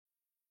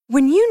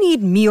When you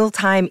need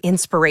mealtime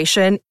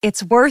inspiration,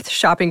 it's worth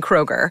shopping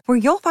Kroger, where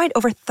you'll find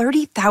over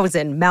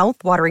 30,000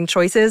 mouth-watering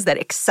choices that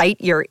excite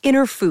your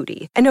inner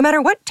foodie. And no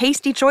matter what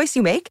tasty choice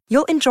you make,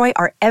 you'll enjoy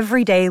our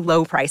everyday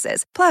low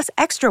prices, plus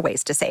extra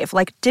ways to save,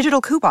 like digital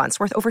coupons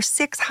worth over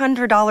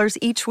 $600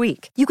 each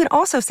week. You can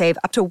also save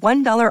up to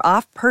 $1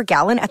 off per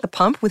gallon at the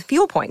pump with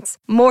fuel points.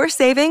 More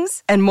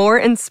savings and more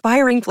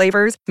inspiring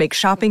flavors make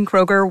shopping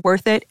Kroger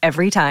worth it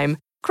every time.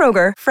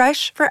 Kroger,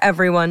 fresh for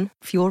everyone.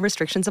 Fuel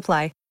restrictions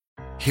apply.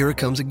 Here it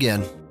comes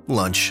again.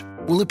 Lunch.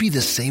 Will it be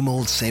the same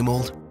old, same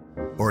old?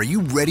 Or are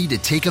you ready to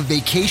take a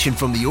vacation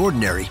from the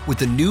ordinary with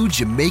the new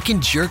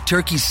Jamaican Jerk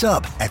Turkey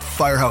Sub at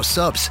Firehouse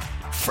Subs?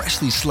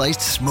 Freshly sliced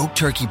smoked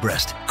turkey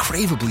breast,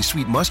 craveably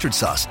sweet mustard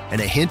sauce,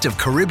 and a hint of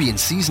Caribbean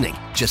seasoning.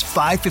 Just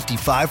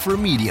 $5.55 for a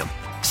medium.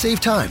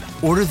 Save time.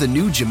 Order the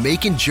new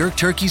Jamaican Jerk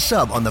Turkey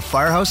Sub on the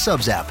Firehouse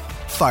Subs app.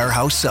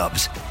 Firehouse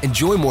Subs.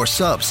 Enjoy more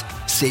subs.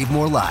 Save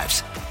more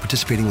lives.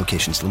 Participating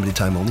locations. Limited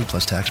time only,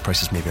 plus tax.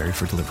 Prices may vary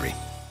for delivery.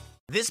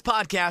 This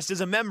podcast is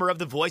a member of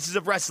the Voices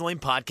of Wrestling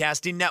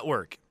Podcasting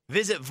Network.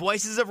 Visit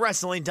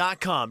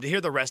voicesofwrestling.com to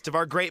hear the rest of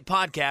our great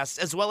podcasts,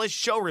 as well as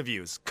show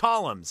reviews,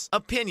 columns,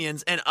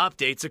 opinions, and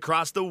updates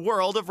across the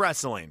world of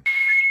wrestling.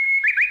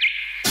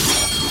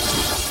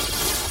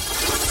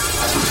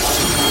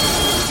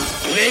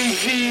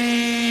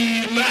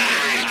 Lazy Max.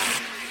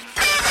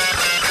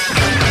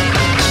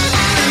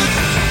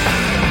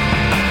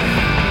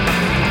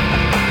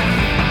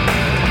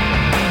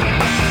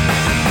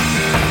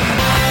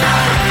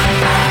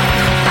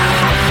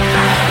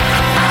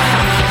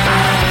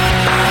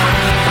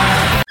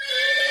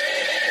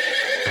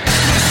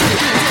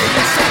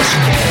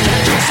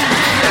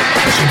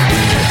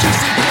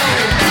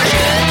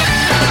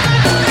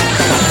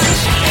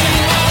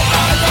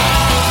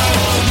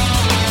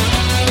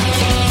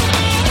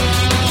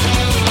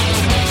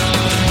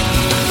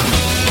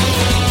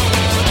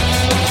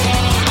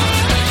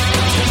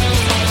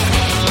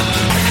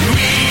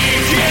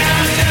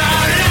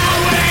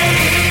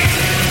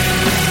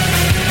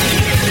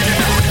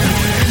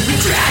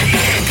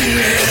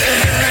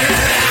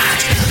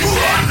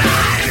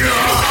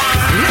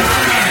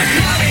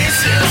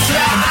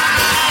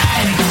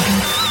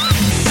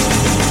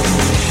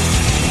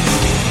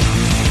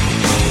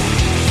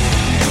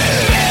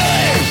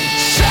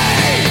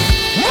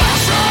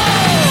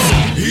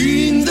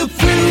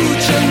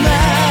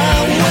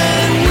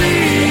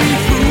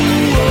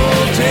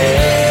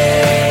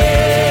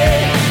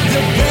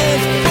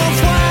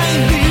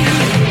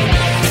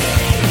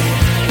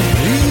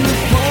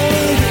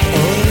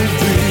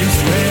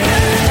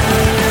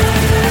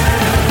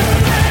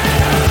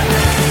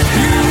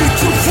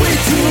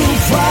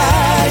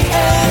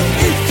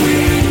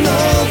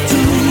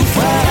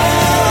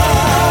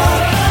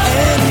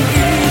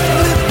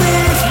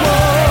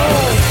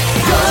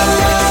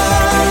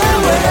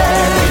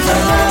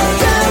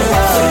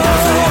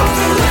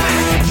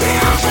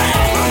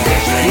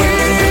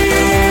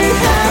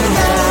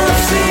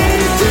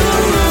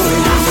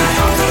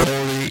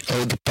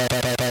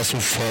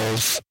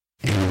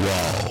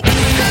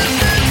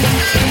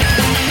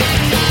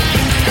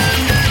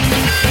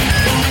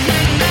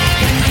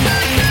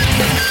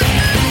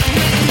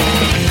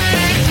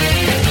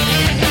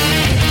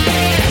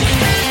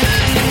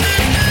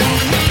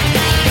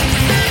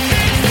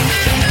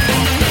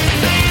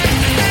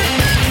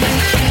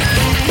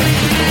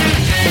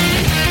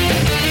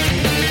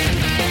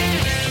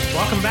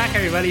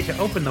 To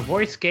open the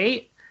Voice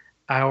Gate,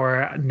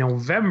 it's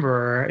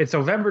November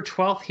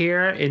 12th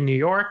here in New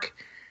York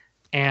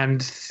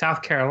and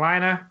South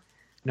Carolina,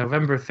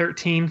 November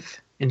 13th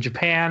in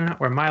Japan,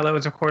 where Milo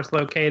is of course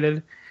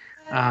located.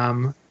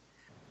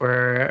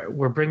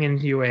 We're bringing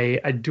you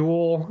a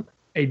dual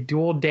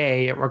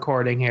day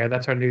recording here.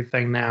 That's our new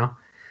thing now.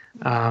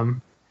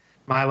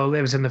 Milo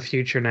lives in the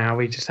future now.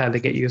 We just had to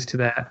get used to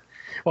that.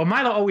 Well,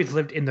 Milo always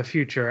lived in the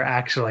future,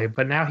 actually,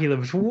 but now he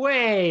lives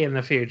way in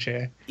the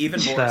future.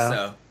 Even more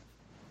so.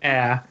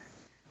 Yeah.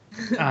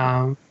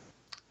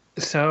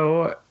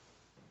 So,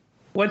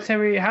 how's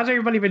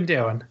everybody been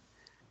doing?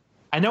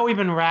 I know we've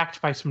been racked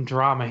by some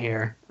drama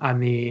here on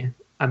the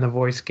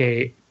Voice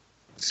Gate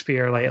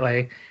sphere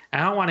lately. I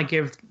don't want to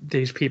give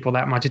these people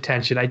that much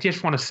attention. I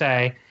just want to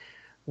say,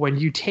 when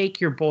you take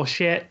your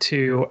bullshit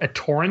to a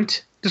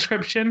torrent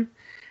description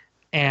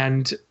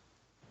and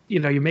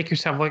you make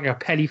yourself look like a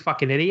petty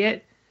fucking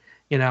idiot,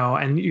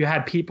 and you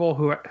had people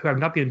who have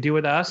nothing to do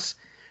with us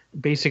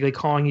basically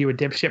calling you a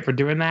dipshit for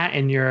doing that,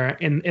 and you're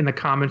in the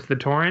comments of the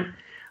torrent.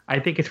 I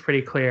think it's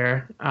pretty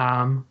clear,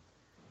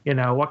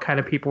 what kind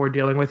of people we're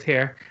dealing with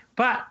here.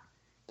 But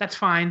that's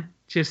fine.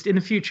 Just in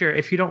the future,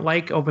 if you don't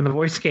like Open the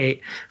Voice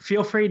Gate,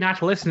 feel free not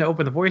to listen to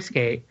Open the Voice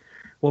Gate.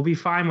 We'll be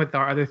fine with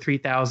our other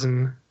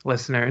 3,000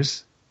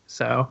 listeners.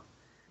 So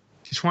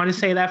just wanted to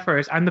say that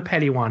first. I'm the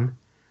petty one.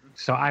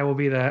 So I will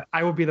be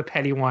the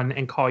petty one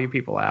and call you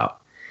people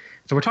out.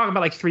 So we're talking about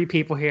like 3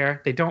 people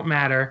here. They don't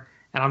matter,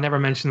 and I'll never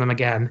mention them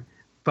again.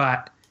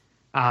 But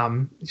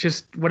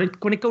just when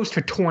it goes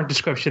to torrent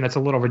description, that's a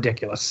little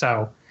ridiculous.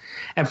 So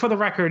And for the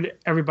record,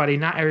 everybody,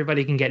 not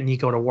everybody can get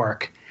Nico to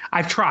work.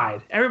 I've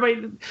tried.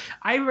 Everybody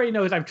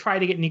knows I've tried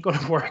to get Nico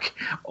to work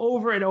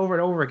over and over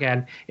and over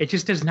again. It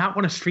just does not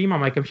want to stream on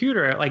my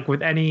computer like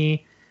with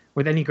any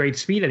great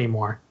speed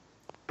anymore.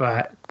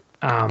 But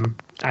I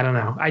don't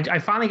know. I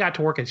finally got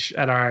to work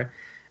at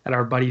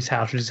our buddy's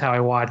house, which is how I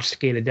watched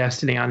Gate of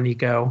Destiny on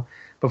Nico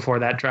before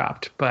that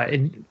dropped. But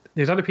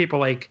there's other people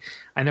like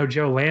I know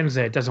Joe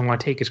Lanza doesn't want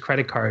to take his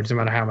credit cards no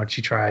matter how much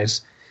he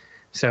tries.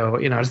 So,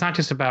 it's not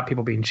just about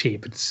people being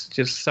cheap. It's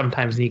just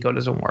sometimes Nico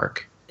doesn't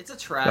work. It's a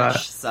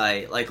trash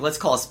site. Like, let's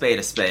call a spade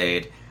a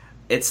spade.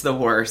 It's the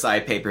worst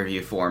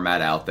pay-per-view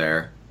format out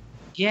there.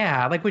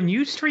 Yeah, like when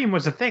Ustream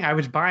was a thing,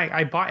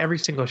 I bought every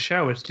single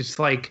show. It's just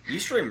like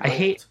Ustream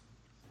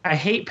I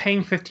hate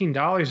paying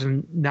 $15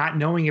 and not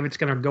knowing if it's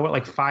going to go at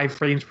like 5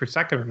 frames per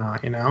second or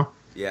not,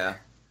 Yeah.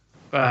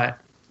 But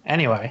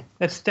anyway,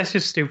 that's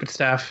just stupid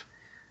stuff.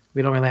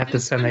 We don't really have to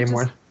spend any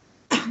more.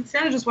 It's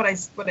kind of just what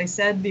I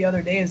said the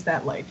other day is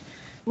that, like,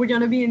 we're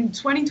going to be in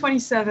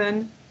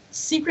 2027,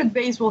 Secret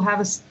Base will have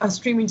a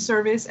streaming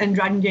service, and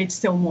Dragon Gate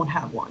still won't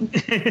have one.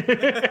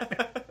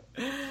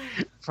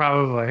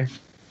 Probably.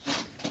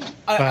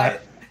 I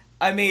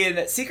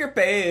mean, Secret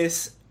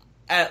Base,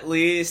 at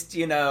least,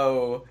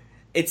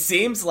 it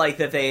seems like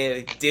that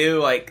they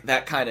do, like,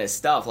 that kind of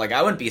stuff. Like,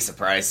 I wouldn't be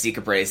surprised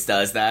Secret Base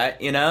does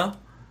that, No.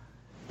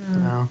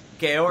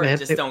 Georg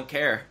just don't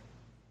care.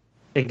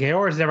 Yeah,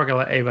 Georg's never gonna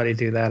let anybody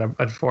do that,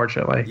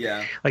 unfortunately.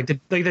 Yeah. Like the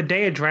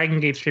day of Dragon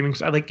Gate streaming,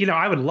 like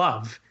I would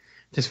love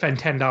to spend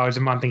 $10 a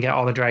month and get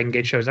all the Dragon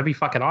Gate shows. That'd be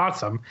fucking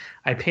awesome.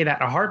 I'd pay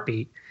that in a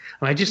heartbeat.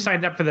 And I just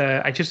signed up for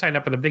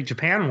the Big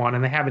Japan one,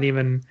 and they haven't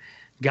even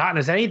gotten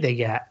us anything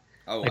yet.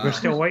 Oh, like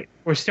wow.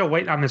 we're still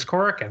waiting on this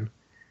Korakuen.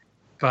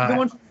 But The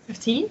one from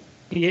 15?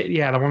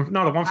 Yeah, the one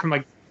from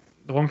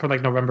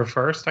November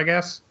 1st, I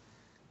guess.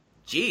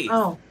 Jeez.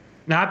 Oh.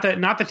 Not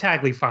the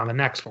Tag League Fund, the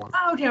next one.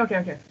 Oh,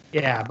 okay.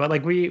 Yeah, but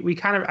like we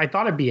kind of, I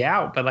thought it'd be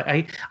out, but like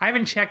I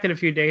haven't checked in a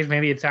few days.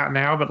 Maybe it's out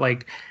now, but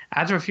like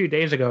as of a few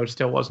days ago, it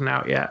still wasn't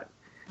out yet.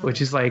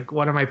 Which is like,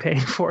 what am I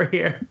paying for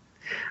here?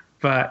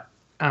 But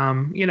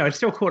it's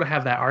still cool to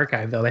have that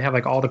archive though. They have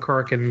like all the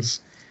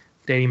Korakuens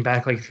dating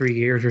back like 3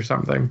 years or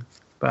something.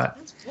 But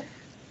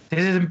this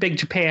isn't Big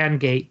Japan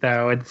Gate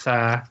though. It's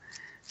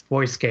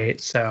Voice Gate,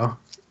 so.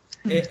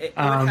 It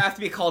would have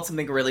to be called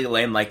something really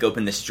lame, like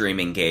Open the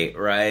Streaming Gate,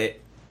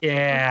 right?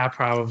 Yeah,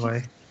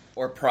 probably.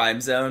 Or Prime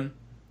Zone.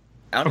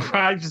 I don't know.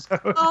 Prime Zone.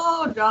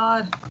 Oh,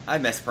 God. I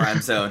miss Prime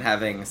Zone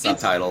having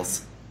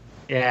subtitles.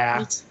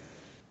 Yeah.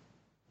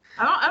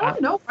 I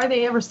don't know why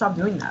they ever stopped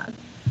doing that.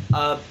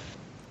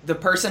 The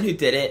person who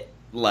did it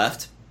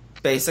left,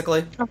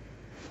 basically.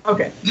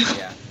 Okay.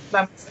 Yeah.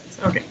 That makes sense.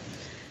 Okay.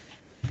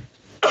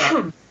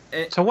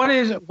 So what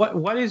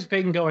has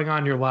been going on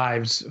in your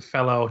lives,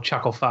 fellow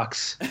chuckle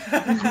fucks?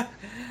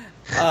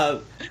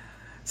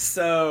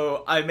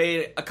 So I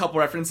made a couple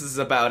references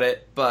about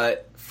it,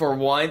 but for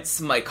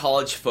once, my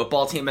college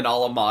football team at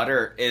alma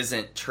mater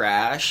isn't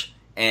trash,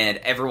 and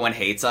everyone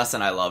hates us,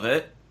 and I love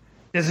it.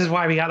 This is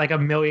why we got like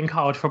 1 million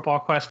college football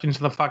questions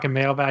in the fucking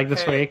mailbag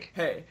this week.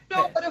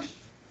 No, but if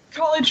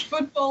college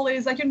football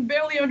is, I can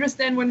barely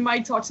understand when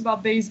Mike talks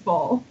about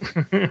baseball.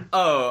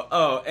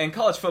 Oh, and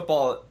college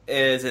football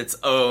is its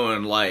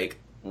own, like,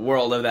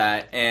 world of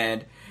that.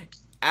 And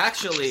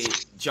actually,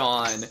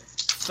 John,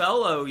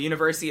 fellow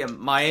University of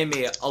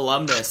Miami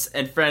alumnus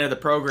and friend of the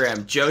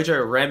program,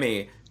 Jojo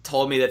Remy,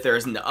 told me that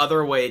there's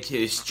another way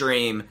to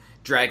stream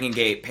Dragon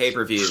Gate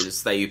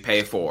pay-per-views that you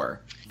pay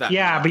for.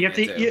 Yeah, but you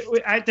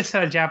have to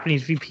set a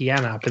Japanese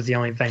VPN up is the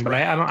only thing. But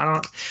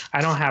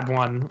I don't have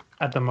one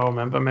at the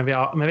moment. But maybe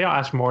I'll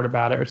ask Mort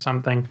about it or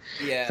something.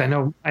 Yeah.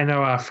 I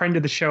know a friend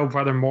of the show,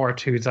 Brother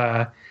Mort, who's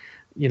the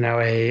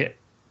guy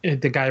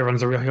who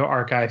runs the Real Heel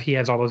Archive. He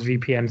has all those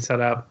VPNs set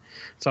up,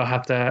 so I'll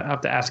have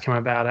to ask him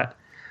about it.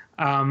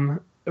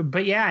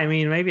 But yeah, I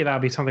mean, maybe that'll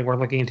be something worth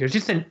looking into. It's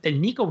just the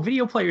Nico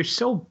video player is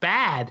so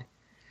bad.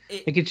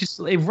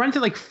 It runs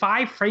at like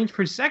 5 frames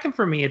per second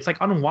for me. It's like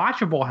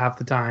unwatchable half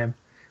the time.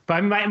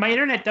 But my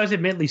internet does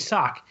admittedly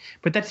suck,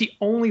 but that's the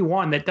only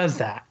one that does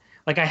that.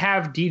 Like I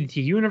have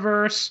DDT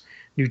Universe,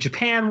 New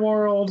Japan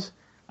World,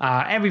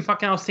 every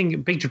fucking else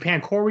thing, Big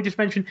Japan Core we just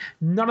mentioned.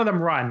 None of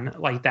them run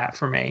like that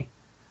for me.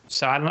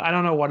 So I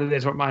don't know what it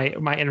is with my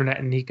internet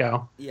and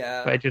Nico.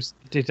 Yeah. But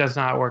it does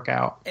not work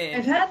out.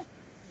 I've had.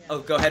 Oh,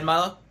 go ahead,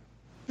 Milo.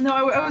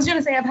 No, I was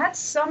gonna say I've had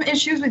some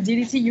issues with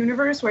DDT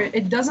Universe where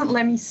it doesn't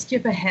let me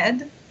skip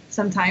ahead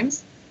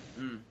sometimes.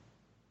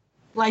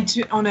 Like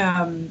on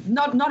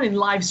not in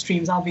live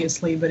streams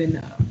obviously, but in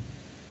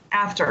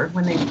after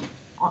when they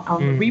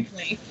on the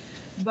replay.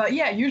 But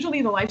yeah,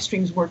 usually the live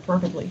streams work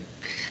perfectly.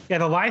 Yeah,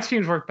 the live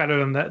streams work better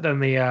than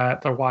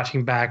the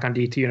watching back on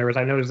DDT Universe.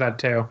 I noticed that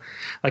too.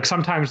 Like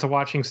sometimes the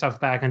watching stuff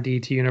back on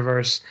DDT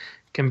Universe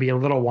can be a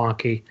little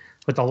wonky,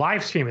 but the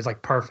live stream is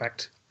like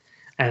perfect.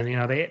 And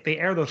they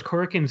air those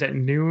Korakuens at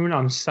noon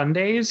on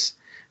Sundays.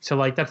 So,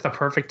 like, that's the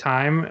perfect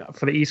time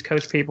for the East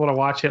Coast people to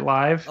watch it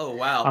live. Oh,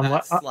 wow.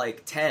 That's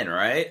like 10,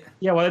 right?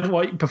 Yeah,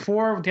 well,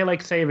 before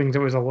Daylight Savings, it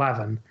was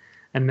 11.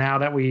 And now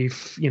that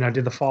we've,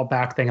 did the fall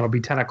back thing, it'll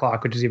be 10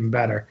 o'clock, which is even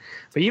better.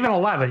 But even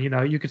 11,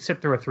 you could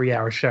sit through a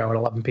 3-hour show at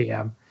 11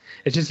 p.m.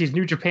 It's just these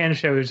New Japan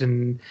shows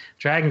and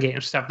Dragon Gate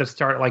and stuff that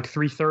start at like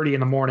 3:30 in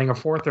the morning or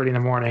 4:30 in the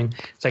morning.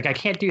 It's like, I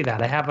can't do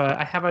that. I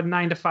have a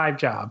 9 to 5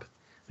 job.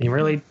 I mean,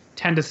 really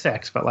 10 to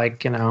 6, but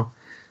like,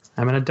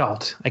 I'm an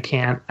adult. I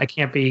can't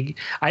be.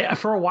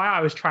 For a while,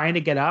 I was trying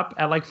to get up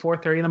at like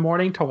 4:30 in the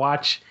morning to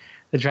watch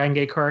the Dragon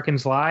Gate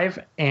Korakuens live,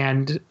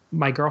 and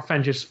my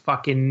girlfriend just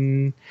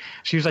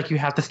she was like, "You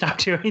have to stop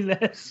doing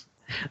this.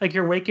 Like,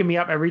 you're waking me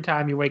up every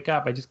time you wake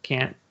up. I just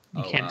can't.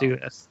 You can't do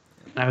this."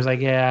 And I was like,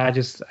 "Yeah,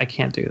 I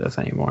can't do this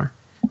anymore."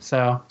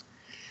 So,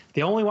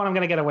 the only one I'm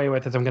going to get away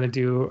with is I'm going to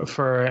do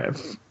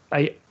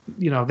I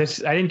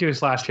didn't do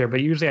this last year,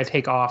 but usually I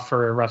take off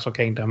for Wrestle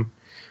Kingdom,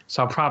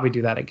 so I'll probably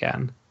do that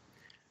again.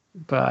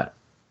 But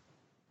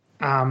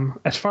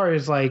as far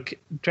as like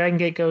Dragon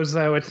Gate goes,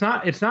 though, it's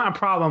not a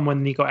problem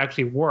when Nico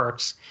actually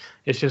works.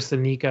 It's just the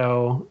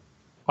Nico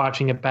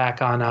watching it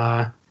back on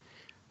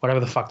whatever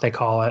the fuck they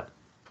call it.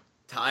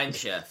 Time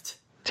shift.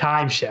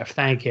 Time shift.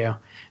 Thank you.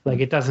 Like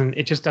it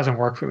just doesn't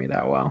work for me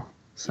that well.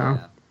 So.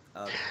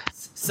 Yeah.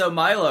 So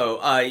Milo,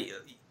 I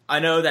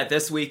know that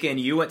this weekend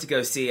you went to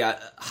go see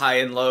High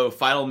and Low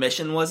Final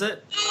Mission. Was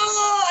it?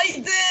 Oh, I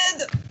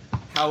did.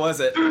 How was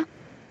it?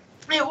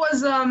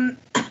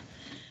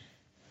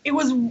 It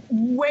was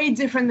way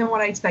different than what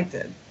I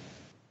expected.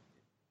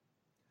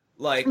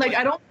 Like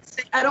I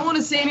don't want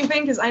to say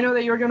anything because I know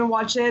that you're going to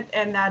watch it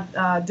and that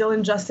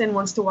Dylan Justin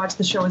wants to watch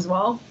the show as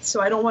well.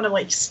 So I don't want to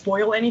like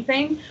spoil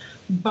anything,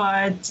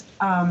 but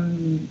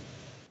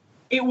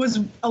it was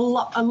a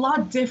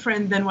lot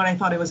different than what I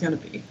thought it was going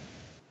to be.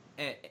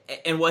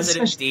 And was it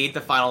indeed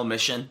the final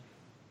mission?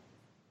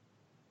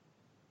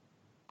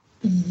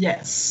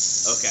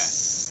 Yes. Okay.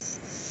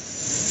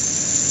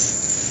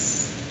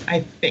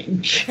 I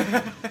think. So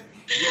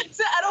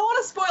I don't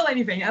want to spoil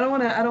anything. I don't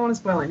want to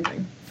spoil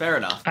anything. Fair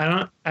enough.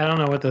 I don't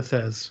know what this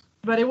is.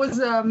 But it was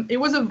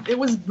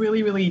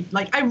really, really,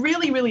 like, I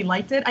really, really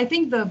liked it. I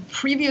think the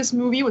previous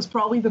movie was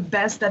probably the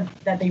best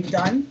that they've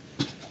done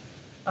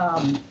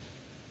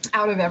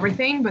out of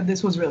everything, but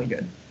this was really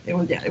good. It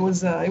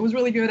was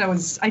really good.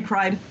 I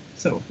cried,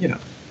 so,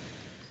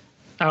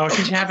 Oh,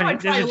 it's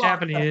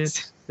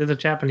Japanese. There's a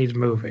Japanese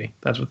movie.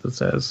 That's what this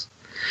is.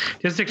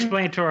 Just to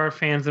explain to our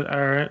fans that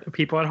are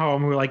people at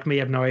home who, like me,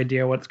 have no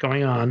idea what's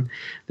going on.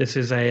 This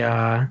is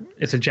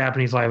it's a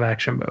Japanese live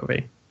action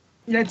movie.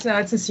 It's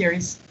a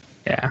series.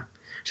 Yeah.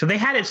 So they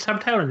had it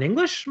subtitled in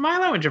English,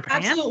 Milo, in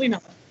Japan? Absolutely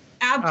not.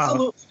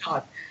 Absolutely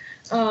not.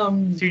 So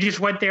you just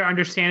went there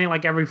understanding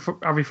like every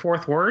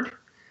fourth word?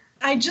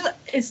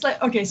 It's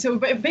like, okay, so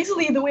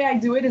basically the way I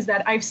do it is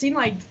that I've seen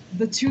like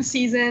the 2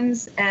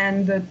 seasons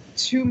and the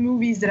 2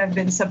 movies that have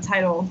been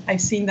subtitled.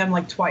 I've seen them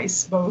like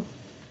twice, both.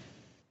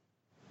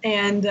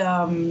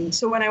 And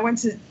so when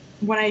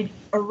I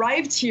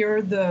arrived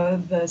here,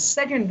 the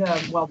second,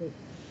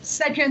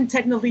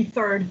 technically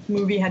third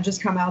movie had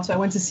just come out. So I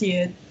went to see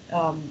it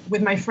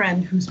with my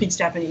friend who speaks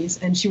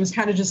Japanese. And she was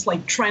kind of just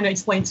like trying to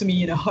explain to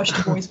me in a hushed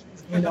voice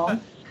what's going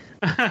on.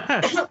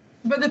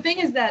 But the thing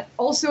is that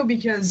also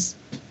because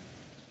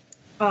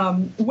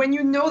when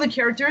you know the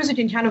characters, you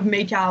can kind of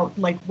make out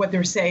like what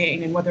they're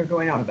saying and what they're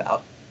going on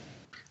about.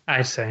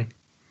 I see.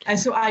 And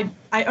so I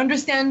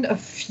understand a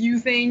few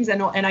things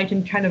and I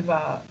can kind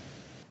of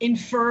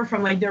infer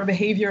from like their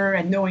behavior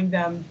and knowing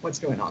them what's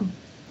going on.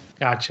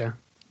 Gotcha.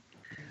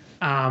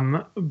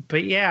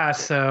 But yeah,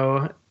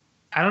 so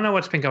I don't know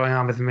what's been going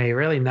on with me.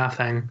 Really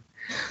nothing.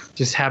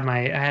 Just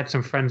I had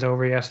some friends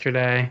over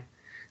yesterday.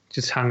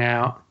 Just hung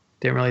out.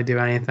 Didn't really do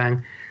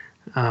anything.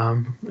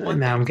 Now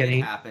I'm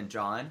getting happened,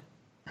 John.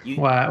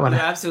 You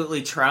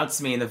absolutely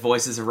trounced me in the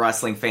Voices of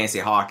Wrestling Fantasy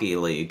Hockey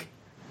League.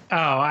 Oh,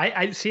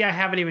 I see. I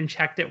haven't even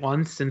checked it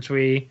once since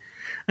we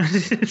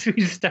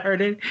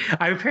started.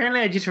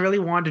 I just really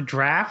wanted to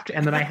draft,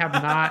 and then I have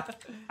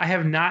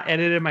not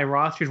edited my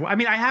rosters. I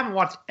mean, I haven't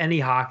watched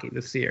any hockey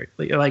this year.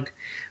 Like,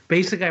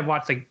 basically, I've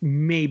watched like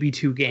maybe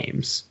 2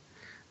 games.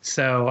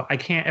 So I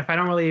can't. If I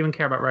don't really even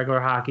care about regular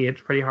hockey,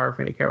 it's pretty hard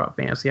for me to care about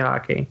fantasy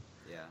hockey.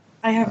 Yeah,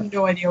 I have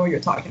no idea what you're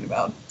talking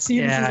about. See,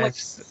 yeah,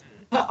 this is like.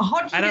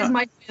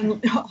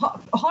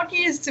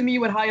 Hockey is to me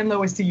what High and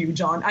Low is to you,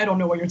 John. I don't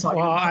know what you're talking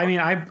about. Well, I mean,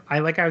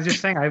 I was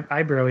just saying,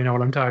 I barely know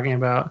what I'm talking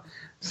about.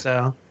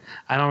 So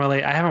I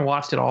haven't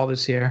watched it all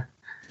this year,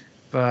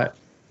 but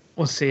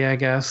we'll see, I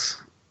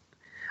guess.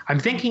 I'm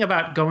thinking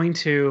about going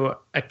to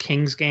a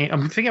Kings game.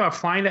 I'm thinking about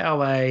flying to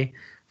LA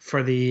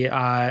for the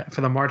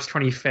March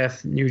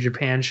 25th New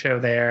Japan show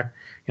there.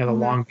 The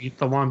Long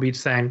Beach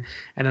thing,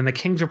 and then the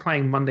Kings are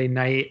playing Monday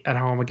night at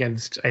home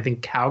against, I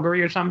think,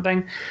 Calgary or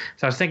something.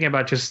 So I was thinking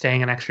about just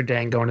staying an extra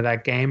day and going to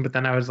that game, but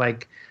then I was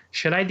like,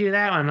 should I do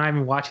that when I'm not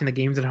even watching the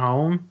games at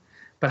home?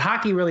 But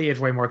hockey really is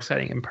way more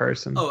exciting in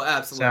person. Oh,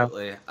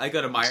 absolutely! So, I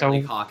go to minor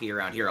league hockey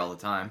around here all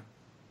the time.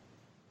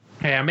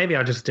 Yeah, maybe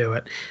I'll just do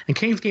it. And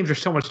Kings games are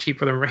so much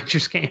cheaper than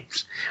Rangers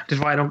games, which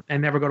is why I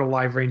never go to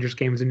live Rangers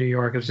games in New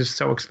York. It's just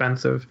so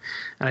expensive,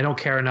 and I don't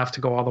care enough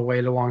to go all the way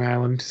to Long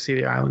Island to see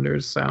the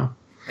Islanders. So.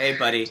 Hey,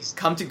 buddy,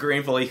 come to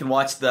Greenville. You can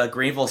watch the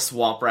Greenville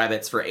Swamp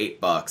Rabbits for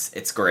 $8.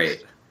 It's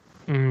great.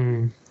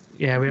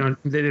 Yeah, we don't.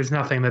 There's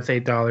nothing that's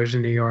 $8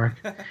 in New York.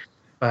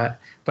 But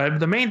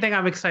the main thing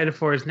I'm excited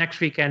for is next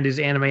weekend is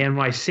Anime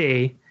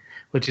NYC,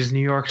 which is New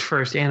York's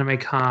first anime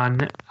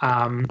con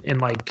in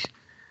like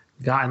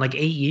 8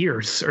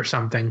 years or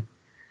something.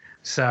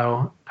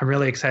 So I'm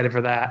really excited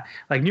for that.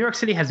 Like, New York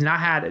City has not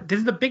had. This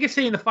is the biggest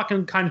city in the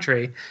fucking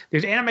country.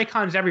 There's anime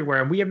cons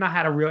everywhere, and we have not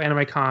had a real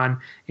anime con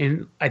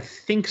in, I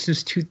think,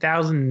 since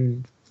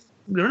 2000.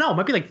 No, it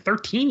might be like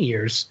 13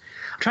 years.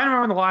 I'm trying to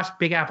remember the last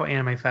Big Apple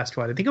Anime Fest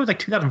was. I think it was like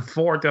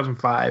 2004,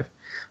 2005.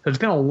 So it's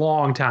been a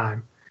long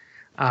time.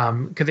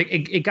 Because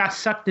it got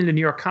sucked into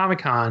New York Comic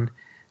Con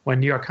when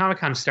New York Comic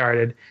Con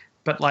started.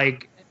 But,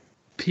 like,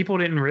 people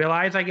didn't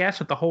realize, I guess,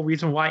 that the whole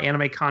reason why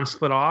Anime Con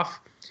split off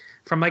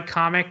from like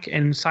comic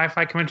and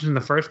sci-fi conventions in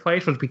the first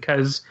place was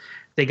because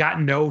they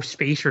got no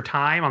space or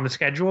time on the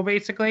schedule,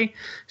 basically.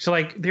 So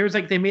like there was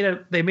like they made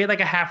like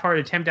a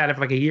half-hearted attempt at it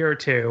for like a year or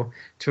two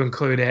to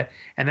include it,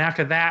 and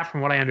after that, from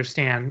what I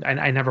understand,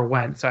 I never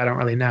went, so I don't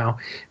really know.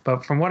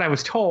 But from what I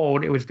was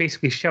told, it was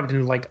basically shoved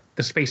into like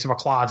the space of a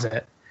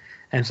closet,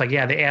 and it's like,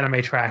 yeah, the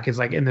anime track is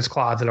like in this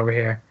closet over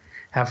here.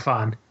 Have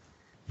fun.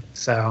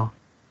 So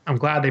I'm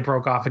glad they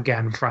broke off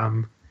again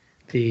from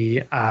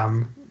the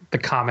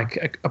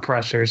comic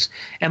oppressors,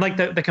 and like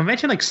the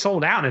convention like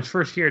sold out in its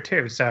first year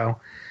too, so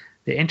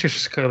the interest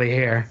is clearly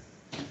here.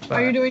 But,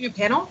 are you doing a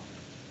panel?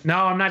 No,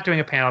 I'm not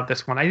doing a panel at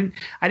this one.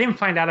 I didn't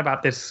find out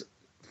about this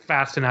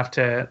fast enough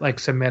to like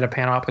submit a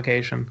panel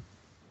application.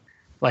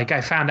 Like,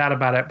 I found out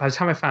about it by the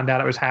time I found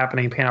out it was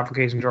happening, panel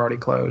applications were already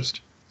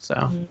closed.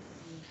 So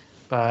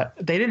but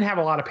they didn't have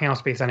a lot of panel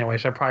space anyway,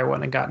 so I probably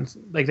wouldn't have gotten,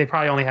 like, they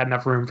probably only had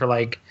enough room for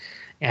like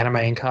anime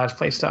and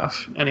cosplay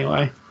stuff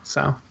anyway.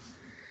 So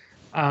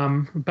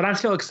but I'm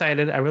still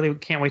excited. I really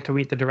can't wait to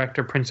meet the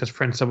director, Princess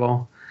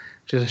Principal,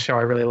 which is a show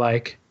I really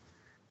like.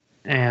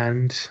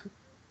 And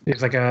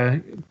there's like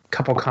a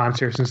couple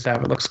concerts and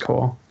stuff. It looks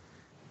cool.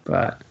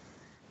 But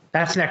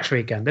that's next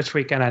weekend. This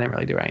weekend, I didn't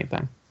really do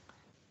anything.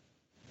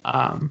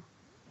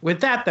 With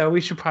that, though, we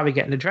should probably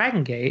get into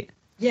Dragon Gate.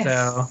 Yes.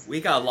 So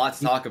We got a lot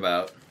to talk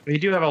about. we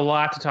do have a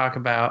lot to talk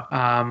about.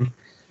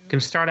 Can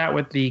start out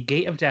with the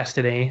Gate of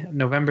Destiny,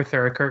 November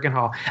 3rd, Kirken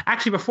Hall.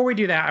 Actually, before we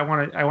do that, I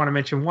want to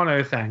mention one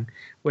other thing,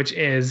 which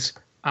is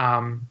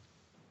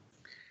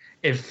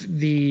if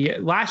the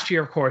last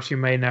year, of course, you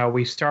may know,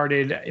 we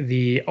started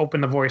the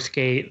Open the Voice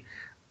Gate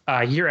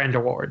year-end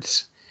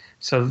awards.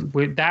 So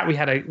with that, we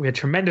had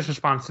tremendous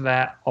response to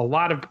that. A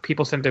lot of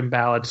people sent in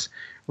ballots.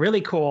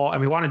 Really cool,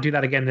 and we want to do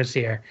that again this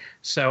year.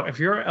 So if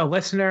you're a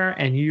listener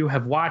and you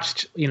have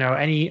watched,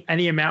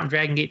 any amount of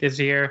Dragon Gate this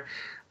year,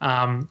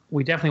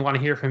 we definitely want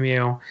to hear from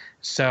you.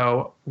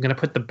 So I'm going to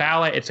put the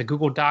ballot. It's a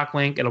Google Doc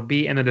link. It'll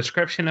be in the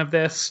description of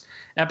this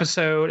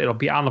episode. It'll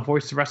be on the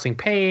Voice of Wrestling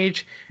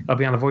page. It'll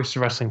be on the Voice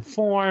of Wrestling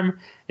forum.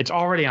 It's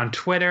already on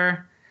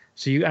Twitter.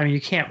 So you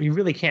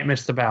really can't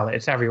miss the ballot.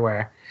 It's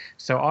everywhere.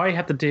 So all you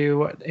have to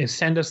do is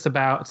send us your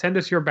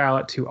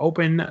ballot to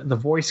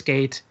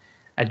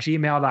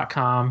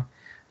openthevoicegate@gmail.com.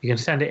 You can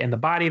send it in the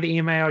body of the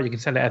email. You can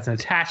send it as an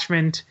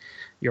attachment,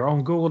 your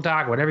own Google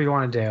Doc, whatever you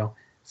want to do.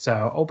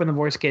 So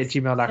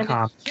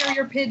openthevoicegate@gmail.com.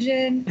 Carrier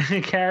pigeon.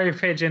 Carrier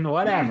pigeon,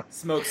 whatever.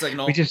 Smoke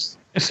signal.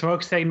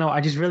 Smoke signal.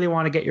 I just really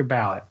want to get your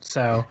ballot.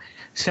 So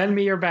send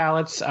me your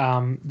ballots.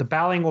 The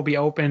balloting will be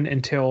open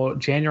until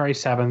January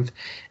 7th.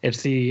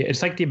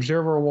 It's like the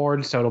Observer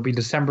Awards, so it'll be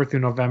December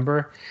through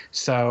November.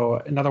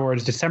 So in other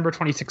words, December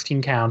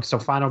 2016 counts. So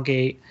Final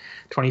Gate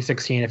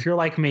 2016. If you're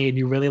like me and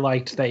you really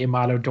liked the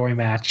Yamato Doi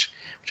match,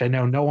 which I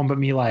know no one but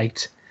me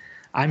liked,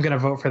 I'm going to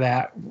vote for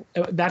that.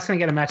 That's going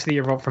to get a Match of the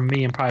Year vote from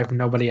me and probably from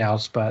nobody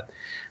else, but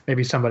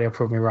maybe somebody will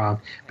prove me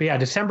wrong. But yeah,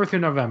 December through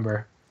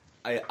November.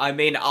 I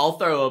mean, I'll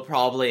throw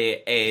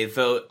probably a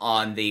vote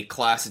on the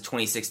Class of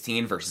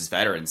 2016 versus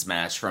Veterans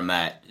match from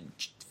that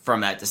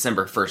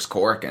December 1st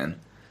Korakuen.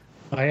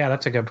 Oh yeah,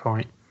 that's a good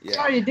point. Yeah.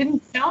 Sorry, it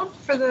didn't count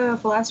for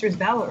last year's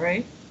ballot,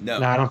 right?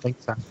 No, I don't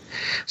think so.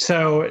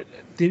 So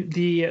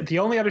the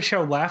only other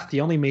show left,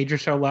 the only major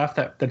show left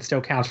that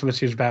still counts for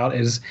this year's ballot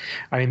is,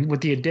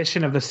 with the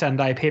addition of the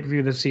Sendai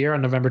pay-per-view this year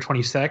on November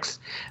 26th,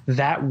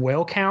 that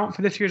will count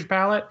for this year's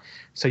ballot.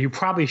 So you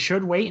probably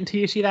should wait until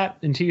you see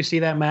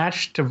that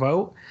match to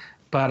vote,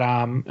 but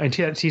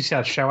until you see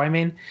that show, I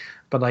mean.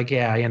 But like,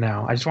 yeah,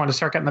 I just wanted to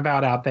start getting the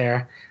ballot out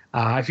there.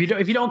 If you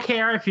don't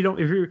care, if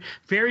you're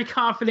very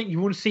confident you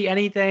won't see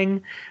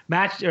anything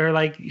match or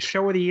like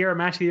show of the year or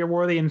match of the year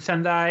worthy in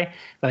Sendai,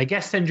 then I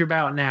guess send your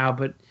ballot now.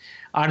 But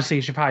honestly,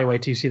 you should probably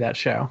wait till you see that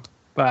show.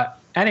 But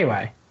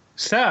anyway,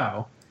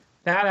 so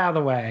that out of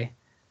the way,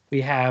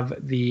 we have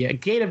the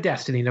Gate of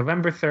Destiny,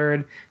 November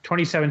 3rd,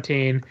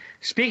 2017.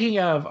 Speaking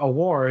of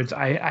awards,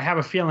 I have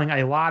a feeling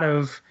a lot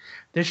of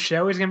this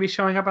show is going to be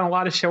showing up on a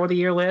lot of show of the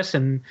year lists,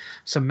 and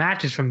some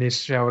matches from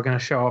this show are going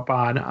to show up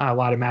on a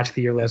lot of match of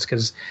the year lists,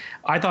 because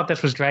I thought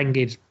this was Dragon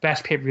Gate's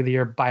best pay-per-view of the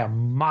year by a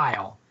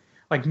mile.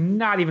 Like,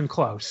 not even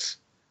close.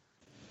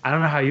 I don't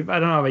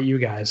know about you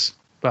guys,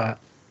 but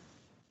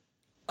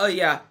Oh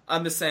yeah,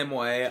 I'm the same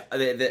way.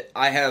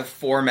 I have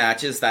 4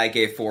 matches that I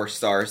gave 4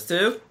 stars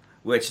to,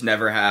 which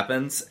never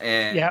happens.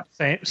 And yeah,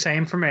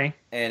 same for me.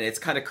 And it's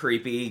kind of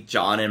creepy.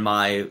 John and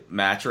my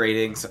match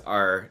ratings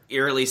are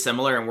eerily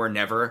similar, and we're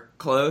never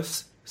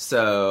close.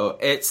 So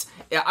I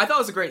thought it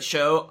was a great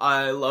show.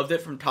 I loved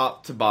it from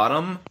top to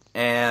bottom,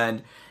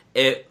 and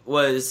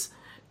there's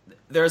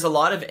a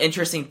lot of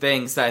interesting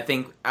things that I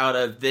think out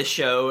of this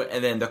show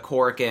and then the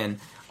Korakuen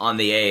on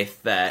the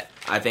 8th that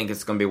I think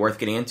is going to be worth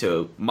getting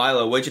into.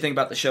 Milo, what did you think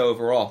about the show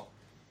overall?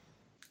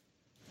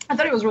 I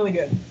thought it was really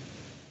good.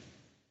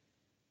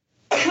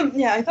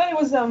 Yeah, I thought it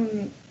was.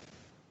 I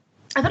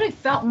thought it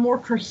felt more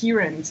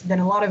coherent than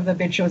a lot of the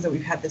big shows that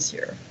we've had this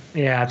year.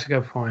 Yeah, that's a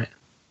good point.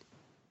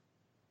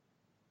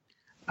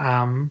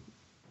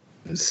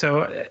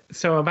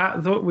 So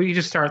about we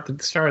just start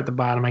at the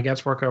bottom, I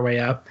guess, work our way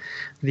up.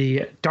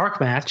 The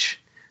dark match.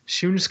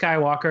 Shun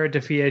Skywalker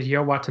defeated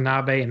Hyo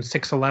Watanabe in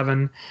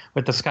 6-11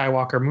 with the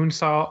Skywalker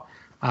moonsault.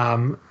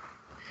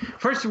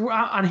 First,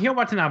 on Hyo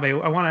Watanabe,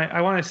 I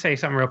want to say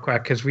something real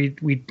quick because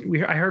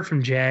I heard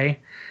from Jay.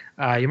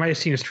 You might have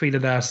seen his tweet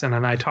at us, and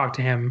then I talked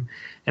to him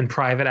in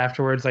private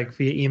afterwards, like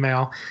via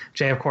email.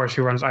 Jay, of course,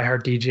 who runs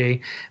iHeartDG.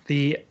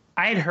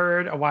 I had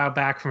heard a while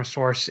back from a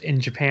source in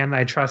Japan that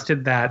I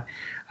trusted that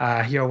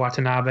Hyo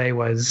Watanabe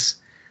was,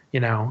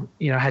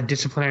 had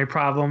disciplinary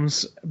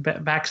problems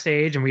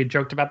backstage, and we had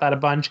joked about that a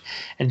bunch.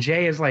 And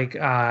Jay is like,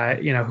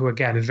 who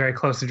again is very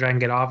close to Dragon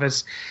Gate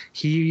office.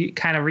 He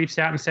kind of reached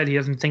out and said he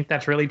doesn't think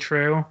that's really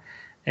true,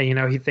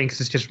 and he thinks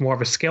it's just more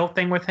of a skill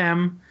thing with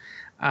him.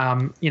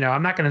 I'm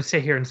not going to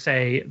sit here and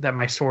say that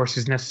my source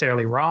is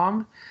necessarily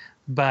wrong,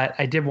 but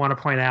I did want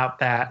to point out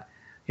that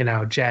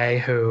Jay,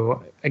 who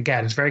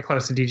again is very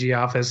close to DG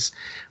office,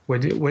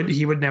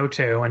 would know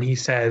too, and he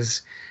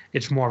says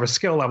it's more of a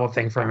skill level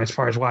thing for him as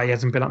far as why he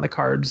hasn't been on the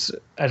cards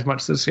as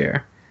much this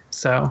year.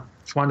 So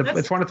just wanted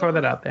to throw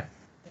that out there.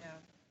 Yeah.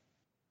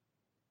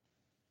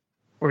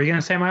 What were you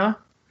gonna say, Milo?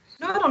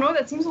 No, I don't know.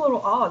 That seems a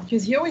little odd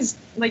because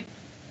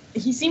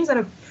he seems at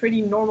a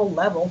pretty normal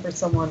level for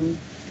someone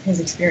his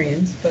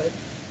experience, but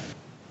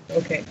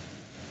okay.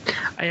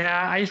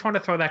 Yeah, I just want to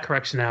throw that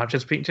correction out.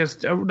 Just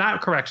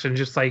not correction,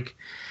 just like,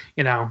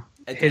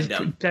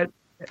 addendum.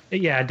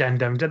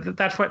 Addendum.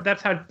 That's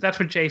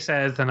what Jay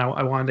says, and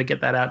I wanted to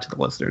get that out to the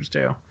listeners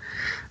too.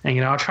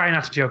 And I'll try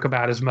not to joke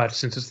about as much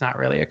since it's not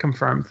really a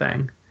confirmed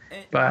thing,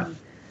 but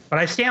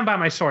I stand by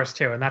my source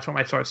too, and that's what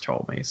my source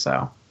told me.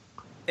 So.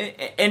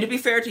 And to be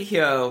fair to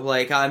Hyo,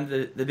 like I'm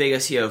the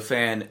biggest Hyo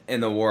fan in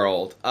the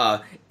world.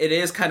 It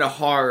is kind of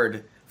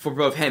hard for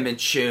both him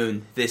and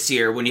Shun this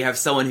year when you have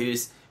someone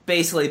who's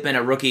basically been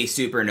a rookie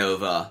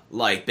supernova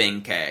like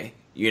Ben-K,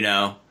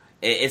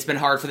 It's been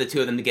hard for the two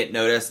of them to get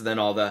noticed, and then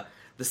all the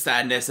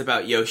sadness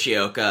about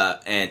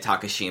Yoshioka and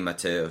Takashima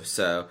too.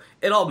 So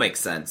it all makes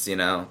sense,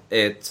 there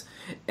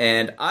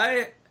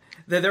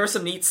was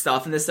some neat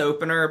stuff in this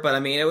opener, but I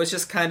mean it was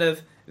just kind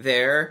of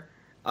there.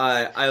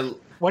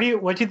 What do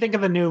you think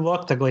of the new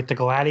look, the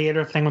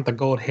gladiator thing with the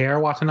gold hair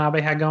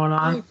Watanabe had going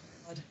on?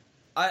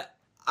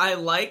 I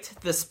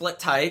liked the split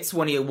tights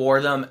when he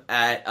wore them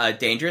at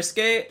Dangerous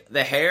Gate.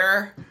 The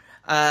hair,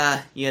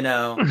 the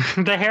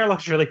hair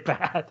looks really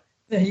bad.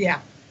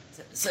 Yeah.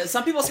 So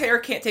some people's hair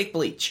can't take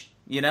bleach,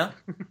 Any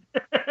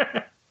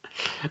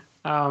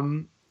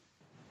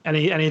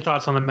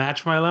thoughts on the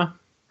match, Milo?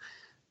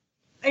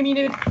 I mean,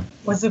 it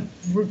was a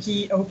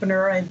rookie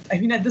opener. I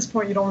mean, at this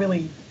point, you don't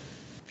really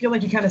feel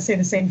like you kind of say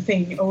the same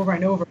thing over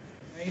and over,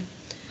 right?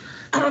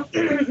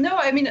 No,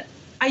 I mean,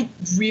 I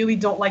really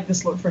don't like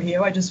this look for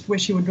Hyo. I just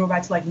wish he would go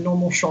back to like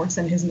normal shorts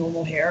and his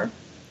normal hair.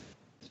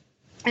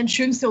 And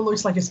Shun still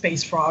looks like a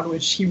space fraud,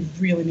 which he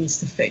really needs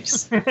to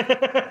fix.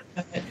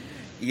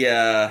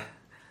 Yeah.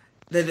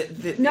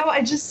 No,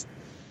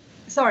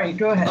 Sorry,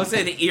 go ahead. I would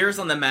say the ears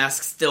on the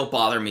mask still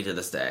bother me to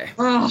this day.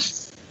 Ugh.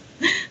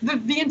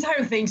 The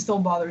entire thing still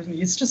bothers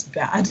me. It's just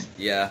bad.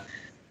 Yeah.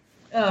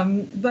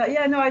 But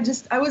yeah, no,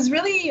 I was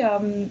really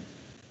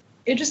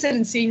interested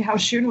in seeing how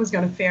Shun was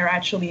going to fare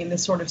actually in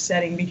this sort of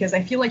setting, because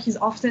I feel like he's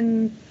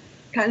often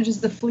kind of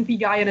just the flippy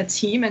guy in a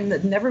team and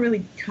that never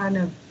really kind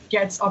of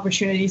gets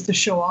opportunities to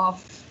show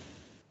off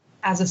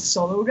as a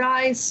solo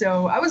guy.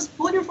 So I was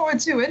looking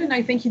forward to it, and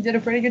I think he did a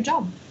pretty good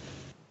job.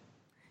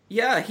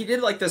 Yeah, he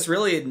did like this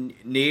really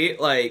neat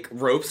like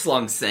rope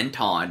slung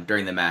senton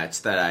during the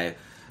match that I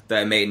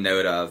made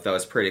note of. That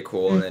was pretty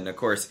cool. Mm-hmm. And then of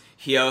course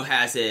Hyo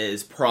has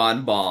his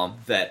prawn bomb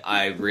that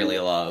I really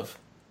love.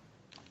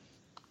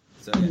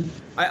 So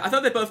I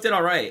thought they both did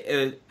all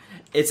right.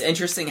 It's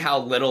interesting how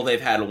little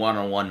they've had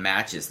one-on-one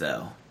matches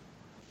though,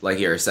 like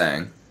you were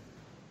saying.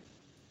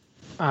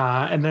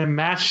 And then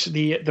match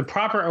the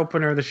proper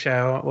opener of the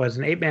show was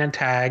an 8-man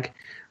tag.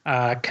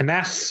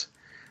 Kness,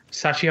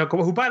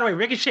 Shachihoko, who by the way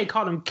Ricochet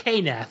called him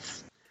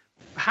Kness.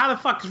 How the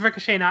fuck does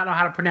Ricochet not know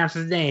how to pronounce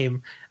his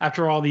name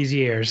after all these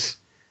years?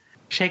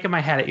 Shaking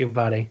my head at you,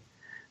 buddy.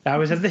 That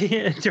was at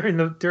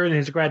during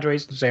his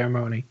graduation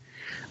ceremony.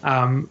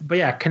 But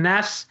yeah,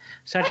 Kness,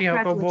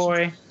 Shachihoko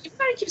boy.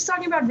 Everybody keeps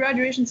talking about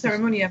graduation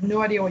ceremony. I have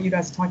no idea what you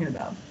guys are talking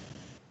about.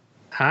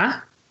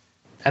 Huh?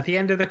 at the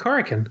end of the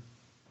Korakuen.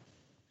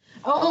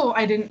 Oh,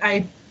 I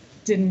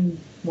didn't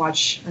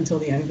watch until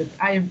the end of it.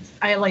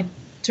 I like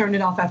turned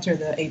it off after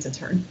the Eita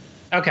turn.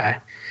 Okay.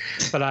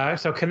 But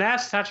so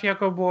Kness,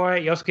 Tachiyoko Boy,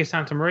 Yosuke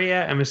Santa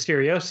Maria, and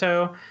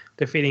Mysterioso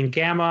defeating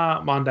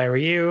Gamma, Mondai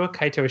Ryu,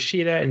 Kaito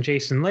Ishida, and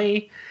Jason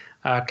Lee.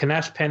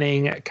 Kness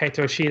pinning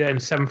Kaito Ishida in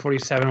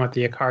 7:47 with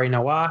the Akari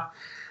no Wa.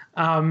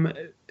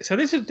 So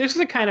this is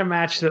the kind of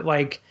match that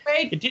like.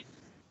 Wait.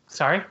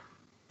 Sorry.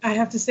 I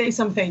have to say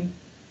something.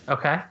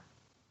 Okay.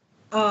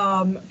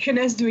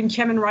 Kness doing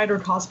Kamen Rider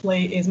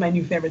cosplay is my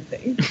new favorite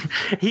thing.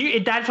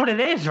 That's what it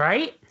is,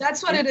 right?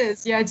 That's what it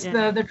is. Yeah, it's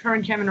the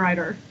current Kamen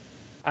Rider.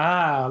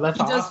 Ah, that's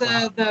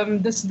awesome. He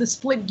does the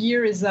split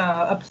gear is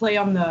a play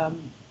on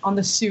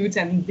the suit,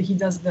 and he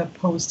does the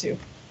pose too.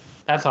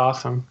 That's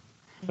awesome.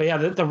 But yeah,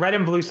 the red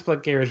and blue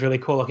split gear is really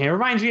cool looking. It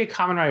reminds me of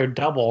Kamen Rider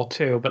Double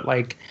too, but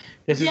like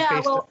this is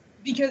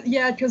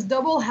because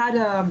Double had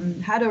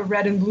a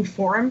red and blue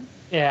form.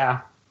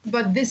 Yeah.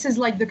 But this is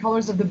like the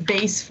colors of the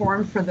base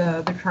form for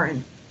the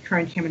current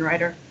Kamen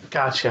Rider.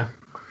 Gotcha.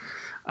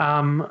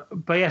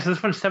 But yeah, so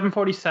this one's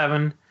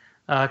 7:47.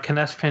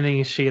 Kness pinning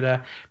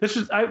Ishida.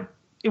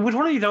 It was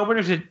one of these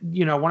openers that,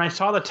 when I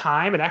saw the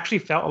time, it actually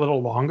felt a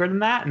little longer than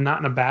that, and not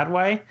in a bad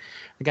way.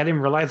 Like I didn't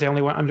realize they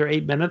only went under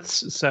 8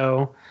 minutes,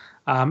 so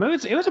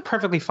it was a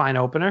perfectly fine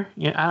opener.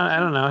 Yeah, I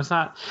don't know. It's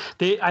not.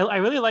 I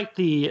really like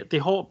the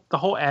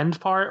whole end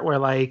part where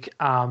like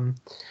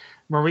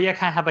Maria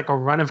kind of had like a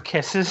run of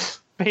kisses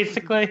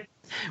basically,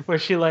 where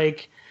she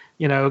like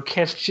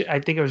kissed. I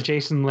think it was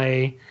Jason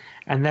Lee.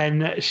 And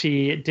then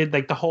she did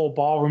like the whole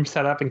ballroom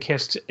setup and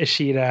kissed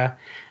Ishida,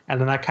 and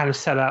then that kind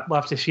of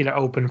left Ishida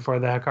open for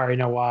the Hikari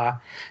no Wa.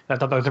 I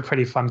thought that was a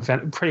pretty fun,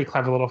 pretty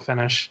clever little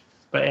finish.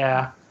 But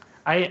yeah,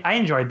 I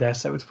enjoyed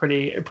this. It was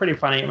pretty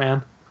funny,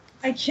 man.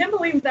 I can't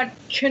believe that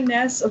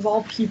Kness of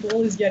all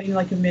people is getting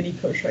like a mini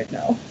push right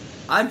now.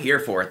 I'm here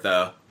for it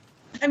though.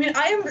 I mean,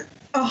 I am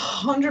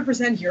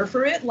 100% here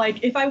for it.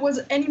 Like, if I was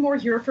any more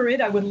here for it,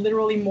 I would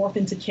literally morph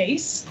into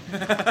Case.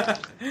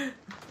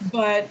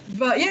 But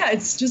yeah,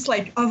 it's just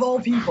like of all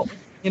people,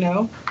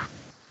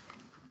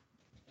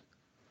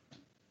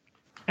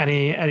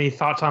 Any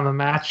thoughts on the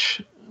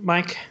match,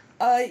 Mike?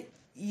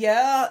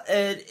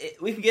 Yeah,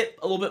 we can get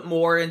a little bit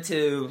more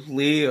into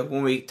Lee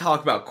when we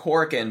talk about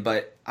Korakuen,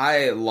 but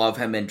I love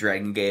him in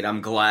Dragon Gate.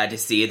 I'm glad to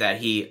see that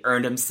he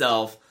earned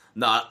himself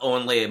not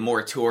only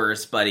more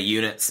tours but a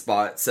unit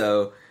spot.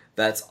 So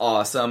that's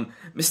awesome.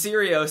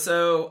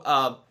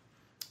 Mysterioso,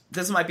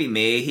 this might be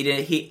me.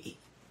 He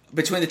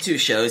between the two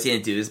shows, he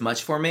didn't do as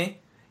much for me.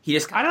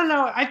 I don't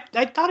know.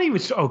 I thought he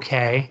was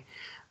okay.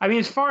 I mean,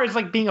 as far as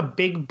like being a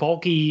big,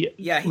 bulky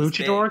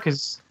luchador,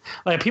 because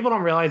like people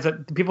don't realize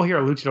that people hear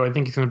a luchador, I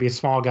think he's going to be a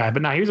small guy,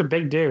 but no, he was a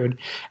big dude. And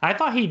I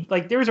thought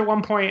there was at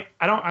one point,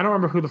 I don't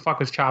remember who the fuck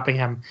was chopping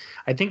him.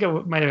 I think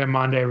it might have been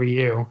Mondai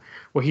Ryu,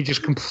 where he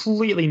just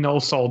completely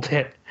no-sold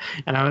it,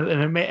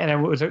 and it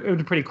was a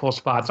pretty cool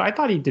spot. So I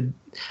thought he did.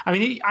 I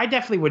mean, I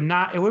definitely would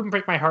not. It wouldn't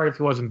break my heart if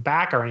he wasn't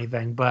back or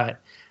anything, but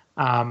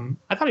I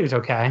thought he was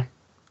okay.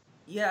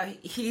 Yeah,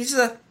 he's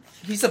a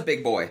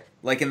big boy.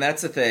 Like, and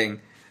that's the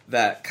thing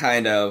that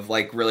kind of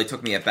like really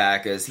took me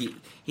aback is he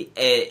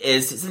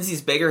is, since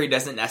he's bigger, he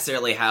doesn't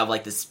necessarily have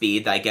like the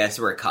speed that I guess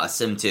we're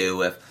accustomed to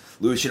with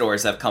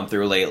luchadors have come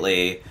through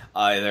lately.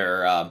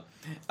 Either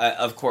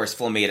of course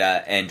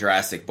Flamita and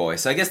Jurassic Boy.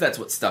 So I guess that's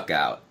what stuck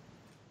out.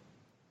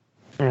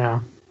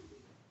 Yeah.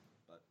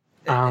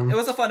 It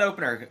was a fun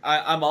opener.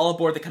 I'm all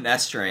aboard the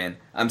Kness train.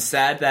 I'm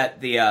sad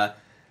that the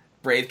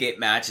Brave Gate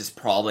match is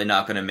probably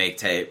not going to make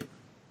tape.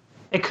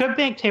 It could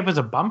make tape as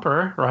a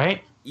bumper,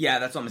 right? Yeah,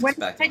 that's what I'm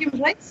expecting. When's it taking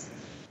place?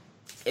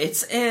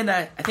 It's in,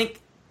 I think,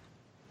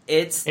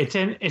 it's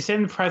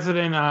in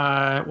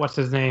President what's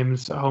his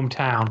name's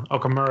hometown,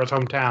 Okamura's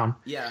hometown.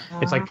 Yeah,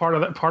 it's like part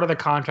of the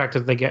contract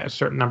is they get a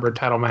certain number of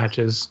title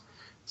matches.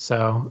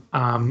 So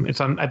it's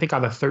on, I think,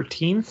 on the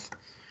 13th.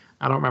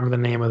 I don't remember the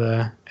name of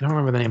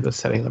the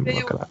city. Let me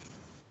look it up.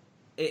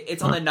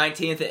 It's on the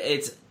 19th.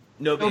 It's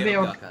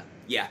Nobuoka.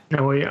 Yeah.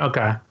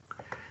 Okay.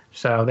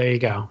 So there you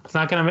go. It's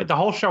not gonna. The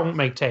whole show won't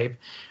make tape.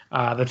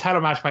 The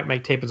title match might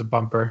make tape as a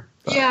bumper.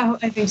 But. Yeah,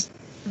 I think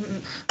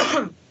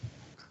so.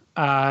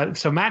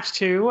 So match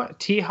 2,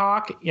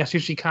 T-Hawk,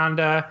 Yasushi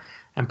Kanda,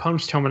 and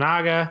Punch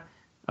Tominaga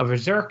of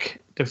Berserk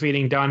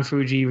defeating Don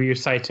Fuji, Ryu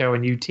Saito,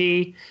 and UT.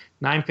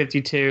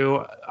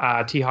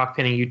 9:52. T-Hawk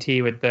pinning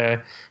UT with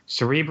the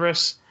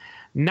Cerebrus.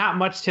 Not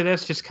much to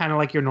this, just kind of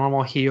like your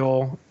normal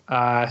heel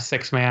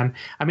 6-man.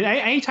 I mean,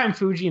 anytime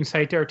Fuji and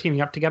Saito are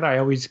teaming up together, I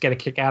always get a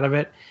kick out of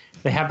it.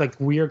 They have like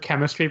weird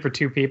chemistry for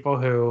two people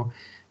who,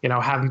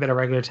 haven't been a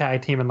regular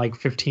tag team in like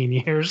 15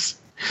 years.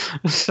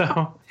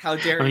 So how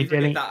dare you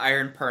forget the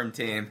Iron Perm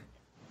team?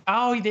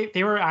 Oh,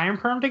 they were Iron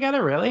Perm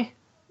together, really?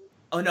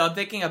 Oh no, I'm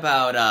thinking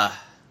about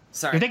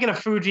sorry. You're thinking of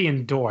Fuji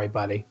and Doi,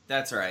 buddy.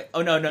 That's right.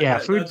 Oh no, no,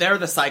 they're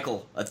the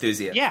cycle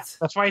enthusiasts. Yeah,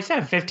 that's why I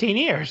said 15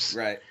 years.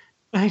 Right.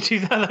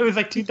 It was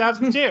like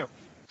 2002.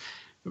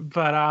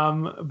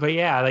 but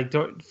yeah, like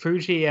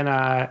Fuji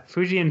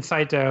and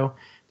Saito,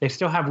 they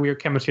still have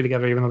weird chemistry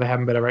together, even though they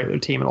haven't been a regular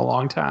team in a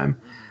long time.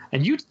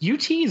 And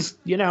UT's,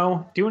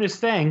 doing his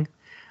thing.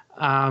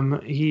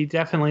 He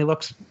definitely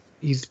looks.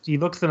 He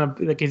looks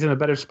like he's in a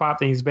better spot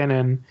than he's been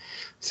in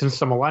since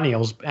the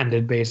Millennials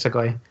ended,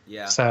 basically.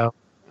 Yeah. So,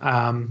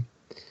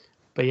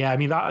 but yeah, I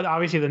mean,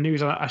 obviously the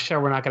news on a show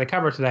we're not going to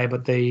cover today,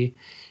 but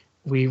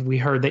we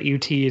heard that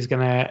UT is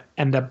going to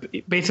end up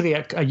basically a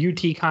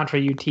UT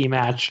contra UT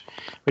match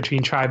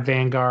between Tribe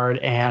Vanguard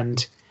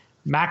and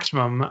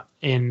Maximum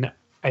in,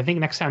 I think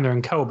next time they're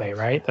in Kobe,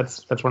 right?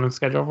 That's when it's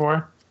scheduled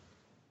for.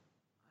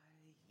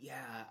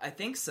 Yeah, I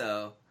think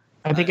so.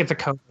 I think it's a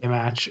Kobe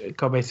match,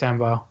 Kobe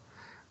Sambo.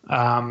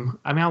 I mean,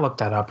 I'll look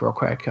that up real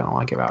quick. I don't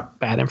want to give out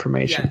bad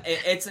information. Yeah,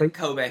 it's in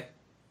Kobe.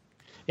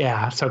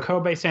 Yeah, so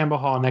Kobe Sambo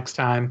Hall next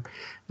time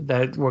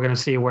that we're going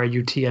to see where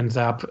UT ends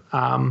up.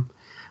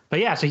 But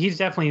yeah, so he's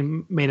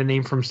definitely made a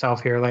name for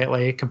himself here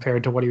lately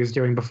compared to what he was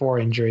doing before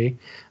injury,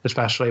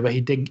 especially. But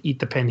he did eat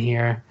the pin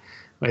here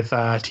with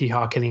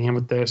T-Hawk hitting him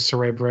with the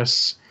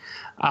Cerebrus.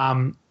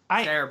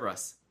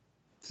 Cerebrus.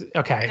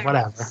 Okay,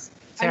 whatever.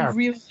 I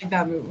really like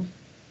that move.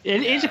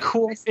 It's a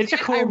cool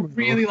I move.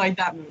 really like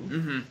that move.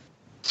 Mm-hmm.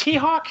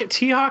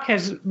 T-Hawk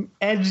has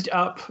edged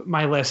up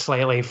my list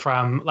lately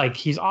from, like,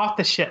 he's off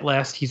the shit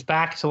list. He's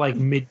back to, like,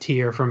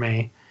 mid-tier for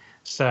me.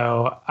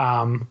 So,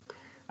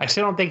 I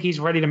still don't think he's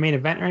ready to main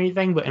event or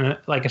anything, but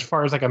as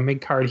far as, like, a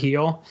mid-card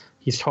heel,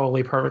 he's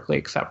totally perfectly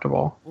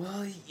acceptable.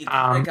 Well, you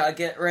gotta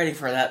get ready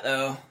for that,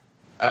 though.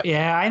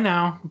 Yeah, I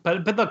know.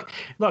 But look,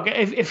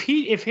 if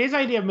his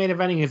idea of main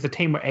eventing is the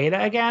team with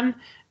Ada again,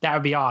 that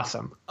would be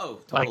awesome. Oh,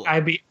 totally.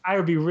 Like I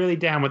would be really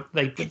down with,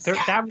 like,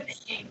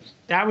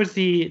 that was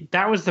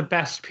the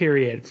best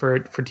period for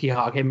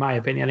T-Hawk in my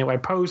opinion anyway.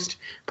 Post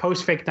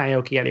fake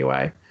Naoki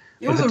anyway.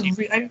 It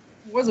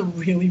was a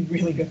really,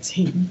 really good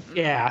team.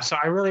 Yeah, so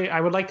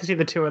I would like to see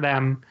the two of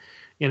them.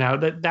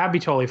 That'd be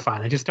totally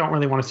fine. I just don't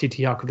really want to see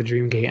T-Hawk with the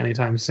Dream Gate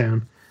anytime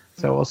soon.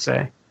 So we'll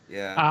see.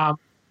 Yeah.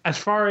 As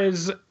far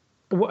as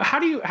how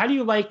do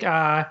you like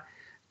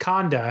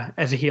Kanda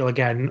as a heel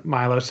again,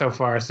 Milo, so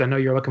far? So I know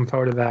you're looking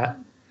forward to that.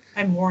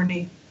 I'm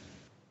horny.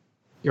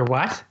 You're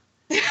what?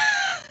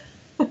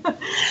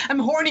 I'm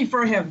horny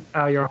for him.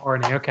 Oh, you're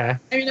horny. Okay.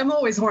 I mean, I'm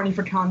always horny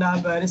for Kanda,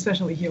 but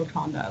especially heel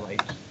Kanda,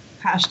 like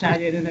hashtag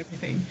it and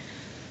everything.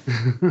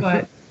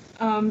 But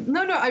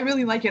no, I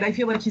really like it. I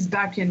feel like he's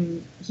back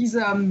in. He's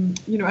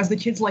as the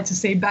kids like to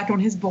say, back on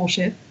his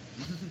bullshit.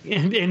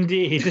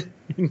 Indeed.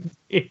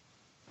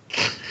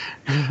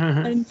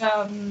 And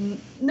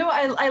no,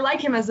 I like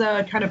him as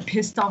a kind of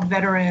pissed off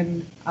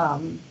veteran,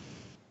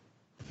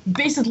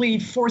 basically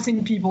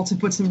forcing people to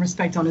put some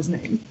respect on his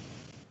name.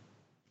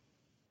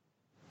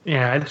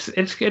 Yeah,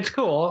 it's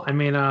cool. I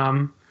mean,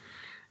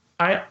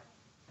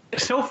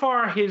 so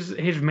far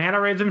his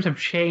mannerisms have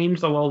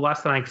changed a little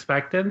less than I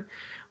expected.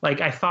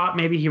 Like, I thought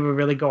maybe he would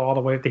really go all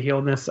the way with the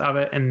heelness of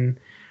it and,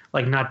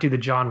 like, not do the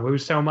John Woo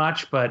so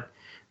much, but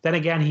then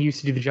again, he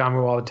used to do the John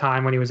Woo all the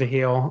time when he was a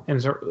heel in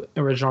his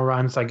original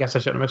run, so I guess I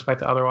shouldn't have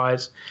expected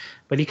otherwise.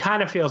 But he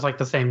kind of feels like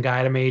the same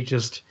guy to me,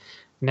 just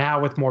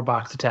now with more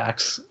box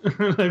attacks,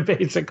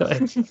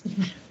 basically.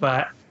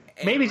 But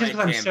maybe just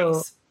because I'm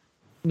so...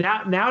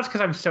 Now it's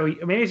because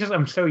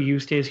I'm so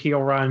used to his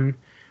heel run.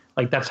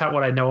 Like, that's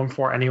what I know him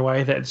for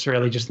anyway, that it's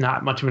really just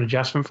not much of an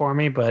adjustment for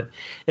me. But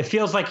it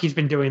feels like he's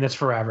been doing this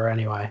forever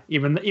anyway,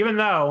 even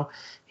though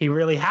he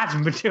really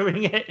hasn't been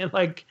doing it. And,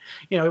 like,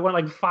 he went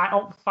like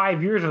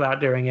 5 years without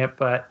doing it.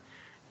 But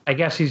I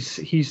guess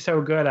he's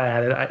so good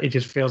at it. It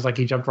just feels like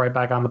he jumped right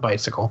back on the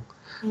bicycle.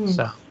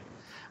 So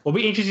will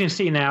be interesting to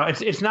see now.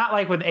 It's not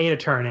like with Ada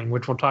turning,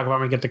 which we'll talk about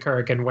when we get to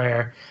Kurikan,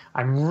 where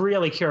I'm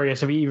really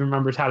curious if he even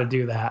remembers how to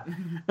do that.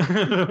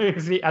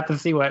 We have to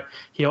see what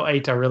heel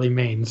Eita really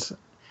means.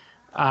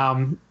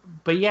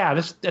 But yeah,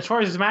 as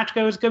far as this match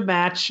goes, good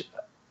match,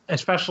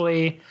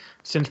 especially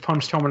since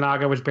Punch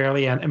Tominaga was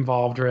barely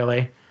involved,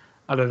 really,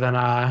 other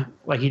than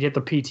he did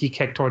the PT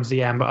kick towards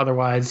the end, but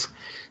otherwise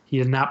he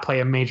did not play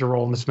a major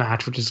role in this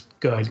match, which is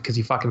good because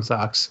he fucking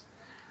sucks.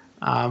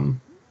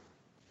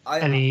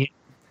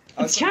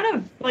 It's kind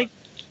of like,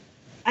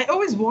 I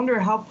always wonder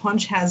how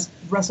Punch has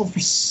wrestled for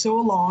so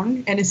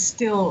long and is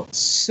still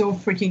so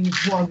freaking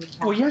horrible.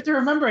 Well, you have to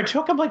remember, it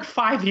took him like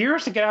 5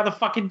 years to get out of the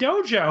fucking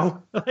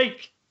dojo.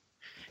 Like,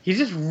 he's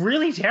just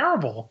really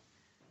terrible.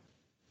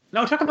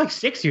 No, it took him like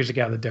 6 years to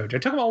get out of the dojo.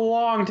 It took him a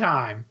long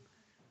time.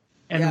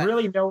 And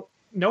really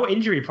no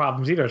injury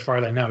problems either, as far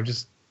as I know.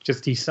 Just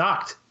he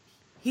sucked.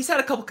 He's had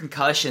a couple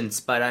concussions,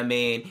 but I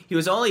mean, he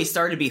was only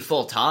starting to be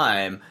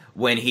full-time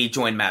when he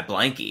joined Matt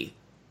Blanky.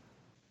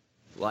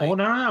 Like, oh,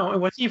 no.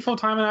 Was he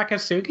full-time in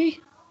Akatsuki?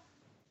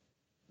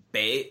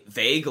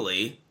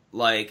 Vaguely.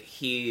 Like,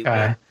 he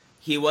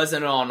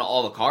wasn't on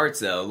all the cards,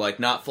 though. Like,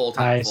 not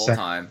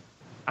full-time.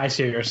 I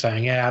see what you're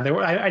saying. Yeah,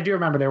 I do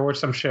remember there were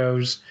some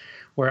shows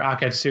where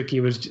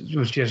Akatsuki was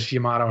just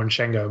Yamato and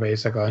Shingo,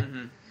 basically.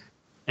 Mm-hmm.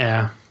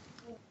 Yeah.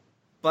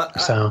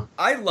 But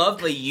I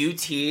love the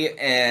UT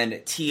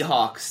and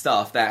T-Hawk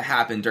stuff that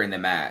happened during the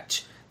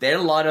match. They had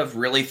a lot of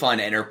really fun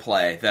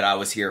interplay that I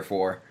was here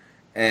for.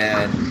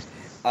 And...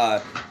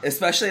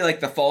 especially like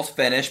the false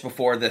finish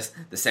before the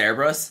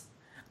Cerebrus.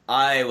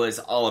 I was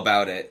all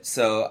about it.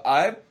 So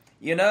I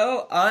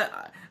know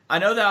that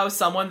I was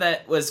someone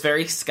that was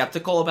very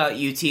skeptical about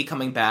UT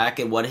coming back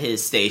and what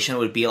his station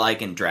would be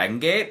like in Dragon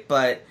Gate,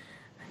 but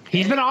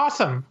he's been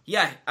awesome.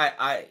 Yeah,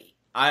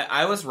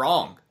 I was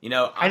wrong.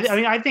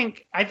 I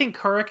think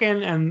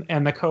Kurikan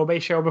and the Kobe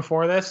show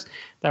before this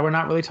that we're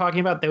not really talking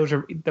about,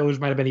 those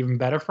might have been even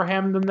better for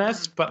him than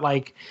this. But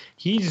like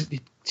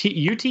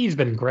UT's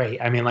been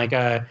great. I mean, like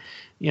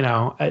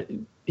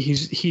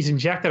he's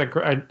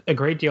injected a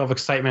great deal of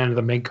excitement into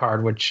the mid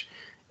card, which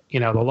the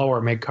lower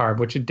mid card,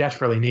 which it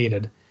desperately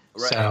needed.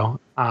 Right. So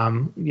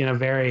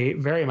very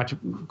very much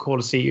cool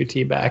to see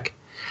UT back.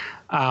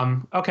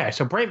 Okay,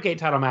 so Brave Gate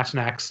title match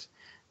next.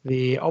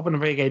 The Open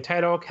Brave Gate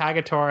title,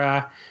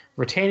 Kagetora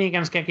retaining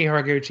against Genki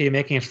Horiguchi,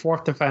 making his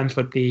fourth defense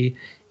with the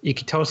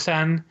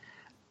Ikitosen.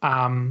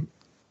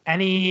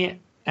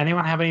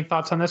 Anyone have any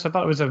thoughts on this? I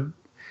thought it was I'm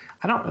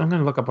going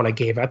to look up what I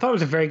gave it. I thought it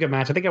was a very good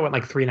match. I think I went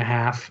like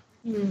 3.5.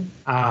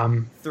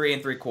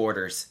 3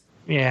 3/4.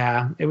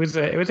 Yeah, it was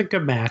a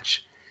good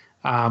match.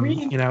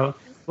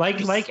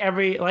 Like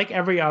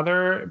every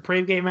other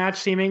Brave Gate match,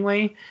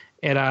 seemingly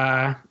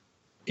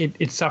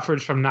it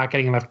suffers from not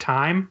getting enough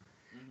time.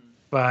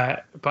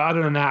 But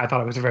other than that, I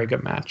thought it was a very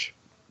good match.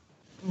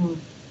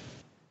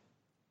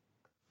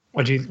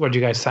 What'd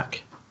you guys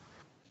think?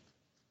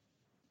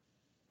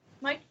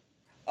 Mike?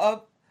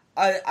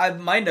 I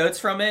my notes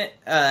from it,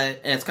 and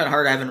it's kind of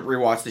hard. I haven't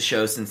rewatched the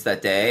show since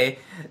that day.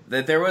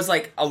 That there was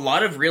like a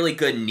lot of really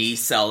good knee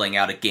selling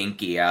out of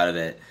Genki out of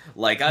it.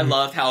 Like I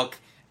loved how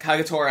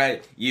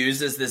Kagetora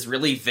uses this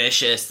really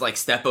vicious like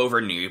step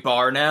over knee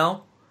bar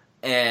now,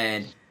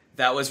 and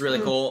that was really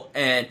cool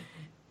and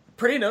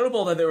pretty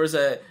notable that there was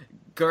a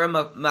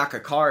Gura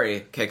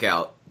Makakari kick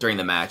out during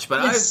the match,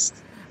 but yes.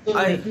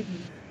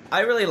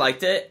 I really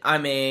liked it. I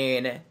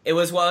mean, it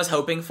was what I was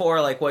hoping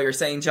for, like what you're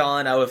saying,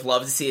 John. I would have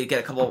loved to see it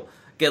get a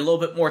little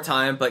bit more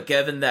time, but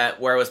given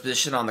that where it was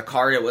positioned on the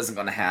card, it wasn't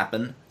going to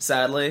happen,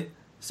 sadly.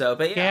 So,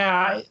 but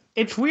yeah,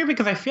 it's weird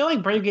because I feel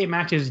like Brave Gate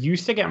matches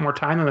used to get more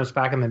time than this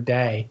back in the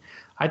day.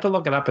 I have to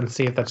look it up and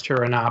see if that's true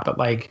or not, but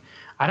like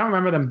I don't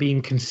remember them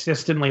being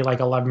consistently like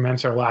 11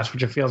 minutes or less,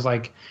 which it feels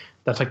like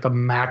that's like the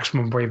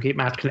maximum Brave Gate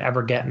match can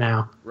ever get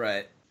now.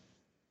 Right.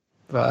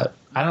 But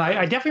I don't know.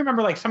 I definitely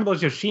remember like some of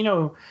those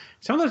Yoshino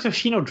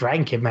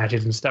Dragon Kid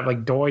matches and stuff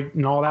like Doi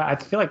and all that. I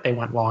feel like they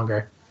went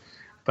longer,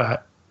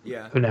 but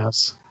yeah, who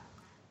knows?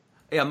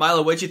 Yeah,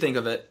 Milo, what'd you think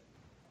of it?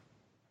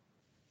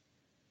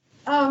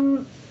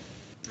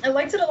 I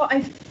liked it a lot,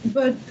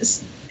 but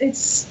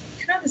it's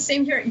kind of the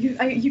same here. You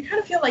kind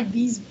of feel like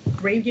these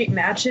Brave Gate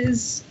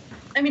matches.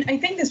 I mean, I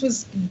think this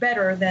was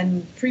better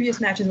than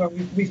previous matches where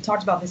we've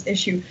talked about this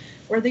issue,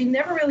 where they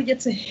never really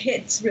get to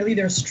hit really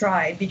their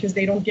stride because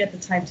they don't get the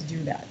time to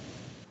do that.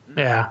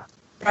 Yeah.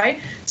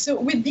 Right? So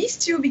with these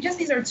two, because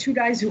these are two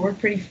guys who work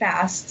pretty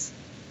fast,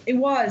 it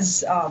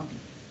was,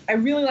 I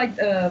really liked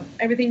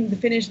everything, the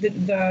finish, the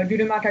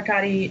Gura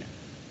Makakari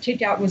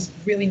kick out was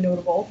really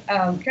notable.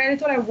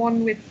 Kagetora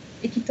won with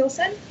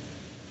Ikitosen,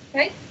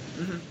 right?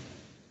 Mm-hmm.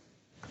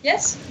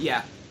 Yes?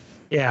 Yeah.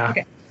 Yeah.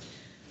 Okay.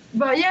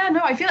 But yeah,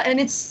 no, I feel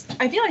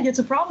like it's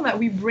a problem that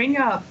we bring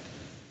up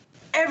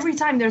every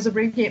time there's a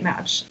Brave Gate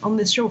match on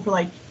this show for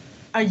like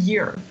a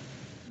year.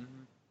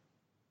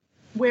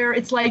 Where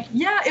it's like,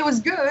 yeah, it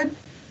was good,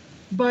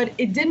 but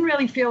it didn't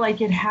really feel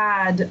like it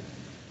had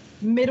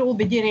middle,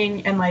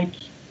 beginning, and like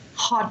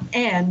hot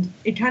end.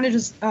 It kind of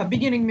just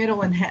beginning,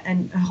 middle, and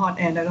hot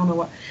end. I don't know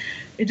what.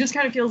 It just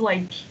kind of feels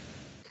like.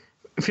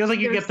 It feels like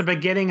you get the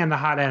beginning and the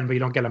hot end, but you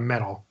don't get a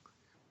middle.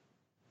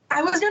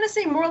 I was gonna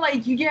say more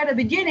like you get a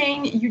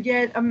beginning, you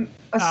get a sort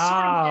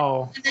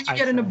of end, and then you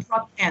get an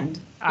abrupt end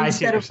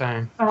instead of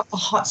a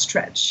hot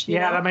stretch.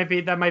 Yeah, that might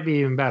be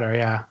even better.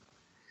 Yeah.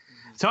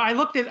 So I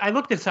looked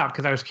this up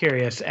because I was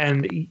curious,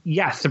 and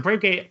yes, the Brave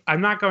Gate. I'm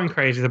not going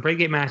crazy. The Brave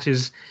Gate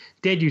matches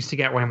did used to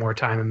get way more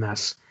time than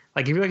this.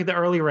 Like if you look at the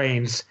early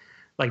reigns,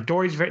 like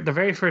the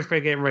very first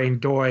Brave Gate reign,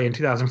 Doi in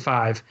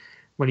 2005,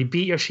 when he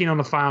beat Yoshino in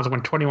the finals, it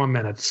went 21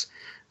 minutes.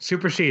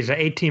 Super Caesar,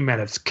 18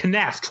 minutes.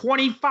 Kness,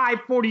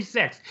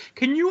 25:46.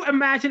 Can you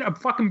imagine a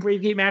fucking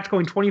Brave Gate match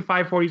going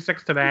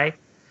 25:46 today?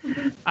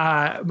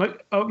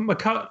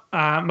 Makoto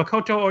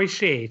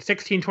Oishii,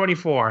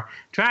 16:24.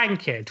 Dragon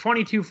Kid,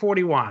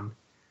 22:41.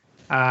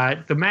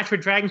 The match with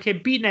Dragon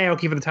Kid beat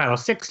Naoki for the title,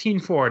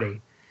 16:40.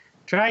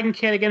 Dragon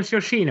Kid against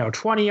Yoshino,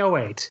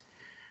 20:08.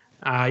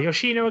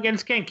 Yoshino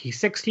against Genki,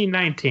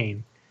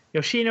 16:19.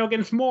 Yoshino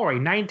against Mori,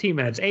 19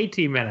 minutes,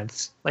 18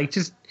 minutes. Like,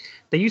 just,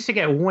 they used to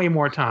get way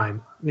more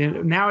time.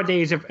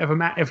 Nowadays, if a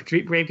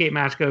Brave Gate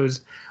match goes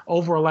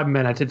over 11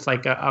 minutes, it's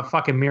like a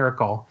fucking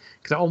miracle,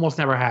 because it almost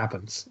never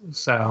happens.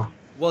 So,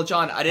 well,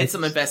 John, I did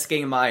some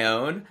investigating of my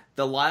own.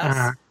 The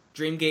last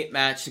Dream Gate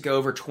match to go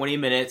over 20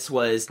 minutes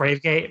was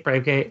Brave Gate.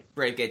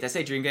 Did I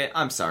say Dream Gate?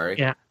 I'm sorry.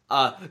 Yeah.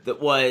 That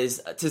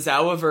was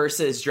Tozawa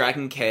versus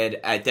Dragon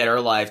Kid at Dead or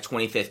Alive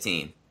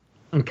 2015.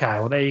 Okay,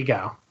 well there you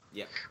go.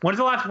 Yeah. What's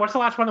the last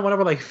one that went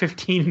over like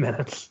 15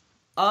 minutes?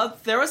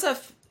 There was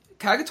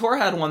Kagetora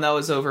had one that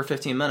was over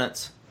 15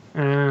 minutes.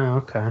 Oh,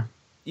 okay.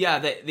 Yeah,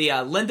 the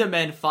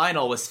Lindaman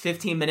final was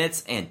 15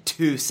 minutes and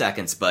 2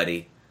 seconds,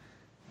 buddy.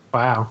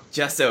 Wow.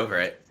 Just over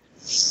it.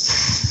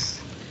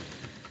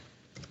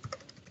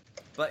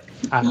 But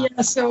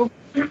Yeah, so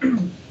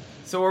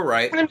so we're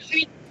right.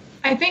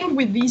 I think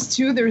with these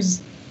two, I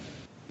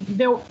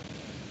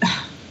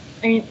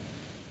mean,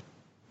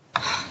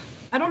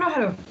 I don't know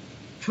how to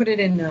put it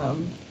in. I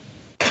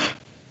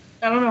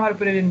don't know how to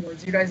put it in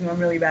words. You guys know I'm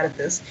really bad at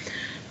this.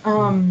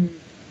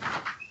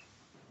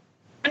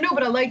 I know,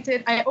 but I liked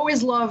it. I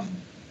always love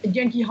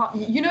Genki.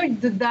 You know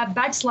that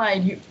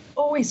backslide. You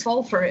always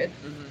fall for it.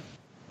 Mm-hmm.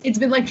 It's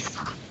been like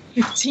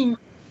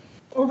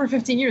over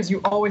 15 years.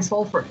 You always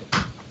fall for it.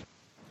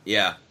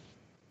 Yeah.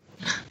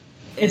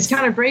 It's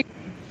kind of great.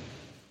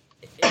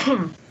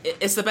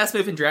 It's the best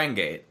move in Dragon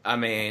Gate. I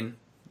mean,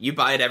 you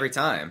buy it every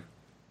time.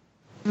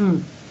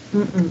 And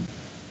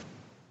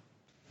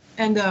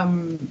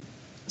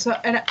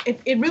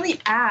it really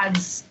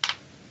adds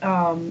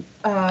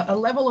a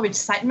level of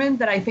excitement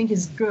that I think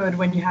is good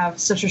when you have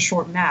such a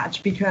short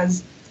match,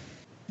 because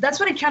that's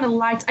what it kind of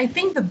liked. I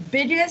think the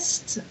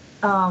biggest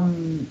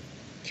kind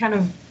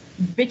of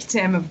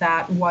victim of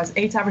that was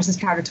Eita versus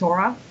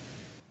Kagetora.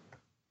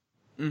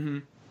 Mm-hmm.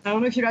 I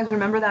don't know if you guys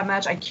remember that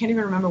match. I can't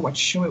even remember what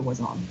show it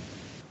was on.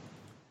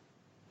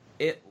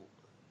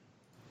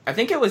 I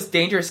think it was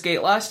Dangerous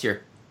Gate last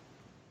year.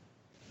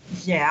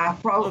 Yeah,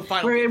 probably.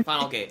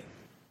 Final Gate.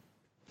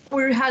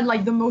 Where it had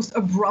like the most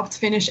abrupt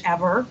finish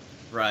ever.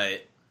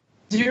 Right.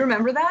 Do you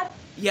remember that?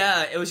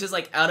 Yeah, it was just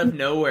like out of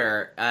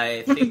nowhere.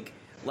 I think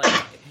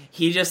like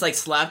he just like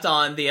slapped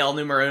on the El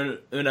Numero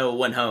Uno,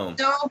 went home.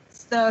 No,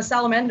 it's the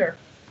Salamander.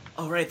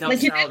 Oh right, that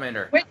was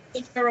Salamander. With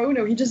the Numero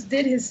Uno, he just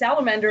did his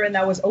Salamander and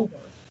that was over.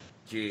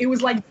 Gee. It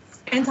was like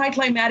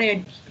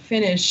anticlimactic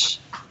finish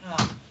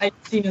I've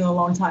seen in a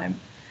long time.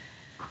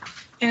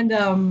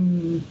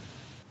 And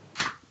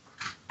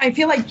I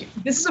feel like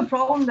this is a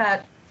problem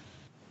that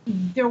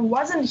there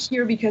wasn't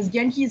here because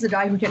Genki is a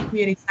guy who can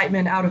create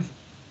excitement out of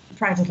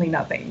practically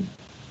nothing.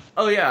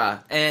 Oh yeah,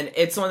 and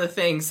it's one of the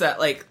things that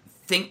like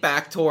think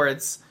back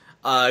towards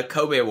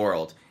Kobe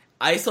World.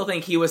 I still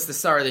think he was the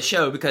star of the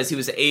show because he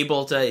was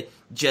able to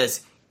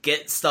just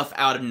get stuff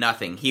out of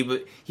nothing.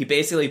 He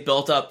basically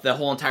built up the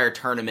whole entire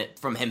tournament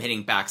from him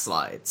hitting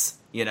backslides,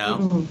 you know?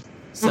 Mm-hmm.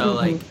 So,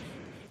 like,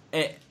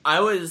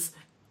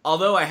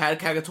 although I had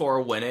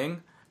Kagetora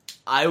winning,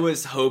 I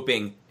was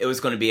hoping it was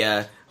going to be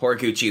a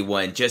Horiguchi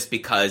win just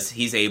because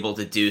he's able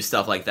to do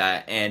stuff like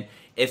that. And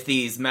if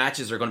these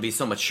matches are going to be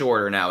so much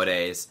shorter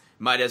nowadays,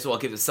 might as well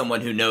give it to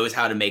someone who knows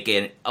how to make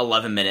an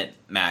 11-minute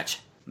match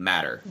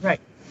matter. Right.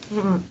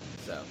 Mm-hmm.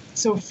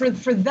 So for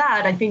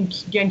that, I think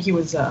Genki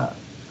was a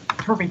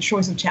perfect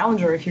choice of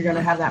challenger if you're going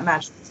to have that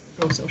match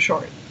go so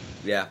short.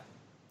 Yeah.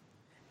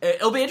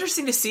 It'll be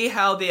interesting to see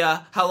how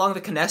long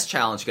the Kness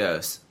challenge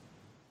goes.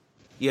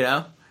 You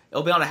know?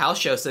 It'll be on a house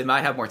show, so they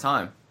might have more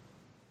time.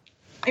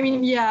 I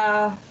mean,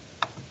 yeah.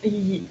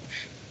 Yeah,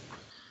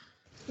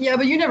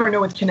 but you never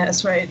know with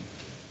Kness, right?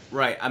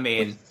 Right, I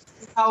mean...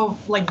 How,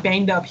 like,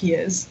 banged up he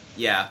is.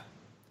 Yeah.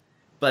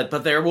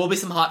 But there will be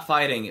some hot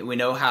fighting. We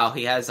know how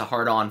he has a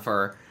hard-on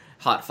for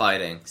hot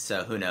fighting,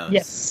 so who knows?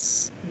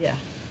 Yes. Yeah.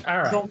 All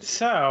right,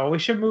 so we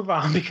should move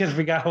on because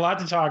we got a lot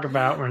to talk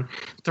about. We're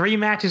 3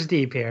 matches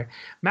deep here.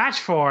 Match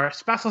 4,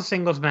 special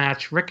singles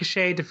match.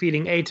 Ricochet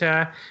defeating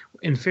Eita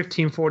in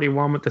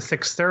 1541 with the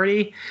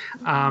 630.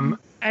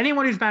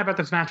 Anyone who's mad about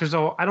this match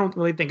result, I don't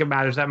really think it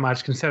matters that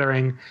much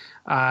considering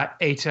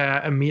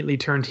Eita immediately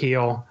turned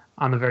heel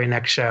on the very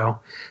next show.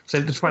 So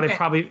that's why they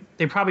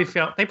probably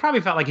felt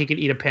like he could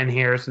eat a pin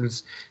here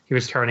since he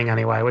was turning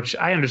anyway, which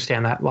I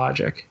understand that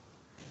logic.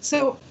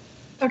 So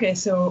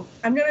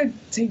I'm going to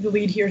take the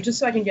lead here just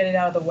so I can get it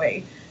out of the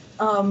way.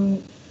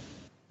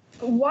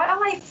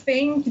 While I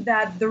think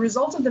that the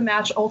result of the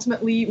match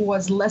ultimately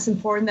was less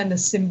important than the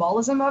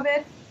symbolism of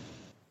it,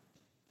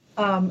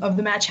 of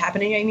the match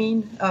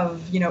happening,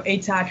 of,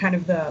 Eita kind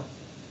of the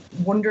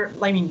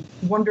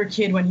wonder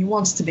kid when he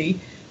wants to be,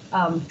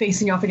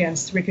 facing off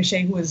against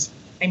Ricochet, who was,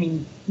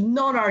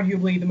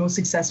 non-arguably the most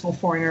successful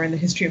foreigner in the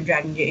history of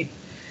Dragon Gate.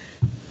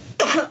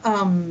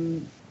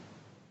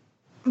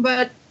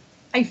 But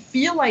I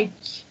feel like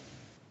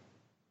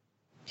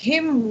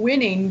him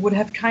winning would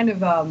have kind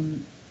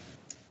of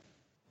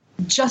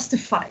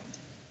justified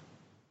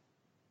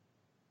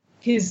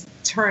his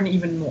turn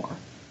even more.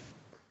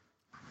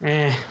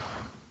 I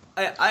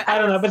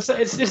don't know, but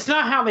it's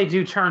not how they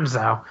do turns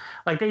though.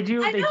 Like they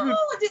do.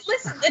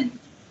 Listen.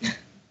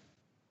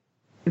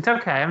 It's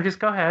okay. Just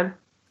go ahead.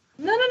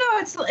 No.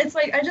 It's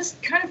like I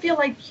just kind of feel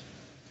like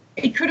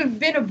it could have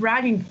been a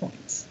bragging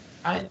point.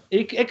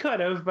 It could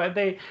have, but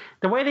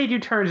the way they do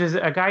turns is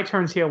a guy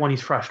turns heel when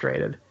he's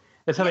frustrated.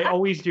 That's how they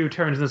always do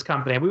turns in this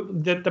company.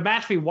 The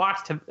match we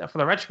watched for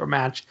the Retro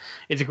match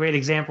is a great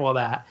example of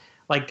that.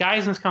 Like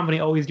guys in this company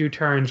always do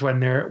turns when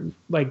they're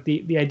like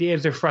the idea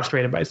is they're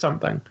frustrated by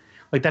something.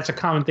 Like that's a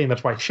common thing.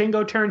 That's why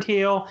Shingo turned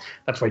heel.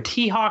 That's why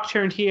T-Hawk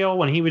turned heel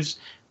when he was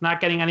not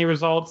getting any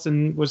results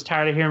and was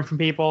tired of hearing from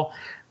people.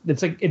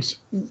 it's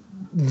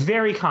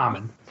very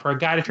common for a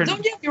guy to turn.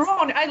 Don't get me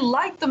wrong. I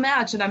like the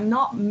match, and I'm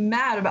not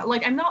mad about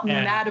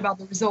mad about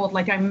the result.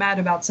 Like I'm mad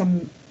about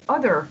some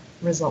other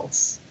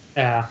results.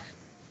 Yeah.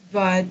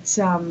 But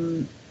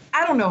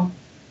I don't know.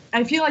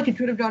 I feel like it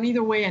could have gone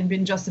either way and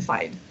been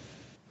justified.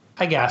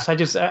 I guess.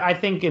 I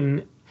think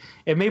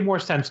it made more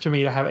sense to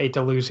me to have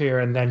Eita lose here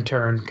and then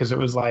turn, because it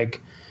was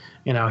like,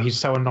 he's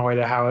so annoyed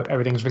at how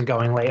everything's been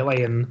going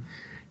lately, and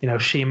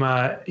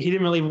Shima, he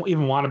didn't really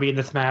even want to be in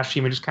this match.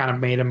 Shima just kind of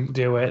made him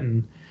do it,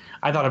 and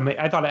I thought it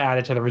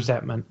added to the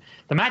resentment.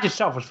 The match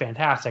itself was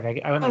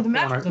fantastic. I went the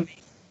match was amazing.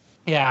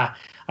 Yeah,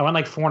 I went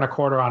like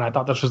 4.25 on it. I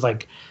thought this was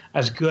like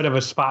as good of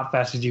a spot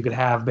fest as you could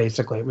have.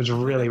 Basically, it was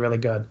really, really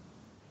good.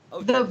 Oh,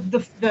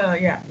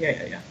 yeah.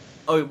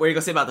 Oh, what are you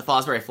gonna say about the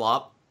Fosbury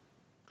flop?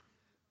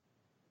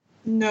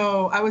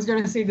 No, I was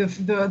gonna say the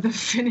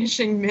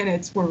finishing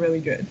minutes were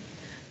really good.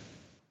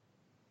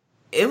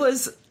 It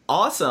was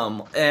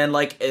awesome, and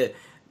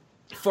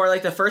for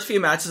like the first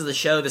few matches of the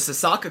show, the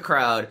Sasaka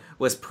crowd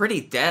was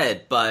pretty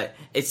dead, but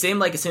it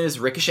seemed like as soon as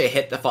Ricochet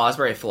hit the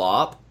Fosbury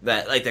flop,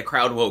 that like the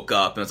crowd woke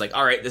up and was like,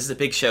 all right, this is a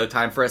big show,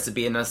 time for us to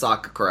be in the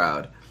Sasaka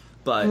crowd.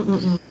 But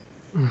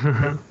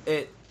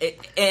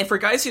and for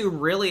guys who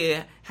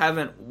really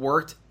haven't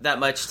worked that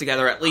much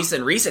together, at least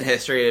in recent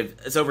history,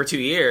 it's over 2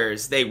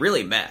 years, they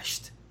really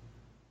meshed.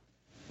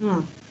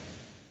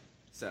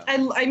 So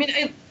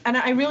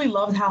I really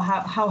loved how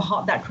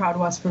hot that crowd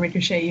was for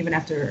Ricochet even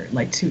after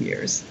like 2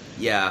 years.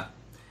 Yeah.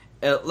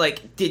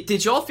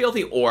 Did y'all feel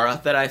the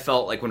aura that I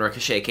felt like when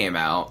Ricochet came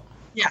out?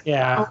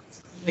 Yeah.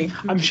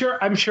 I'm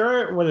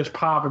sure with his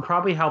pop, it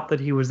probably helped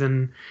that he was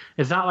in.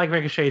 It's not like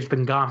Ricochet's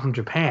been gone from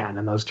Japan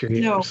in those 2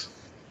 years.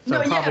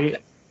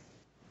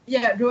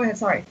 Yeah, go ahead.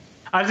 Sorry.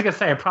 I was gonna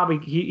say probably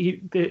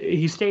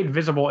he stayed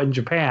visible in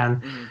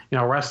Japan,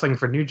 wrestling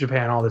for New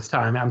Japan all this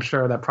time. I'm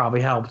sure that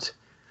probably helped.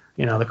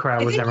 The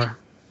crowd was never.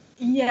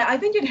 Yeah, I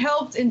think it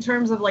helped in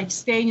terms of like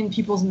staying in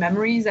people's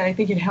memories, and I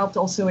think it helped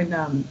also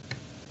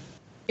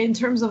in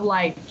terms of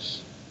like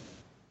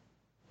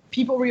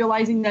people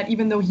realizing that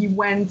even though he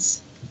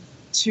went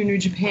to New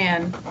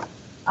Japan,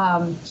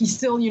 he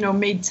still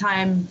made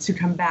time to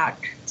come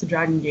back to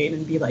Dragon Gate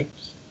and be like.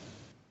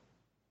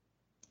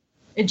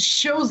 It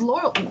shows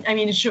loyalty. I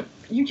mean,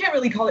 you can't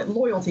really call it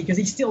loyalty because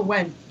he still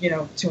went,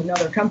 to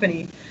another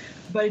company.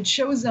 But it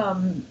shows,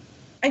 I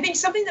think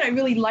something that I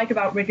really like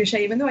about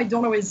Ricochet, even though I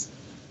don't always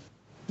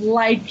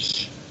like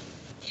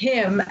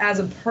him as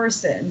a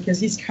person, because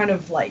he's kind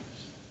of like,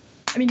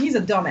 he's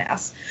a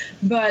dumbass.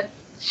 But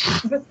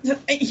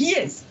he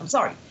is. I'm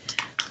sorry.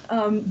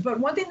 But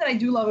one thing that I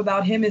do love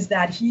about him is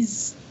that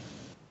he's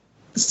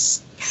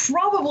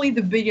probably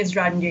the biggest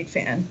Dragon Gate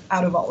fan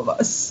out of all of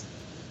us.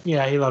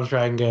 Yeah, he loves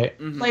Dragon Gate.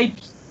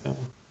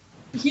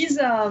 He's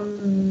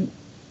and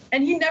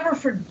he never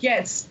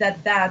forgets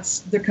that that's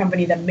the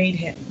company that made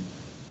him.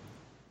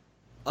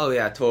 Oh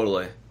yeah,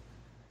 totally.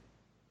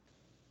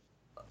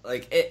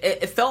 Like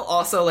it felt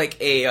also like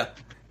I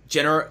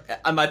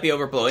might be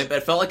overblowing, but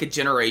it felt like a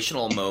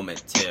generational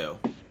moment too.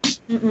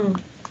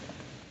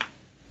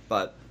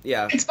 But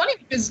yeah, it's funny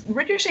because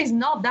Ricochet's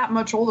not that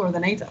much older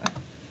than Eita.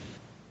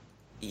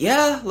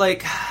 Yeah,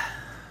 like.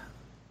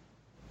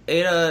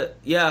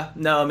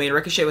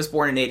 Ricochet was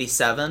born in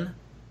 1987.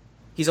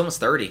 He's almost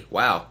 30.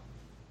 Wow.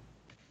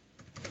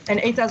 And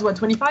Eita's what,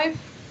 25?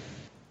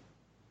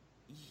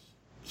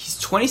 He's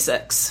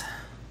 26.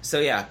 So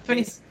yeah.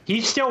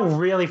 He's still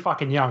really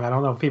fucking young. I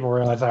don't know if people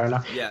realize that or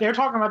not. Yeah. They were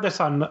talking about this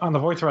on the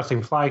Voice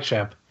Wrestling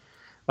flagship,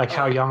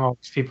 how young all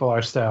these people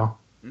are still.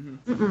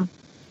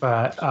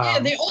 But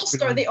they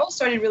all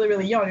started really,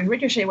 really young, and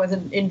Ricochet was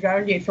in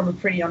Dragon Gate from a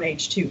pretty young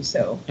age too.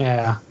 So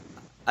yeah.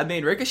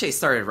 Ricochet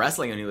started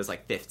wrestling when he was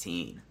like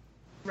 15.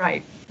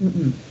 Right.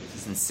 This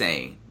is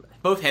insane.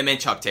 Both him and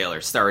Chuck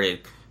Taylor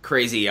started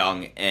crazy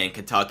young in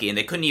Kentucky, and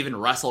they couldn't even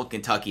wrestle in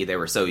Kentucky. They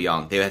were so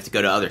young. They would have to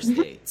go to other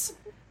states.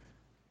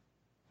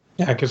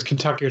 Yeah, because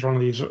Kentucky is one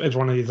of these. What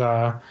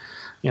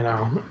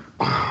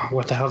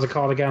the hell is it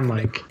called again?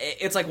 Like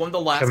it's like one of the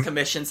last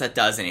commissions that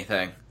does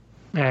anything.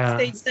 Yeah.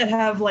 States that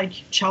have like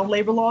child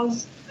labor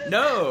laws.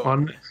 No.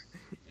 On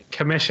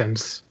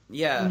commissions.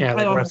 Yeah. Yeah,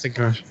 like wrestling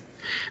commissions.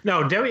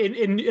 No,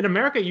 in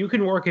America, you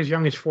can work as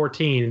young as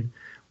 14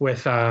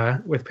 with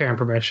parent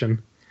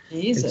permission.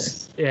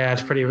 Jesus.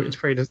 It's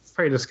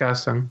pretty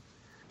disgusting.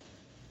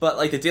 But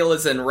like the deal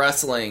is in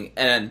wrestling,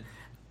 and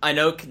I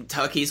know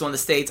Kentucky's one of the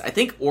states. I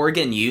think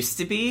Oregon used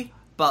to be,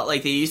 but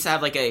like they used to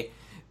have like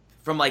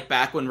from like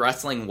back when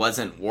wrestling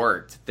wasn't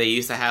worked. They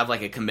used to have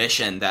like a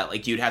commission that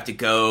like you'd have to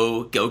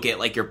go get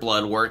like your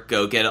blood work,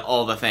 go get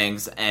all the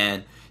things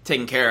and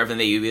taken care of, and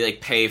you'd be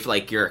like pay for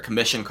like your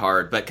commission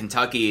card. But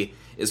Kentucky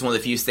is one of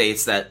the few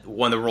states that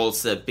one of the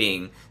rules of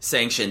being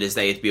sanctioned is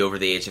they have to be over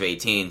the age of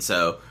 18.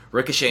 So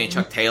Ricochet and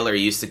Chuck Taylor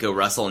used to go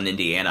wrestle in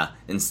Indiana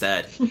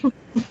instead.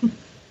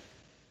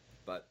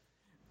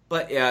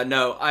 But yeah,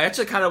 no, I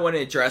actually kind of want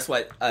to address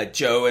what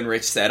Joe and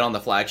Rich said on the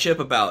flagship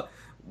about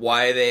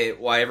why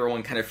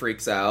everyone kind of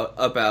freaks out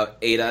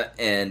about Eita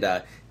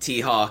and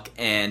T-Hawk,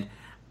 and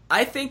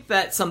I think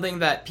that's something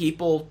that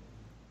people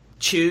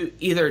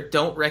either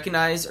don't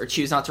recognize or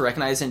choose not to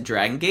recognize in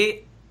Dragon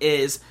Gate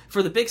is,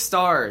 for the big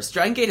stars,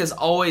 Dragon Gate has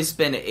always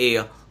been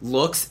a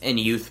looks and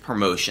youth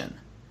promotion.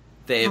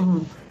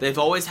 They've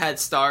always had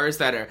stars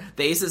the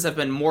Aces have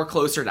been more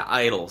closer to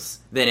idols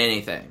than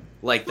anything.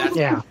 Like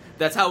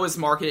that's how it was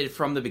marketed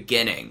from the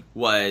beginning,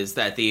 was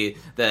that it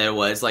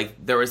was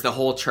like there was the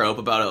whole trope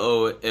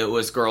about it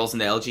was girls in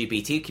the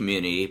LGBT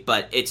community,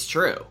 but it's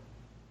true.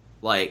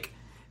 Like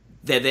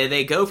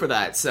they go for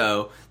that.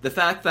 So the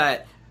fact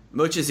that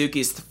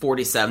Mochizuki's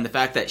 47, the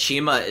fact that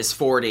Shima is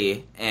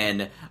 40,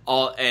 and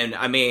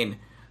I mean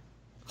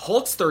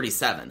Hulk's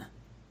 37.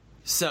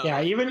 So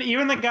yeah,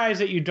 even the guys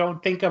that you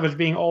don't think of as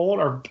being old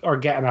are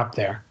getting up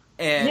there.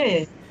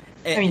 I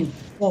mean,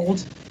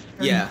 old.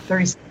 Yeah.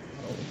 37.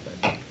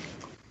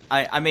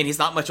 I mean, he's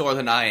not much older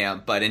than I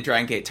am, but in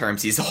Dragon Gate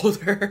terms, he's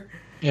older.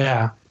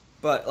 Yeah.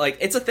 But, like,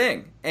 it's a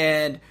thing.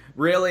 And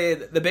really,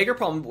 the bigger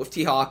problem with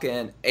T-Hawk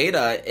and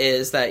Ada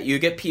is that you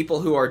get people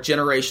who are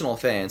generational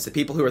fans, the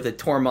people who are the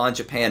Tourmon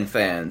Japan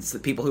fans, the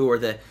people who are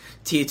the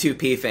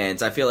T2P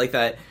fans. I feel like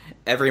that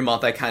every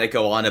month I kind of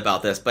go on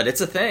about this, but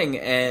it's a thing,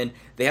 and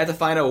they had to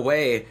find a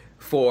way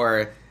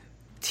for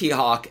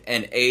T-Hawk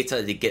and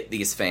Eita to get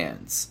these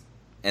fans.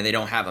 And they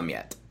don't have them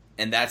yet.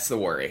 And that's the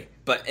worry.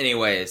 But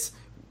anyways,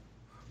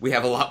 we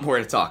have a lot more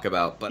to talk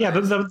about. But yeah,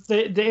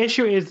 the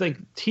issue is, like,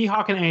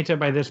 T-Hawk and Eita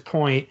by this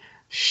point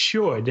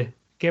should,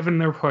 given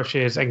their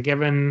pushes and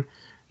given,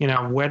 you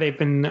know, where they've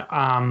been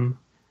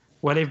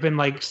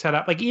like set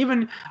up, like,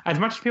 even as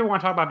much as people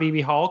want to talk about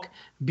BB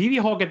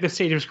Hulk at this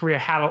stage of his career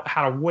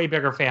had a way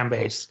bigger fan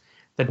base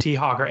than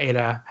T-Hawk or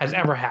Eita has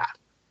ever had.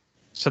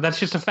 So that's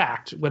just a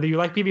fact. Whether you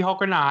like BB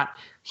Hulk or not,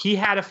 he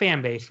had a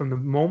fan base from the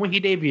moment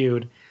he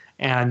debuted.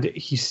 And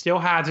he still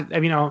has,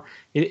 you know,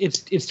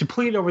 it's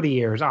depleted over the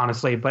years,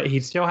 honestly, but he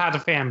still has a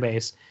fan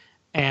base.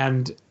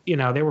 And, you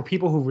know, there were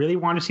people who really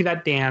wanted to see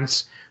that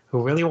dance,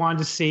 who really wanted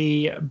to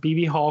see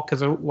BB Hulk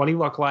because of what he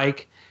looked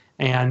like,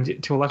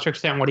 and to a lesser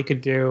extent what he could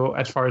do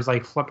as far as,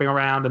 like, flipping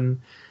around and,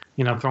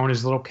 you know, throwing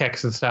his little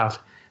kicks and stuff.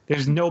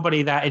 There's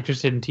nobody that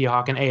interested in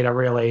T-Hawk and Eita,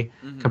 really,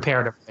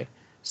 comparatively.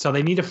 So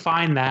they need to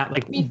find that,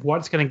 like,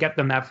 what's going to get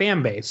them that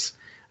fan base.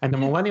 And the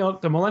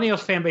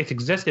Millennials fan base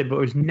existed, but it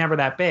was never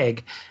that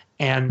big.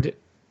 And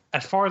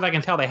as far as I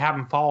can tell, they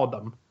haven't followed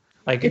them.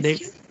 Like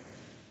it's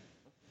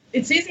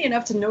easy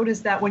enough to notice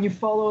that when you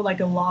follow,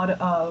 like, a lot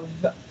of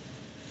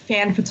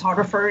fan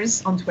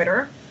photographers on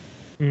Twitter,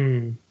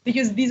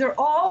 because these are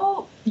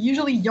all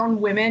usually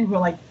young women who are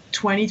like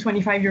 20,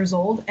 25 years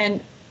old.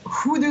 And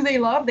who do they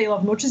love? They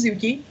love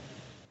Mochizuki.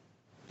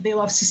 They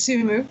love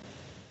Susumu.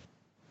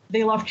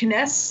 They love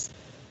Kness.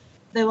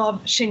 They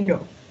love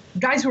Shingo.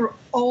 Guys who are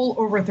all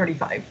over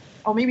 35.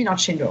 Or maybe not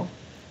Shingo,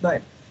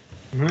 but...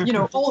 You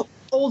know,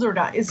 older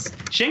guys.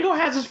 Shingo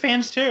has his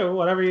fans too,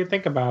 whatever you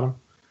think about him.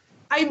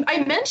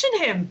 I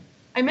mentioned him.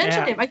 I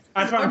think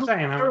that's what I'm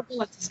saying.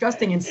 Terrible and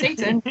disgusting and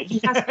Satan.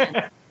 He has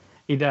fans.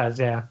 He does,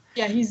 yeah.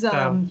 Yeah, he's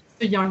the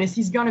youngest.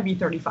 He's gonna be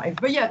 35.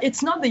 But yeah,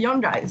 it's not the young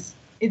guys.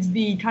 It's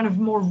the kind of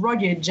more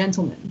rugged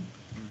gentlemen.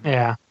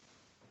 Yeah.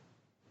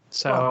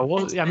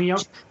 So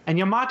and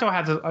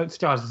Yamato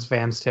still has his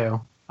fans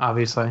too,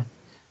 obviously.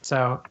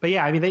 So, but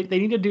yeah, I mean, they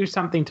need to do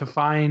something to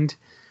find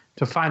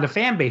a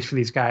fan base for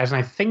these guys, and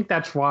I think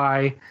that's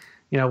why,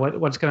 you know,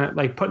 what's gonna,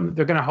 like,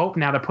 they're gonna hope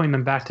now that putting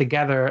them back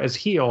together as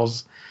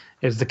heels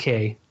is the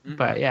key.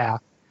 But yeah,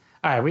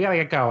 all right, we gotta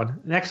get going.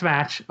 Next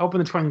match, Open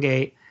the Twin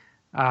Gate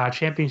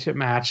championship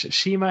match: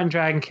 Shima and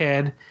Dragon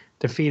Kid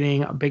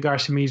defeating Big R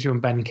Shimizu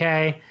and Ben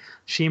K.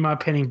 Shima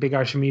pinning Big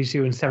R Shimizu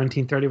in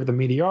 1730 with a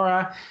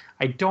Meteora.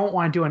 I don't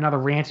want to do another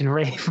rant and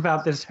rave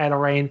about this title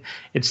reign.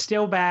 It's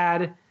still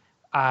bad.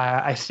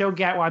 I still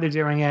get why they're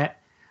doing it.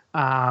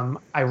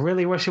 I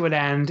really wish it would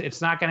end.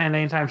 It's not going to end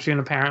anytime soon,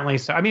 apparently.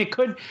 So, I mean, it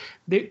could.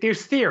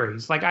 There's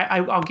theories. Like,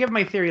 I'll give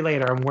my theory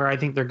later on where I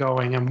think they're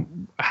going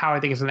and how I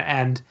think it's going to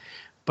end.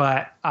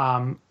 But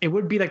it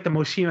would be like the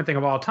most Shima thing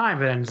of all time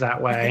if it ends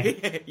that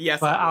way. Yes.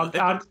 But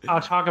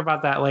I'll talk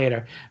about that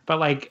later. But,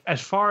 like,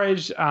 as far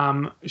as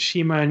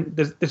Shima and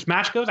this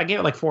match goes, I gave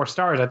it like 4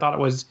 stars. I thought it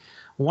was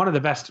one of the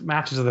best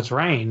matches of this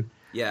reign.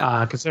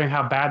 Yeah. Considering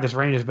how bad this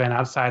reign has been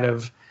outside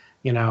of.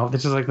 You know,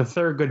 this is like the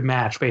 3rd good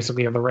match,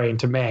 basically, of the reign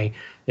to me.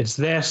 It's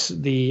this,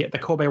 the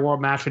Kobe World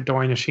match with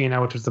Doi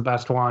Nishino, which was the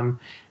best one,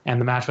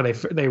 and the match where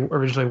they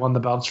originally won the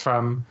belts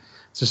from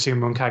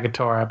Susumu and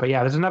Kagetora. But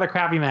yeah, there's another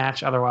crappy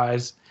match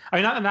otherwise. I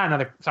mean, not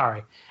another,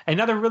 sorry.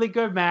 Another really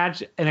good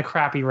match and a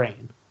crappy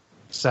reign.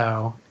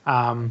 So,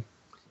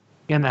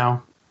 you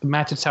know, the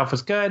match itself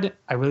was good.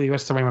 I really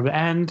wish the reign would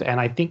end, and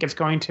I think it's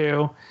going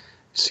to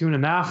soon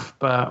enough,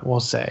 but we'll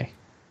see.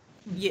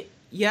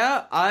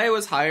 Yeah, I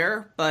was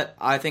higher, but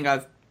I think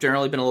I've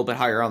generally been a little bit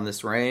higher on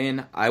this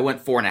reign. I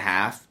went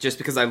 4.5, just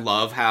because I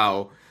love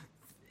how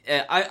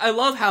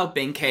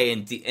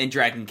Benkei and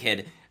Dragon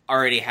Kid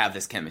already have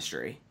this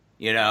chemistry,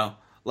 you know?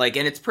 Like,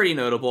 and it's pretty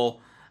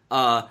notable.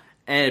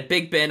 And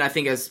Big Ben, I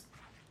think,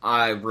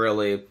 I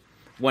really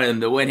wanted them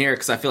to win here,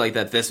 because I feel like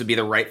that this would be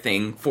the right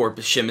thing for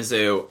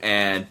Shimizu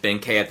and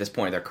Benkei at this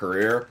point in their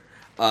career.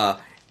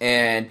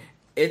 And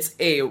it's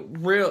a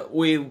real...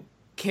 We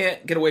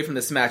can't get away from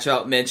this match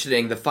without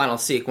mentioning the final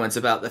sequence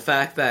about the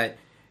fact that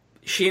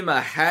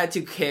CIMA had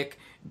to kick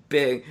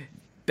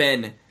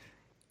Ben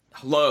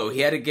low. He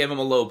had to give him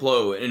a low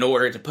blow in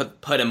order to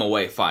put him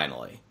away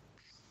finally.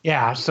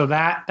 Yeah, so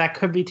that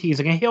could be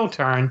teasing a heel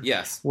turn.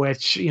 Yes.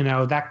 Which,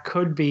 that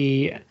could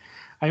be...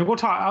 I mean, we'll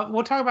talk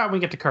about when we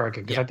get to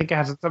Kurikan, because I think it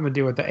has something to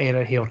do with the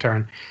Ada heel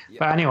turn. Yep.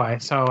 But anyway,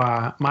 so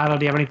Milo,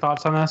 do you have any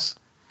thoughts on this?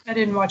 I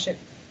didn't watch it.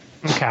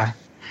 Okay.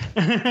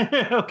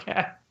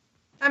 Okay.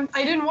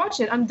 I didn't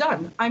watch it. I'm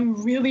done.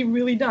 I'm really,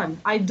 really done.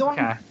 I don't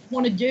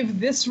want to give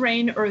this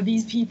reign or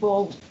these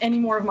people any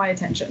more of my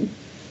attention.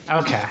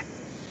 Okay.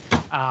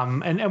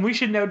 And we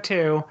should note,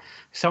 too,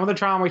 some of the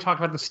drama we talked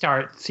about at the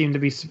start seem to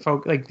be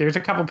like there's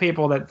a couple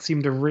people that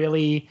seem to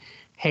really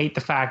hate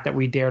the fact that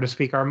we dare to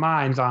speak our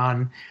minds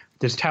on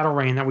this title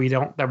reign that we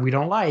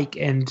don't like,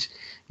 and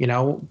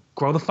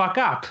grow the fuck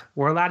up.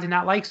 We're allowed to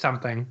not like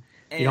something.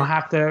 And you don't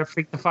have to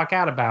freak the fuck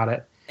out about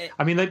it.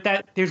 I mean, like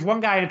that. There's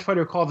one guy on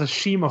Twitter called us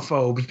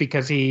CIMA-phobes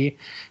because he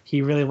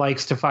really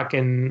likes to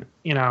fucking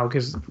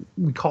because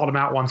we called him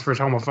out once for his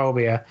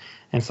homophobia,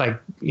 and it's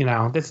like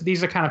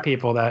these are kind of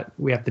people that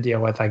we have to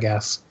deal with, I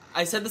guess.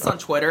 I said this on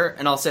Twitter,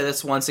 and I'll say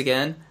this once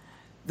again.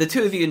 The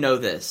two of you know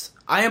this.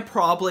 I am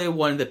probably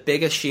one of the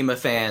biggest CIMA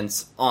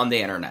fans on the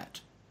internet.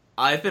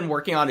 I've been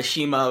working on a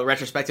CIMA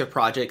retrospective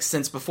project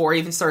since before I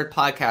even started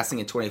podcasting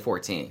in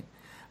 2014.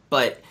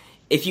 But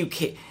if you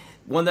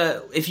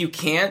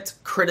can't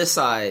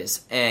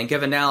criticize and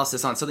give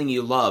analysis on something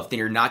you love, then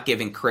you're not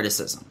giving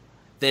criticism.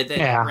 That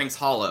rings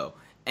hollow.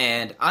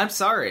 And I'm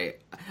sorry.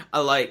 I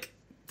like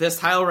this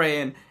title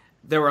reign.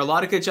 There were a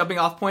lot of good jumping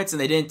off points, and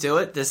they didn't do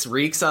it. This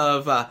reeks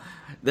of all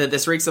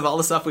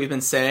the stuff we've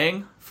been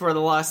saying for the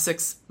last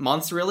 6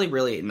 months,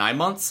 really 9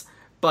 months.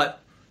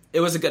 But it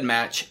was a good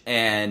match,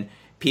 and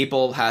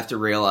people have to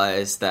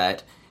realize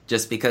that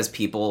just because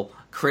people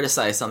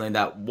criticize something,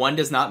 that one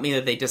does not mean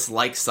that they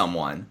dislike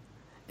someone,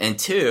 and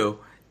two,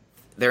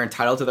 they're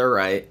entitled to their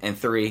right, and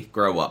three,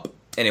 grow up.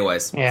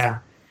 Anyways. Yeah.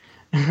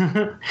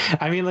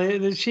 I mean,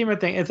 the CIMA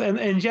thing,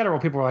 in general,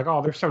 people are like,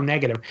 oh, they're so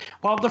negative.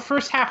 Well, the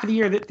first half of the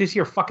year, this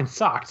year fucking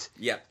sucked.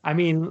 Yeah. I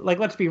mean,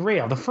 let's be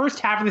real. The first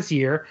half of this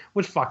year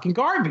was fucking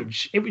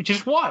garbage. It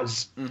just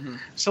was. Mm-hmm.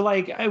 So,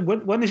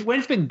 when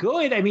it's been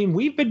good, I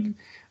mean,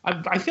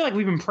 I feel like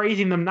we've been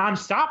praising them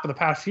nonstop for the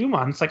past few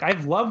months. Like,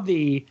 I've loved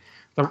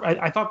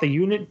I thought the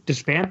unit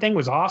disband thing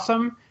was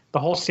awesome. The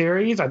whole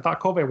series, I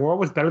thought Kobe War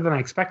was better than I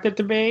expected it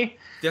to be.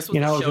 This was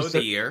the show of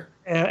the year.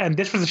 And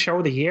this was the show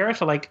of the year.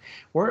 So,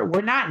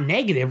 we're not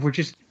negative.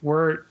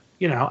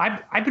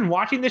 I've been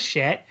watching this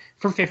shit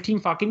for 15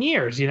 fucking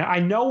years. I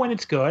know when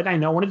it's good. I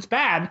know when it's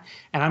bad.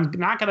 And I'm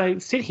not going to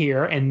sit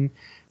here and,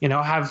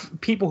 have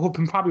people who've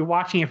been probably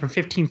watching it for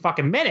 15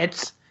 fucking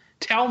minutes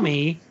tell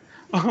me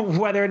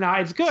whether or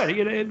not it's good.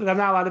 I'm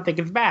not allowed to think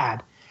it's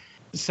bad.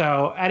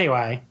 So,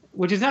 anyway,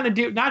 which is not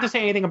to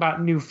say anything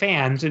about new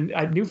fans,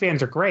 and new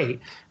fans are great,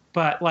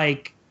 but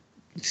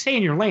stay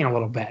in your lane a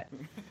little bit.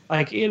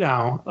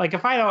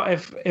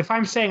 If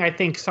I'm saying I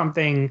think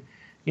something,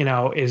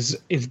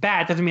 is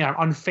bad, doesn't mean I'm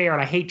unfair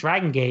and I hate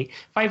Dragon Gate.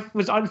 If I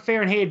was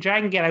unfair and hated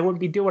Dragon Gate, I wouldn't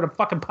be doing a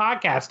fucking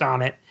podcast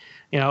on it,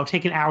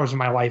 taking hours of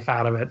my life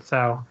out of it.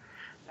 So,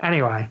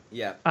 anyway,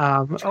 yeah.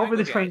 Over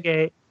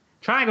the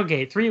Triangle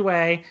Gate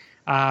 3-way.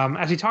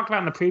 As we talked about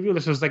in the preview,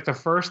 this was the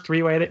first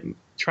 3-way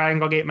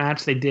Triangle Gate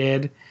match they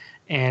did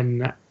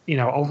in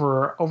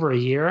over a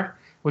year,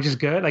 which is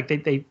good.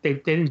 They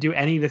didn't do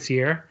any this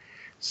year,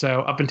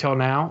 so up until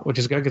now, which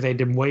is good because they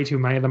did way too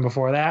many of them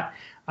before that.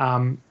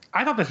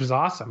 I thought this was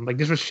awesome.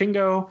 This was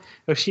Shingo,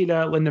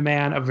 Yoshida, Linda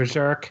Man of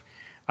Berserk,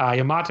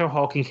 Yamato,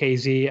 Hulk, and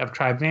KZ of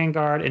Tribe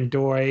Vanguard, and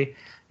Doi,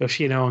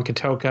 Yoshino, and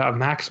Kotoka of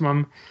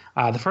Maximum.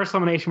 The first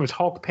elimination was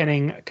Hulk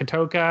pinning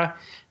Kotoka,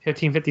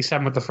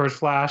 15:57 with the first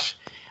flash.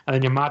 And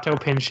then Yamato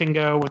pinned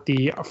Shingo with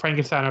the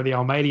Frankenstein of the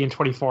Almighty in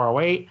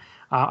 24:08.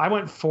 I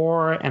went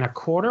 4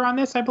 1/4 on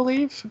this, I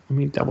believe. Let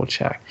me double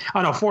check.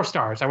 Oh, no, 4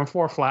 stars. I went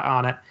 4 flat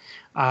on it.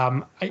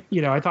 I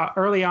thought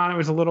early on it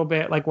was a little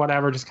bit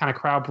whatever, just kind of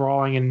crowd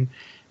brawling and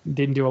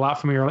didn't do a lot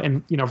for me,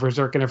 and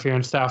Berserk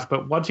interference stuff.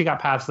 But once you got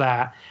past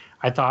that,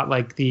 I thought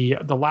the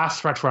last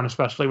stretch run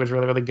especially was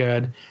really, really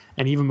good.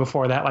 And even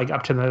before that,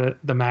 up to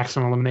the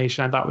maximum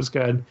elimination, I thought was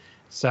good.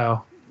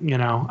 So,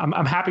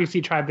 I'm happy to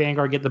see Tribe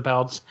Vanguard get the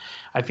belts.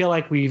 I feel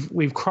like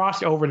we've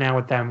crossed over now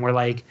with them where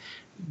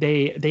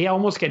they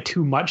almost get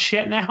too much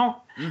shit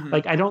now. Mm-hmm.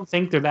 I don't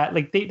think they're that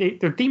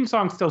their theme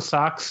song still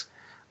sucks.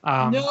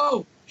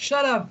 No,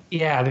 shut up.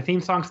 Yeah, the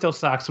theme song still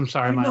sucks. I'm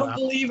sorry, I don't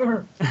believe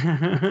her.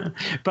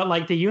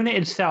 But the unit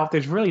itself,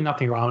 there's really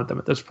nothing wrong with them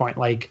at this point.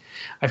 I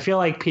feel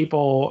like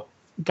people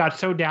got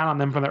so down on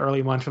them from the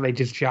early months where they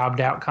just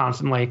jobbed out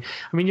constantly.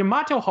 I mean,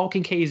 Yamato, Hulk,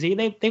 and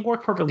KZ, they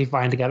work perfectly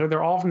fine together.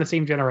 They're all from the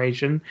same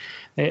generation.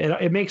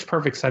 It makes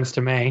perfect sense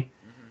to me.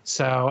 Mm-hmm.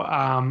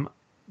 So,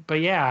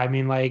 but yeah, I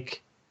mean, I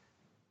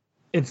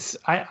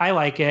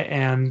like it,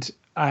 and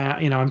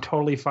I'm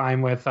totally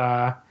fine with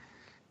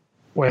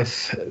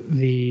with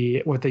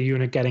the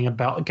unit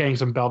getting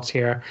some belts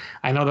here.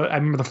 I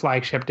remember the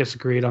flagship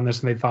disagreed on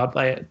this, and they thought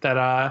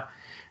that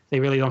they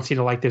really don't seem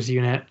to like this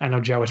unit. I know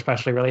Joe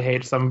especially really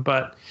hates them,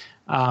 but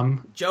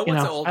Joe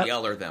wants to old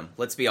yeller them.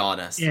 Let's be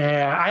honest.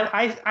 Yeah,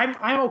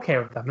 I'm okay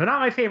with them. They're not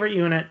my favorite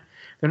unit.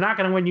 They're not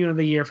going to win unit of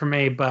the year for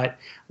me, but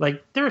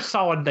like they're a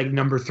solid like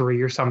number 3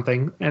 or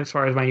something as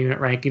far as my unit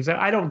rankings.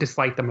 I don't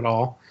dislike them at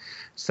all.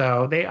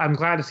 So I'm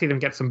glad to see them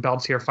get some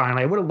belts here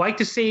finally. I would have liked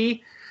to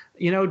see,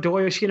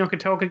 Doi, Yoshino,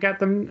 Kotoka get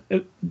them.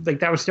 Like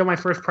that was still my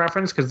first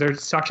preference because they're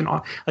such an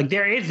like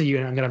there is the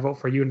unit I'm going to vote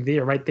for unit of the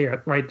year right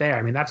there.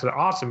 I mean that's an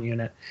awesome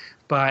unit,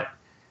 but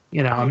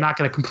I'm not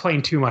going to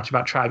complain too much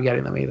about Tribe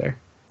getting them either.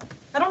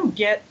 I don't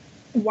get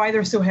why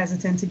they're so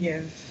hesitant to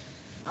give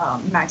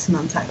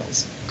maximum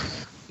titles.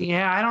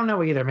 Yeah, I don't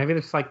know either. Maybe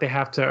it's like they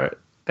have to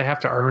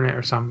earn it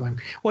or something.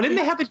 Well, didn't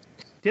they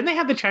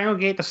have the Triangle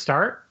Gate to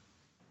start?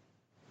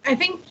 I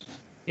think.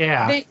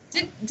 Yeah.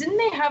 Didn't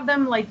they have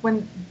them like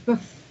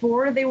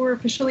before they were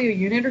officially a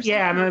unit or something?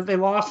 Yeah, and they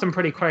lost them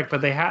pretty quick,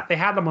 but they had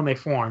them when they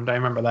formed. I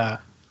remember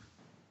that.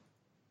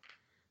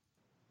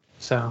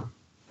 So.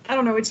 I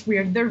don't know. It's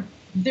weird.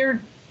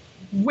 They're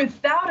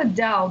without a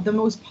doubt the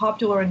most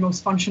popular and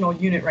most functional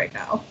unit right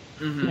now.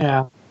 Mm-hmm.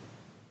 Yeah.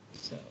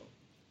 So.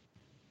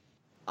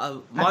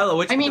 Milo,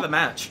 what'd you think of the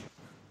match?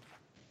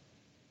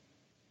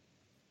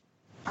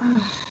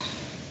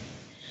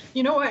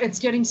 You know what? It's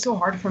getting so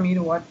hard for me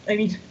to watch. I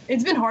mean,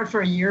 it's been hard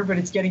for a year, but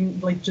it's getting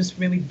like just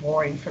really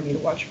boring for me to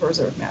watch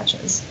Berserk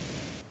matches.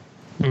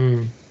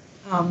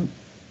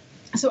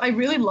 So I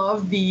really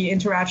love the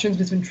interactions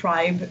between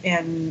Tribe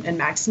and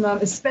Maximum,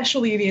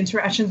 especially the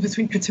interactions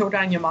between Kotoka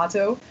and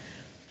Yamato.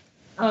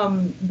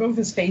 Both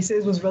his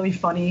faces was really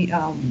funny.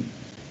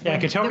 Yeah,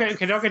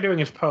 Kotoka doing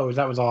his pose,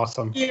 that was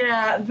awesome.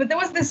 Yeah, but there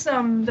was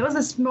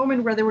this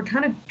moment where they were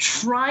kind of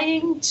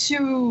trying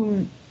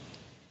to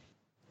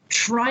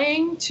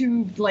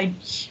like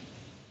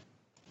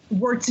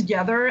work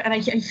together, and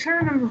I can't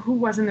remember who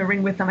was in the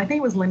ring with them. I think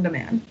it was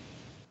Lindaman.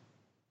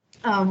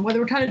 Where they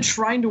were kind of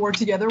trying to work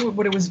together,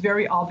 but it was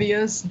very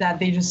obvious that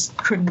they just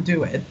couldn't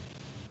do it.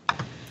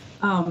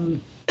 So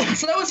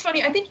that was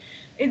funny. I think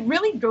it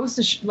really goes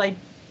to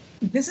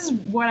this is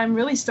what I'm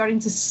really starting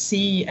to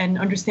see and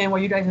understand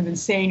what you guys have been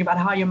saying about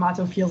how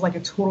Yamato feels like a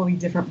totally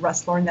different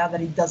wrestler now that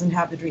he doesn't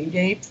have the Dream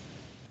Gate.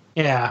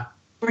 Yeah.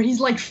 Where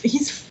he's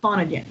fun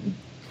again.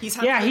 He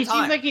seems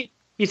like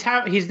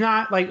he's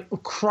not like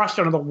crushed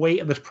under the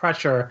weight of this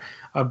pressure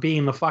of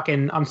being the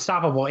fucking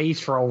unstoppable ace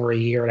for over a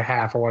year and a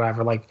half or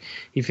whatever. Like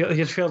he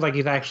just feels like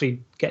he's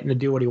actually getting to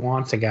do what he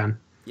wants again.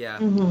 Yeah.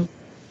 Mm-hmm.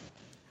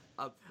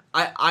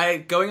 I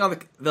going on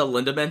the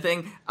Lindaman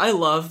thing, I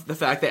love the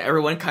fact that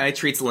everyone kind of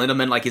treats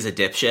Lindaman like he's a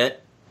dipshit.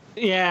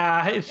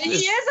 Yeah, he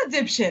is a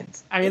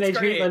dipshit. I mean, they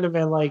treat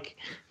Lindaman like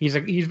he's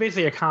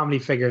basically a comedy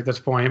figure at this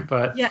point.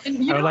 But yeah,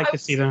 I would like to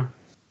see them.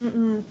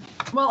 Mm-mm.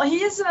 Well,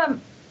 he is.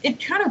 It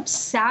kind of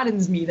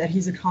saddens me that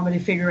he's a comedy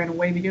figure in a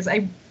way because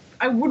I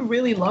would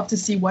really love to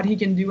see what he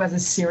can do as a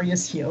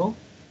serious heel.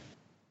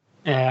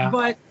 Yeah.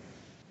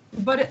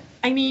 But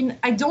I mean,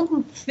 I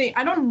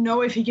don't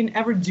know if he can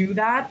ever do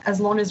that as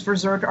long as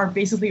Berserk are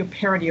basically a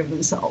parody of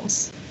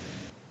themselves.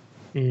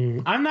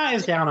 I'm not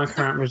as down on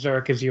current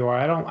Berserk as you are.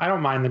 I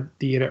don't mind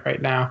the unit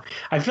right now.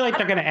 I feel like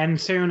they're going to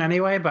end soon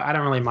anyway, but I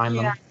don't really mind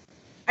them.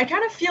 I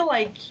kind of feel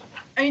like,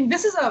 I mean,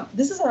 this is a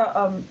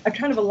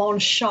kind of a long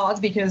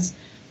shot because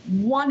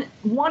one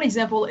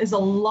example is a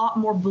lot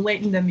more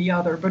blatant than the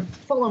other. But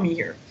follow me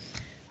here.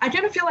 I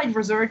kind of feel like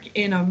Berserk,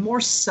 in a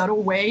more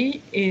subtle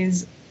way,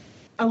 is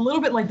a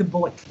little bit like the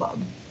Bullet Club.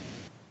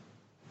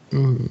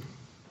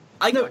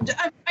 I know.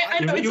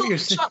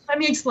 It's a shot. Let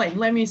me explain.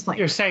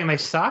 You're saying they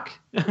suck?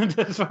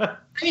 I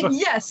mean,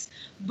 yes,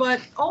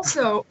 but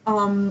also,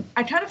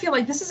 I kind of feel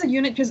like this is a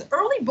unit because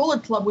early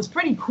Bullet Club was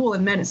pretty cool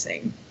and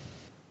menacing.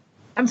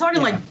 I'm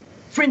talking like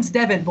Prince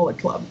Devitt Bullet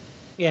Club.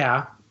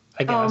 Yeah,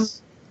 I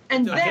guess.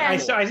 And then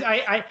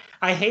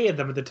I hated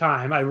them at the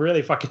time. I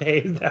really fucking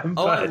hated them.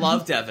 Oh, I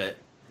love Devitt.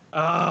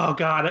 Oh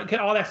god,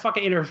 all that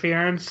fucking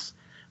interference.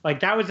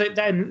 Like that was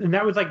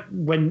like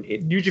when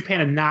New Japan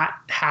had not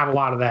had a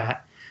lot of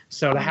that.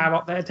 So to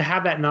have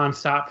that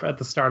nonstop at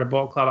the start of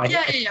Bullet Club,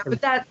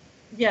 but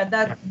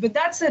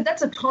that's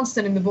a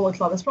constant in the Bullet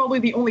Club. It's probably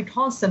the only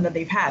constant that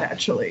they've had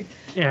actually.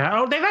 Yeah.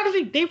 Oh,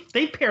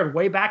 they've pared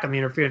way back on the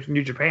interference in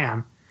New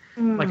Japan.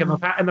 Like in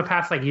the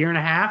past like year and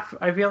a half,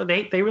 I feel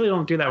like they really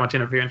don't do that much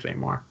interference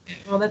anymore.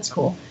 Well, that's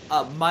cool.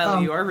 Milo,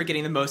 you are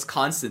forgetting the most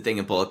constant thing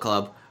in Bullet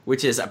Club,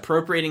 which is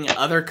appropriating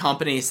other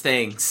companies'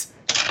 things.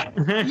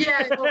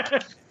 Yeah.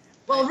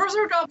 Well,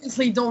 Berserk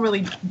obviously don't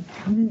really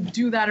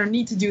do that or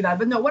need to do that.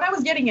 But no, what I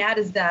was getting at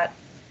is that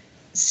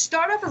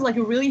start off as like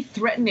a really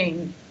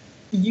threatening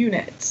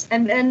unit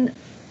and then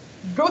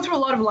go through a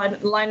lot of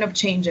lineup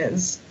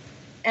changes.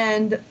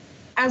 And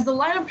as the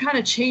lineup kind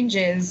of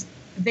changes,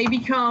 they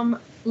become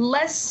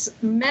less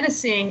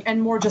menacing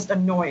and more just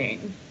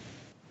annoying.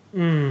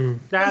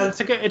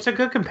 It's a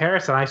good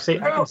comparison. I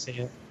can see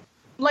it.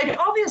 like,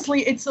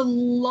 obviously, it's a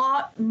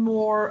lot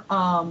more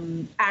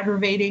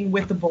aggravating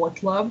with the Bullet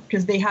Club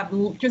because they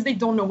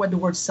don't know what the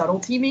word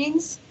subtlety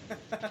means.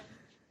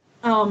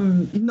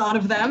 None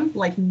of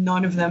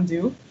them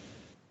do.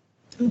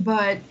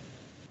 But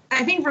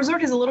I think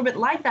Berserk is a little bit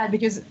like that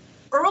because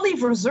early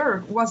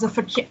Berserk was a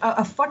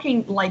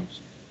fucking like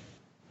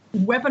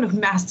weapon of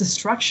mass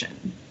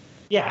destruction.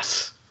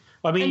 Yes.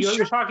 I mean,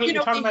 you're talking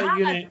about a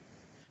unit.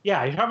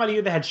 Yeah, you're talking about a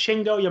unit that had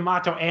Shingo,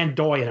 Yamato, and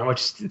Doyen,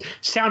 which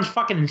sounds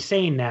fucking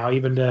insane now,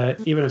 even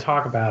to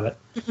talk about it.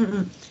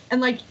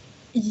 And like,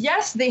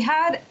 yes, they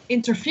had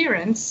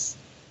interference.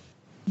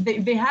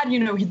 They had,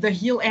 the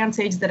heel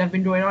antics that have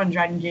been going on in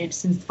Dragon Gate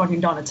since the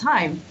fucking dawn of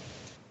time.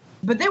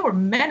 But they were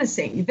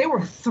menacing. They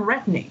were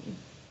threatening.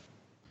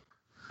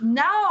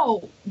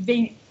 Now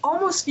they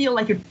almost feel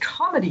like a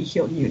comedy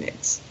heel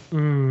unit.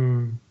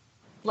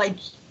 Like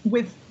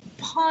with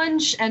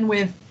Punch and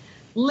with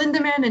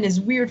Lindemann and his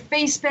weird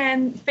face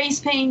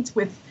paint,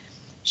 with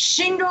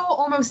Shingo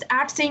almost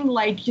acting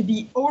like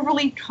the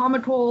overly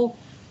comical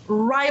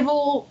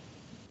rival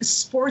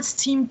sports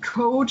team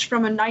coach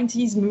from a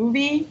 90s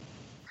movie.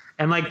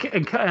 And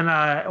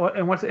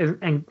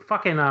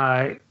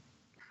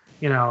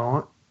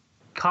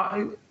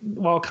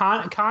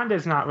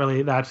Conda's not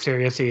really that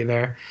serious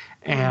either.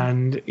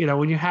 And,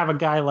 when you have a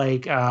guy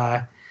like, you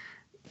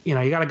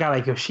got a guy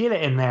like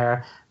Yoshida in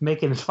there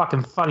making his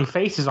fucking funny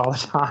faces all the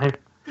time.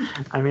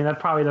 I mean, that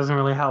probably doesn't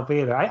really help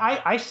either.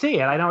 I see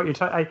it. I know what you're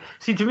talking.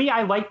 See, to me,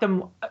 I like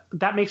them.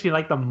 That makes me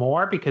like them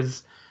more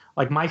because,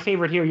 like, my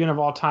favorite hero unit of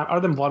all time,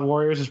 other than Blood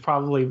Warriors, is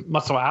probably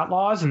Muscle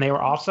Outlaws, and they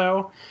were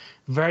also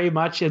very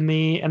much in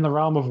the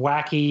realm of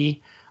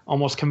wacky,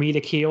 almost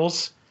comedic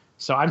heels.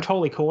 So I'm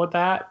totally cool with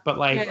that. But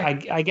like,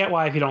 I get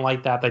why if you don't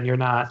like that, then you're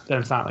not. Then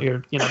it's not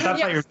your. That's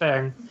not your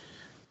thing.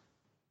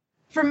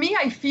 For me,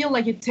 I feel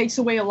like it takes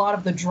away a lot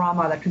of the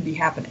drama that could be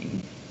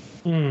happening.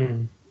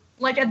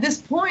 Like, at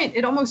this point,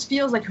 it almost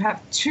feels like you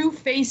have two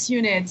face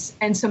units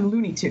and some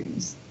Looney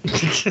Tunes.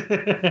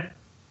 I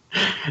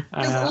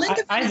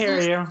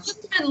hear you.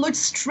 Lindemann looks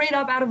straight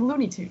up out of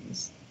Looney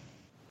Tunes.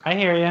 I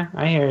hear you.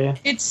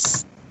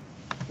 It's...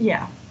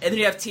 Yeah. And then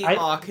you have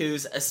T-Hawk,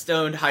 who's a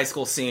stoned high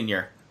school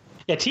senior.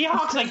 Yeah,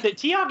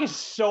 T-Hawk is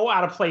so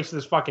out of place in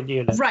this fucking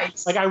unit. Right.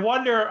 Like,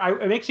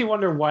 it makes me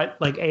wonder what,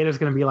 like, Ada's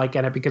going to be like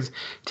in it, because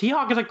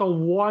T-Hawk is, like, the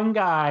one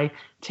guy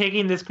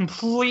taking this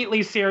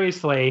completely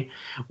seriously,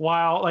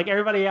 while, like,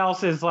 everybody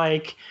else is,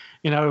 like,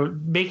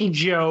 making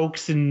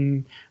jokes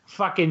and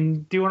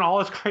fucking doing all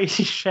this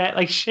crazy shit.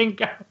 Like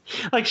Shingo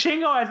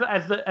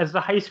as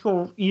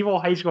the evil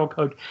high school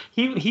coach,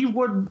 he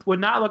would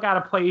not look out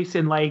of place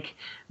in like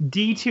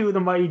D2 of the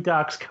Mighty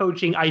Ducks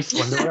coaching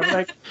Iceland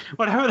or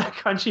whatever that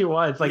country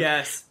was. Like,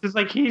 yes, just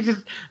like he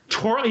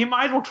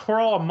might as well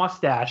twirl a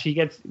mustache. He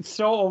gets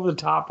so over the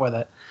top with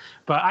it.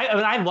 But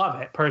I love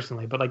it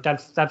personally. But like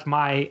that's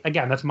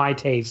my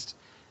taste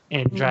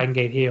in Dragon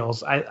Gate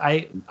heels.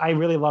 I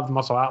really love the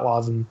Muscle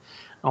Outlaws, and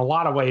in a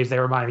lot of ways they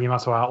remind me of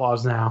Muscle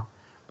Outlaws now.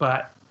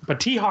 But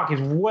T-Hawk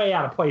is way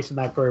out of place in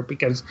that group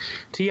because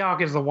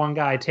T-Hawk is the one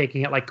guy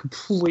taking it like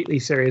completely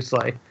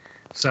seriously.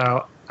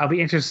 So I'll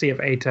be interested to see if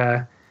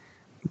Eita,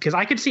 because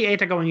I could see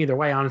Eita going either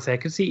way, honestly. I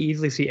could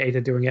easily see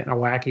Eita doing it in a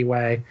wacky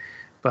way,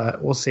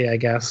 but we'll see, I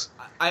guess.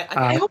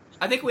 I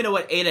think we know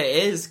what Eita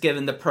is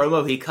given the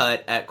promo he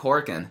cut at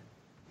Korakuen.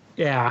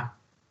 Yeah.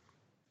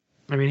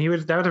 I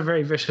mean, that was a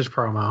very vicious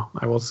promo,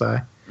 I will say.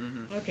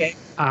 Mm-hmm. Okay.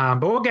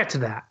 But we'll get to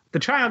that. The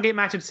Triangle Gate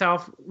match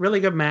itself, really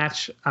good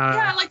match.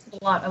 Yeah, I liked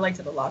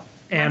it a lot.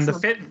 And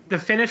the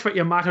finish with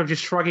Yamato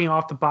just shrugging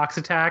off the box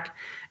attack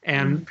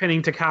and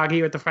pinning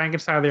Takagi with the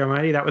Frankenstein of the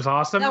Almighty, that was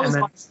awesome.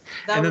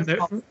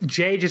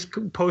 Jay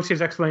just posted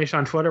his explanation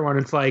on Twitter when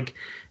it's like,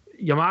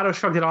 Yamato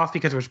shrugged it off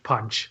because it was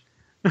Punch.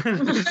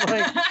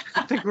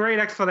 It's a great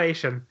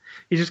explanation.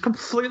 He just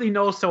completely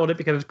no-sold it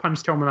because it's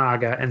Punch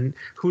Tominaga, and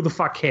who the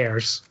fuck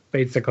cares,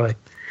 basically.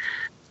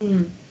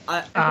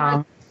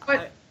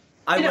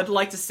 I would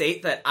like to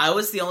state that I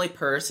was the only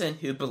person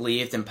who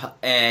believed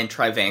in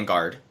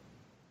Tri-Vanguard.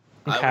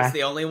 Okay. I was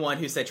the only one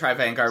who said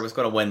Tri-Vanguard was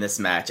going to win this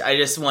match. I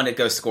just wanted to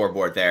go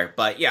scoreboard there.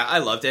 But yeah, I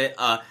loved it.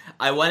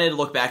 I wanted to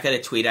look back at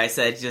a tweet I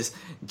said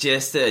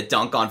just to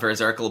dunk on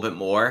Berserk a little bit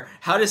more.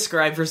 How to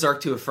describe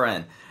Berserk to a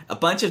friend? A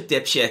bunch of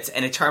dipshits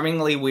and a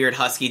charmingly weird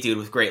husky dude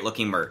with great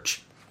looking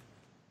merch.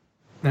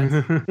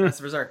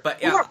 That's Berserk.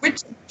 But yeah.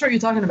 Which are you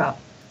talking about?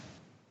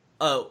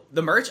 Oh,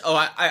 the merch? Oh,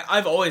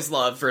 I've always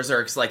loved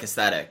Berserk's like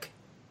aesthetic.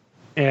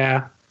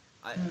 Yeah.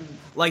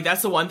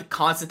 That's the one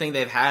constant thing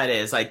they've had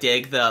is I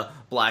dig the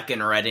black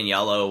and red and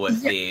yellow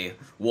with the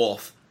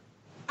wolf.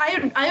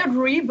 I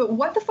agree, but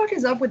what the fuck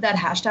is up with that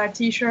hashtag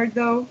t-shirt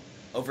though?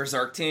 Oh,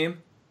 Berserk team?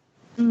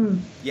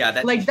 Yeah,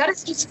 that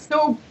is just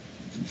so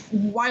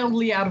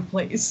wildly out of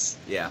place.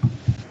 Yeah.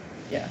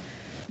 Yeah.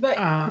 But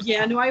I'm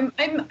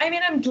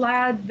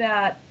glad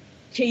that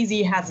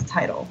KZ has a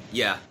title.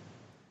 Yeah.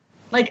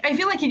 Like, I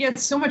feel like he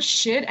gets so much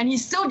shit, and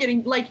he's still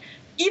getting, like,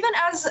 even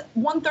as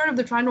 1/3 of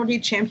the Triangle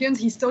Gate champions,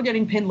 he's still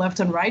getting pinned left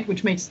and right,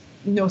 which makes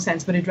no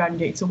sense, but in Dragon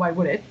Gate, so why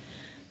would it?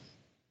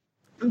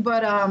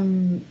 But,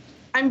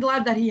 I'm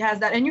glad that he has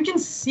that, and you can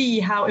see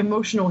how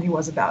emotional he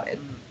was about it.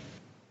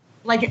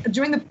 Like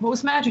during the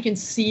post match, you can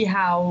see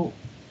how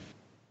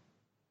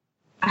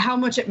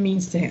much it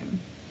means to him.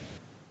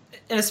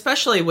 And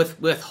especially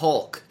with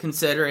Hulk,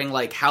 considering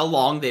like how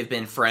long they've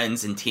been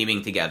friends and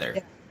teaming together.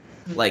 Yeah.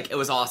 Like, it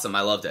was awesome.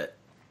 I loved it.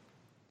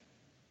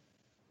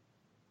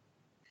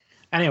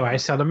 Anyway,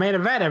 so the main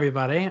event,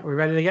 everybody. Are we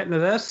ready to get into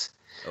this?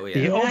 Oh, yeah.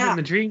 The Open,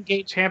 the Dream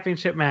Gate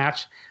Championship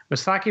match.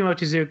 Masaki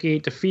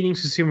Mochizuki defeating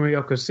Susumu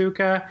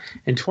Yokosuka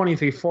in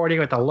 23-40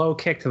 with a low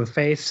kick to the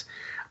face.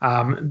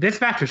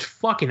 This match was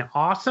fucking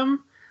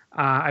awesome.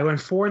 I went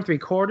 4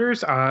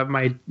 3/4.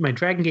 My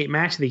Dragon Gate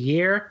match of the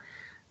year.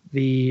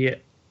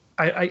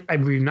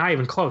 I'm not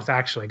even close,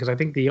 actually, because I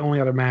think the only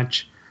other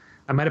match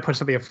I might have put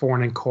something at 4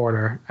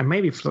 1/4, and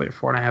maybe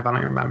 4.5. I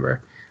don't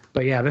remember.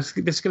 But yeah, this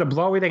is gonna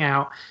blow everything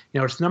out.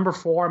 It's number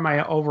 4 in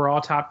my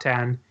overall top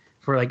 10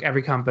 for like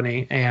every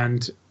company,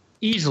 and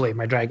easily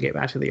my Dragon Gate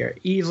match of the year.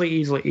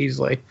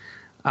 Easily.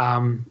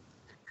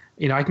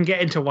 I can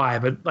get into why,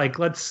 but like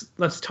let's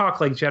talk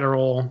like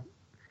general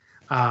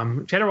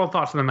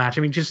thoughts on the match.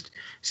 I mean, just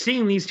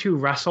seeing these two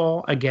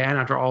wrestle again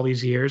after all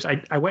these years.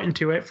 I went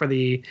into it for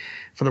the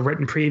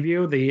written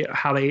preview,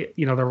 how they,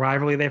 the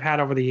rivalry they've had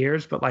over the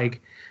years, but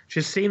like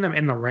just seeing them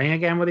in the ring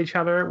again with each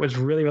other was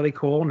really, really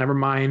cool. Never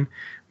mind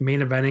main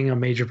eventing a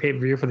major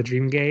pay-per-view for the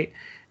Dream Gate.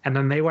 And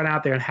then they went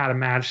out there and had a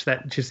match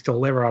that just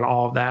delivered on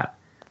all of that.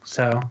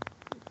 So,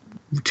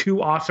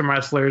 two awesome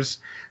wrestlers,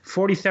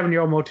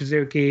 47-year-old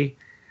Mochizuki,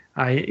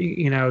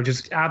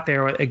 just out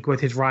there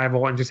with his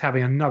rival and just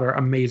having another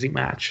amazing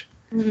match.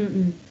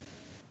 Mm-mm.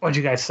 What'd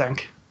you guys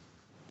think?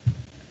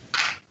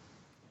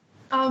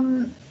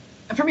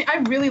 For me, I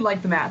really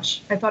liked the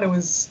match. I thought it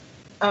was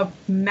a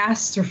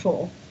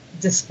masterful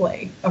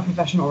display of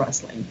professional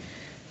wrestling.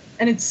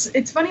 And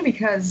it's funny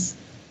because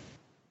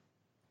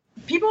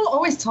people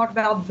always talk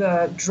about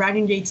the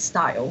Dragon Gate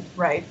style,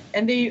 right?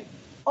 And they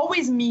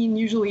always mean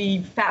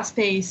usually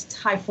fast-paced,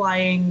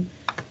 high-flying,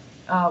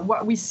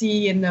 what we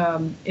see in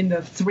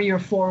the 3 or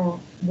 4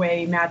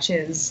 way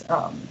matches,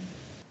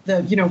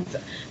 the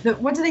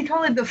what do they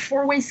call it? The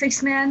 4-way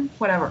 6-man,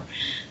 whatever.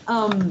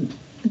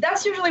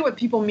 That's usually what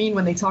people mean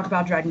when they talk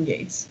about Dragon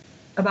Gates,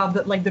 about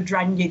the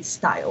Dragon Gate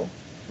style,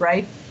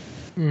 right?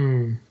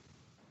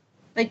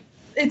 Like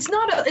it's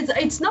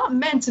not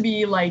meant to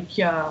be like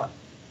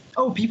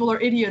people are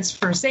idiots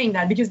for saying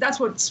that, because that's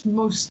what's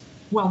most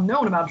well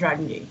known about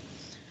Dragon Gate.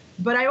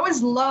 But I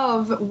always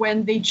love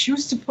when they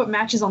choose to put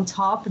matches on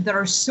top that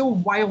are so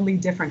wildly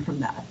different from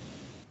that.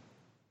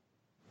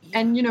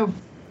 And,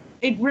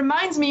 it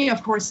reminds me,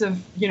 of course, of,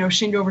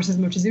 Shingo versus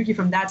Mochizuki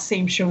from that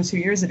same show 2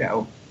 years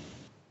ago.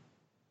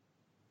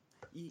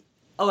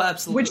 Oh,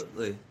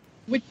 absolutely.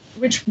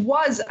 Which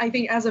was, I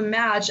think, as a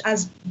match,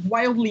 as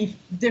wildly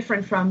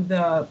different from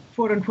the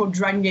quote-unquote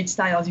Dragon Gate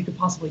style as you could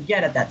possibly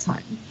get at that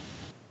time.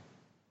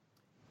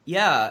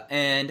 Yeah,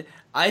 and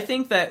I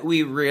think that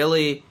we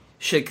really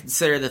should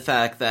consider the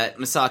fact that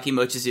Masaki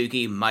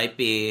Mochizuki might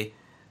be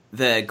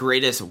the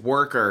greatest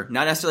worker,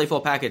 not necessarily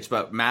full package,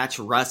 but match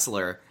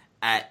wrestler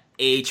at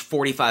age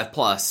 45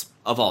 plus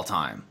of all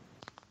time.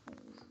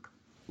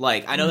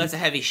 Like, I know that's a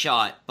heavy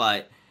shot,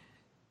 but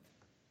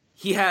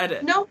he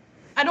had no.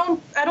 I don't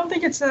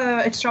think it's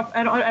I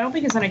don't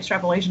think it's an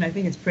extrapolation. I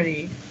think it's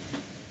pretty.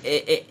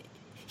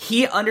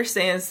 He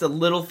understands the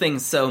little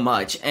things so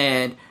much,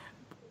 and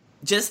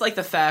just like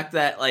the fact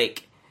that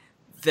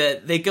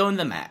they go in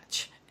the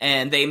match.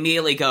 And they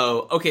immediately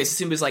go, okay,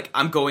 Susumu's like,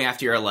 I'm going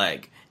after your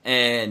leg.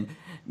 And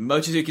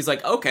Mochizuki's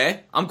like,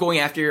 okay, I'm going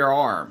after your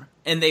arm.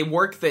 And they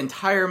work the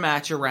entire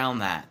match around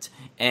that.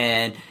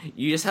 And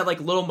you just have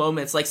little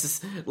moments like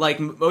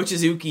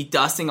Mochizuki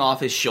dusting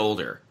off his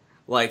shoulder.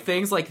 Like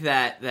things like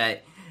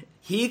that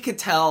he could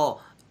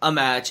tell a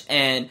match.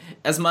 And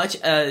as much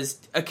as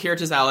Akira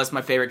Tozawa is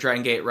my favorite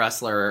Dragon Gate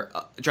wrestler,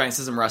 Dragon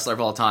System wrestler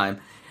of all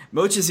time,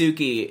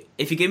 Mochizuki,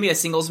 if you give me a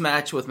singles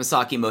match with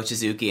Masaki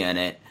Mochizuki in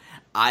it,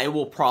 I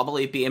will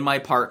probably be in my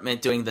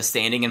apartment doing the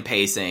standing and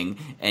pacing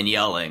and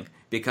yelling,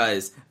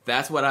 because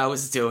that's what I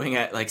was doing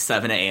at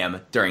 7 a.m.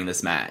 during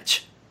this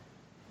match.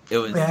 It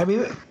was. Yeah, I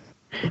mean,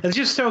 it's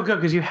just so good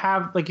because you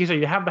have, like you said,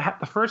 you have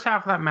the first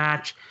half of that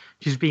match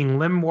just being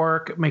limb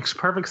work. It makes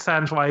perfect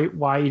sense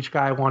why each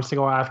guy wants to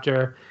go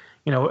after,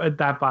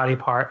 that body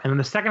part, and then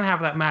the second half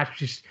of that match,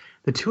 just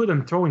the two of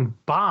them throwing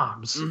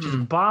bombs,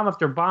 just bomb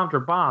after bomb after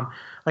bomb.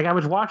 Like I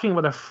was watching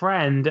with a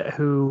friend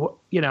who,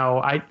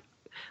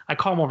 I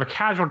call him more of a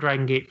casual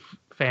Dragon Gate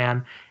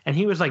fan, and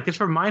he was like, this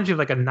reminds me of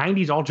a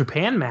 90s All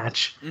Japan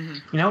match.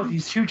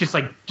 These two just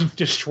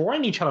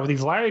destroying each other with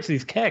these lariats,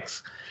 these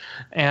kicks.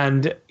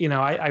 And,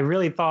 I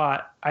really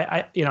thought,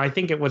 I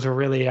think it was a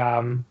really,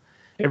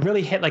 it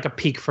really hit a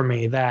peak for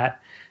me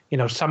that,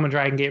 some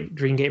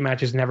Dream Gate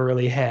matches never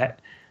really hit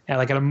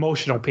at an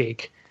emotional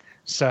peak.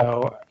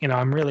 So,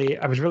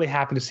 I was really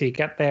happy to see it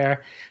get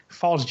there.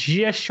 Falls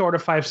just short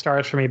of 5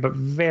 stars for me, but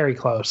very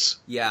close.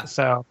 Yeah.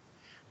 So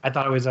I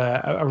thought it was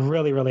a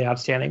really, really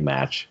outstanding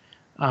match.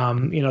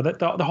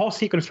 The whole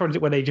sequence towards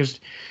it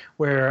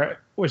where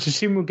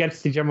Susumu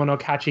gets the General no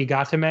Kachi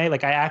Gatame,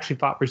 like I actually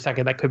thought for a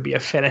second that could be a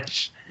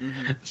finish.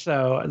 Mm-hmm.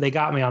 So they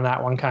got me on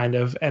that one kind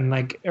of. And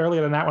like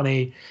earlier than that,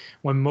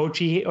 when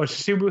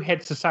Susumu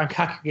hits the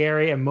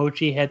Sankakagari and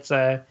Mochi hits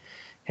the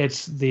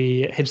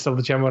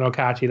General no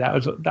Kachi, that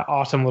was the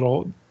awesome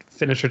little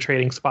finisher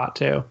trading spot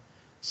too.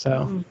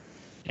 So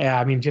yeah,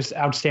 I mean, just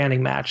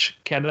outstanding match.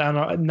 I don't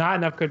know, not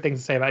enough good things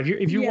to say about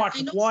it. If you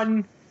watch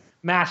one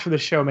match for the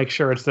show, make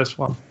sure it's this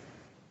one.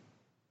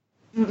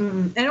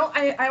 And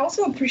I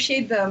also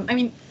appreciate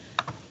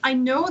I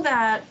know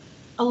that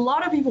a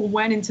lot of people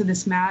went into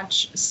this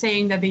match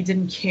saying that they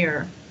didn't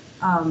care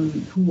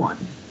who won.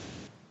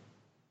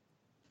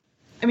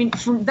 I mean,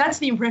 that's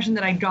the impression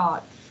that I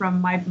got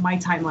from my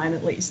timeline,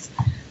 at least.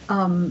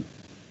 And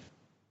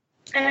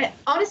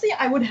honestly,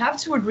 I would have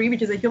to agree,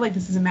 because I feel like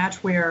this is a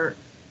match where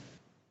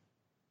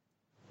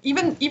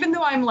even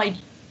though I'm like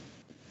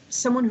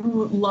someone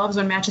who loves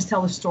when matches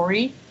tell a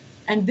story,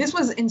 and this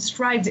was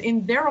inscribed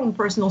in their own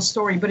personal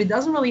story, but it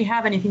doesn't really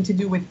have anything to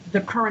do with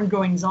the current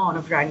goings-on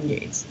of Dragon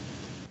Gate.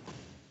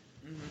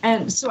 Mm-hmm.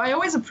 And so I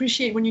always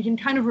appreciate when you can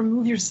kind of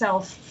remove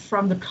yourself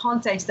from the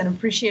context and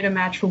appreciate a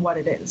match for what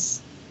it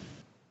is.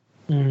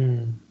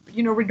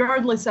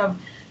 Regardless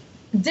of,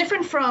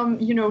 different from,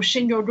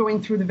 Shingo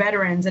going through the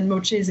veterans and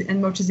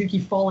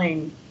Mochizuki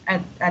falling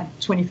at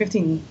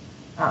 2015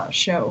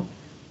 show.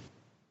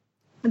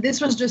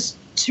 This was just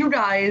two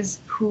guys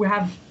who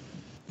have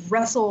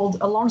wrestled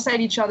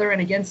alongside each other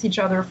and against each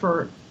other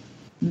for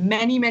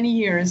many, many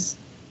years,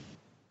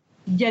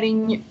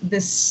 getting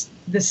this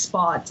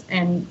spot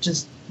and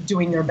just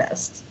doing their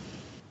best.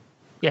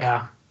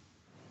 Yeah.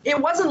 It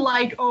wasn't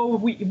like, oh,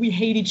 we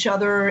hate each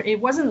other. It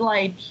wasn't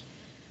like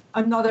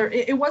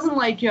it wasn't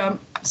like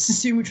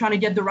Susumu trying to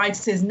get the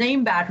rights to his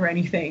name back or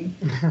anything.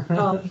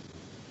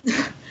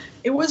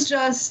 It was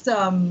just,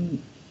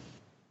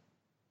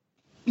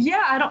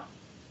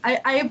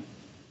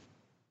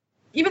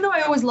 even though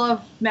I always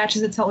love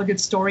matches that tell a good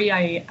story,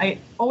 I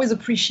always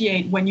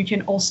appreciate when you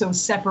can also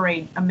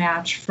separate a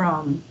match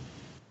from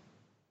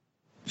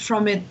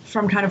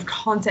kind of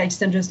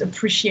context and just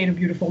appreciate a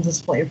beautiful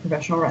display of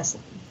professional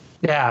wrestling.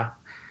 Yeah.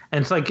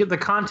 And it's like the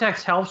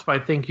context helps,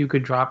 but I think you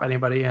could drop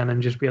anybody in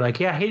and just be like,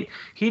 yeah,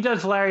 he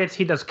does lariats,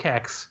 he does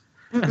kicks.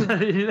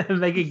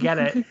 And they could get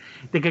it.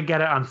 They could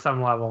get it on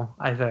some level,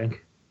 I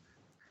think.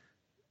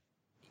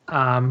 Do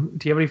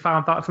you have any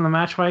final thoughts on the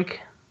match, Mike?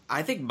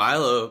 I think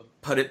Milo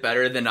put it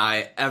better than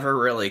I ever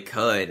really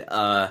could.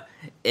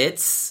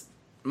 It's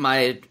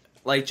my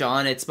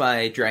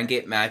Dragon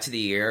Gate match of the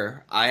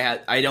year.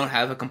 I don't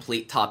have a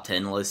complete top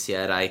 10 list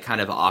yet. I kind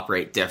of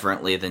operate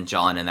differently than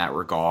John in that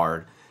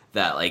regard.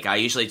 That I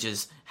usually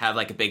just have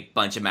a big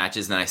bunch of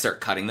matches and then I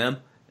start cutting them.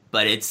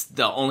 But it's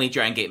the only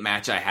Dragon Gate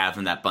match I have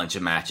in that bunch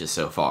of matches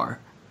so far.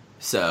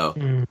 So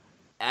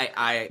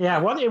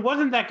it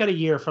wasn't that good a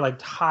year for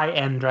high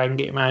end Dragon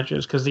Gate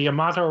matches, because the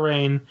Yamato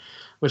reign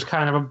was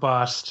kind of a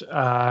bust,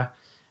 and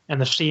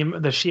the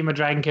Shima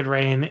Dragon Kid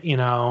reign,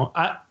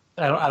 I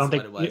don't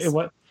think it was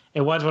what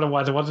it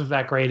was. It wasn't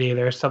that great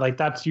either. So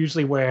that's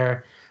usually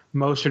where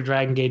most of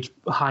Dragon Gate's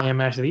high end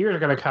match of the year are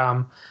going to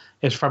come,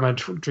 is from a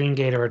Dream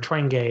Gate or a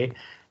Twin Gate.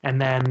 And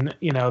then,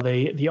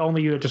 the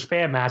only Yuta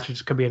Japan match,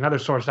 which could be another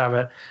source of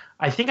it,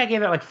 I think I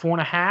gave it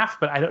 4.5,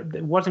 but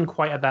it wasn't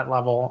quite at that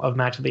level of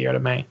match of the year to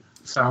me.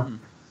 So,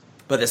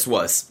 but this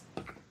was,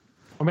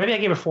 or maybe I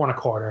gave it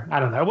 4.25. I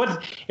don't know.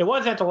 It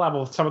was at the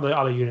level of some of the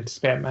other Yuta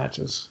Japan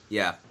matches.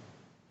 Yeah,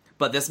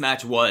 but this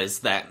match was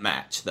that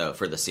match though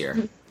for this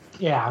year.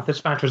 Yeah,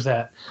 this match was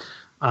that.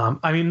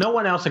 I mean, no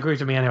one else agrees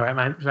with me anyway.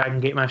 My Dragon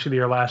Gate match of the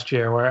year last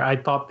year, where I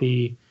thought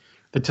the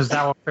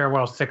Tozawa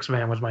Farewell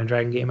 6-man was my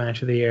Dragon Gate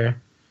match of the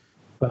year.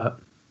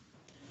 But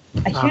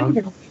I can't even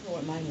remember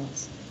what mine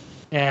was.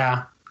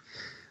 Yeah.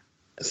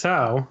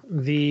 So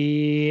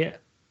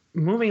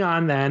moving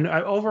on then,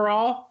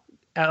 overall,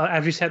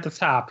 as we said at the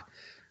top,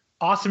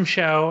 awesome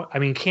show. I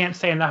mean, can't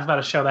say enough about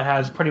a show that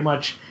has pretty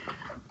much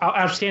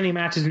outstanding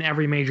matches in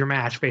every major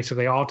match.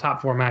 Basically, all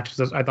top 4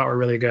 matches I thought were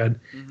really good.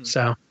 Mm-hmm.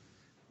 So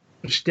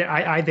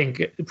I think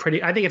it's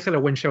going to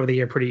win show of the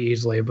year pretty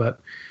easily.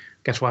 But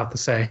guess we'll have to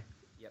say.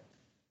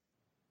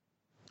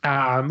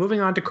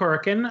 Moving on to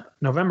Korakuen,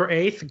 November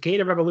 8th,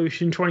 Gate of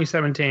Revolution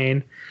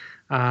 2017.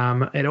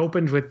 It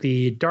opened with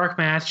the dark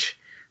match,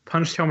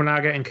 Punch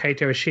Tominaga and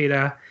Kaito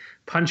Ishida.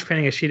 Punch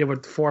pinning Ishida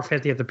with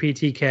 450 at the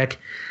PT kick.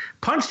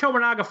 Punch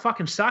Tominaga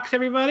fucking sucks,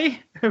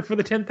 everybody, for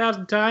the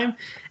 10,000th time.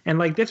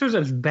 And this was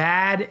as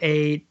bad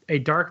a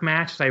dark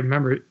match as I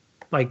remember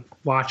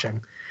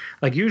watching.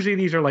 Usually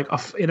these are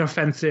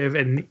inoffensive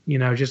and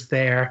just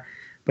there,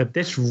 but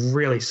this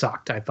really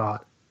sucked, I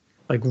thought.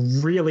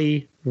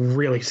 Really,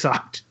 really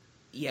sucked.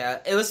 Yeah,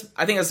 it was.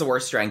 I think it was the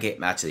worst Dragon Gate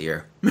match of the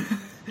year.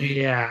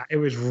 Yeah, it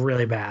was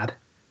really bad.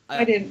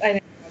 I didn't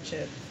watch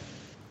it.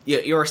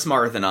 You were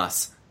smarter than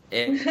us.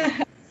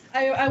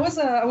 I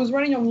was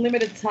running on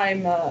limited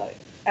time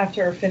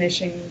after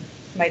finishing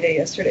my day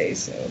yesterday,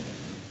 so.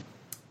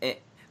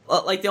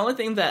 The only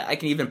thing that I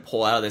can even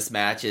pull out of this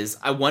match is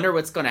I wonder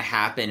what's going to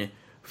happen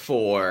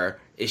for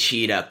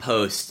Ishida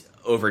post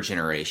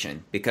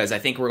Overgeneration, because I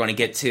think we're going to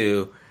get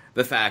to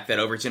the fact that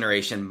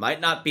Overgeneration might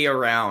not be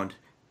around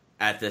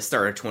at the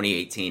start of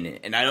 2018,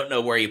 and I don't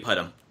know where you put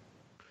him.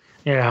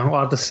 Yeah, we'll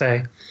have to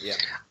say. Yeah.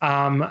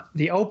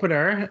 The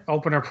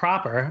opener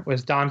proper,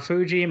 was Don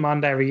Fuji,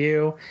 Mondai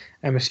Ryu,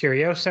 and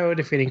Mysterioso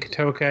defeating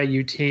Kotoka,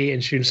 UT,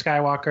 and Shun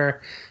Skywalker.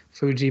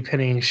 Fuji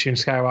pinning Shun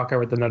Skywalker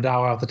with the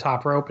Nodawa off the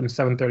top rope in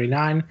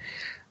 7:39.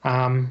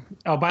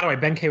 By the way,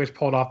 Ben-K was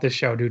pulled off this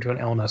show due to an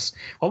illness.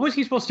 What was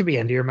he supposed to be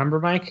in? Do you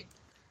remember, Mike?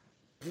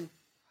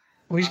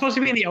 Was he supposed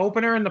to be in the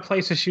opener in the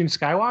place of Shun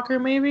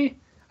Skywalker, maybe?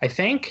 I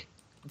think.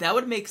 That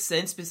would make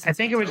sense. I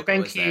think it was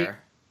Ben-K.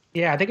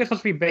 Yeah, I think it's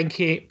supposed to be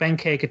Ben-K,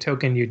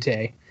 Kotoka, and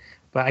UT.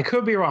 But I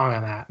could be wrong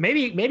on that.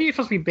 Maybe it's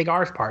supposed to be Big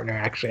R's partner,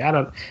 actually. I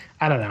don't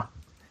know.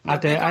 No,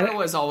 Big R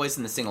was always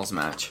in the singles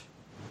match.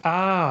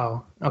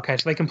 Oh, okay.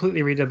 So they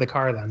completely redid the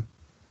car then.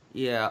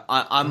 Yeah,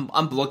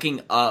 I'm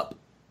looking up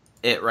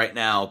it right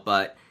now,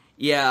 but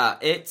yeah,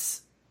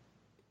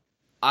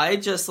 I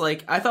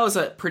thought it was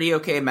a pretty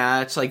okay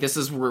match. Like, this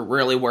is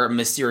really where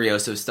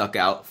Mysterioso stuck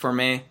out for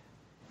me.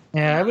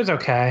 Yeah, it was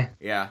okay.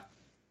 Yeah.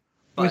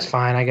 It was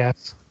fine, I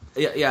guess.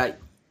 Yeah.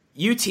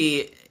 UT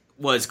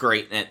was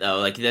great in it, though.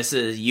 Like,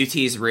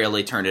 UT's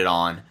really turned it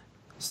on.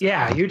 So.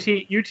 Yeah, UT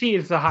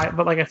is the high,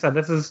 but like I said,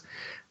 this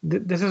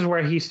is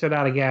where he stood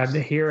out again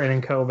here and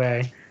in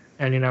Kobe,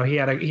 and he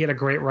had a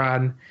great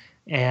run,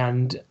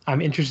 and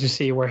I'm interested to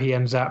see where he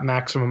ends up,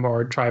 Maximum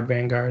or Tribe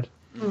Vanguard.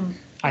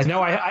 I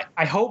know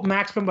I hope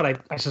Maximum, but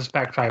I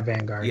suspect Tribe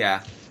Vanguard.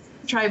 Yeah,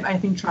 Tribe. I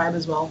think Tribe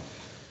as well.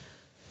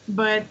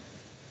 But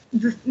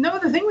the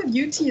thing with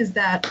UT is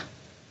that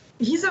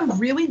he's a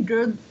really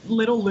good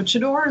little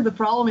luchador. The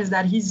problem is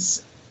that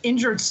he's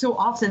injured so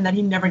often that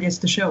he never gets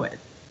to show it.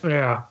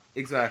 Yeah,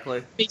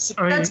 exactly.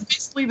 That's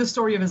basically the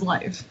story of his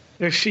life.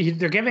 They're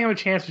giving him a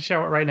chance to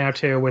show it right now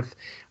too,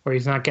 where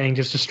he's not getting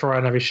just destroyed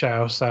on every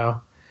show. So,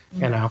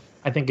 I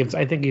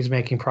think he's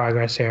making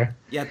progress here.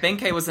 Yeah,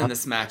 Ben-K was in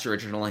this match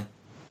originally.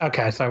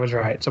 Okay, so I was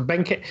right. So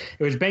it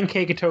was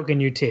Ben-K, Kotoka,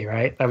 and UT,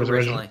 right? That was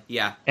originally.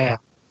 Yeah. Yeah.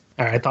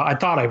 All right. I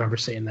thought I remember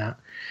seeing that.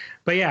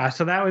 But yeah,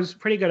 so that was a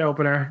pretty good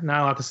opener.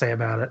 Not a lot to say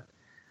about it.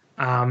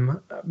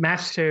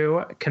 Match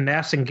 2,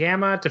 Kness and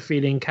Gamma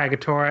defeating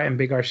Kagetora and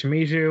Big R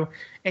Shimizu.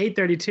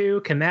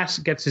 8:32, Kness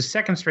gets his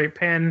second straight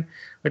pin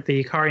with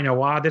the Hikari no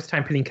Wa, this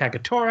time pinning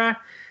Kagetora.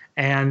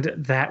 And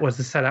that was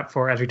the setup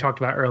for, as we talked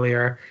about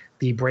earlier,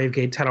 the Brave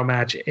Gate title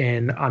match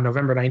on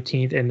November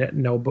 19th in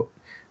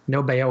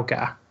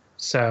Nobeoka.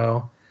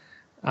 So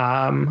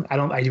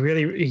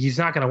he's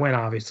not going to win,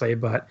 obviously,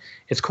 but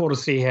it's cool to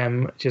see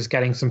him just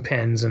getting some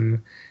pins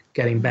and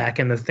getting back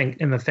in the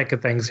thick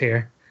of things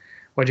here.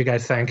 What'd you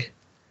guys think?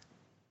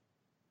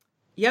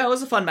 Yeah, it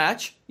was a fun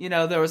match.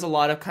 There was a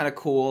lot of kind of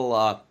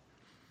cool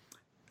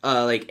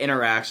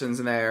interactions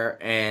in there,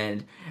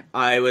 and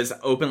I was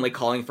openly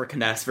calling for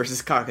Kness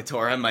versus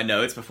Kagetora in my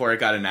notes before it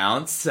got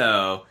announced,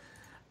 so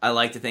I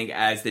like to think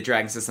as the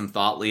Dragon System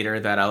thought leader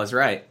that I was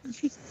right.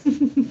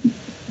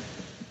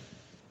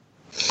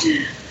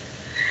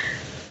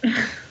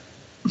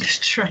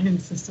 Dragon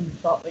System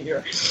thought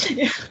leader.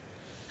 Yeah.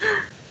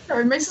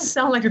 It makes us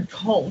sound like a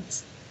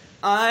cult.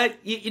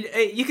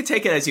 You can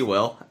take it as you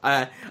will.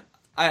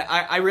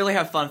 I really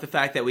have fun with the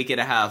fact that we get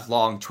to have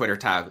long Twitter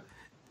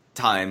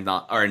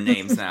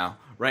names now.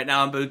 Right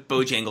now, I'm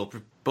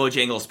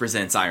Bojangles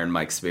presents Iron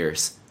Mike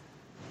Spears.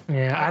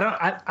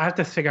 Yeah, I have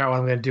to figure out what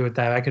I'm going to do with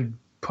that. I could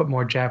put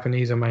more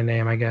Japanese in my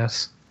name, I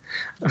guess.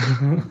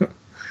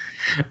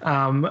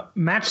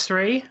 Match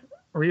 3.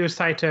 Ryo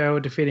Saito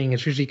defeating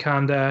Shuji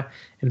Kanda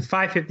in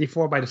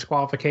 5:54 by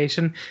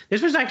disqualification.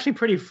 This was actually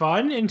pretty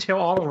fun until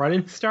all the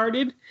run-ins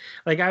started.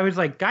 Like, I was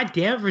like, God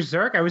damn it,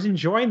 Berserk. I was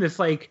enjoying this,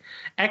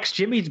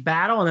 ex-Jimmy's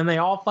battle, and then they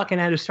all fucking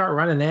had to start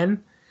running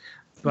in.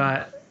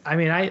 But, I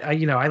mean, I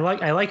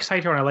like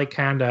Saito and I like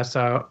Kanda,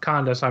 so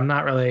I'm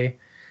not really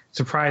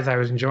surprised I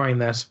was enjoying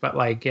this. But,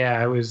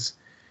 it was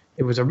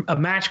a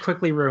match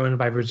quickly ruined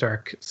by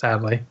Berserk,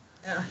 sadly.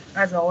 Yeah,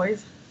 as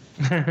always.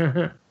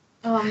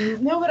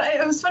 No, but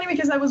it was funny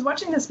because I was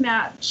watching this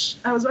match.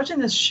 I was watching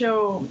this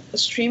show,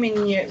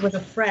 streaming it with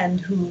a friend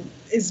who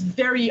is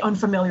very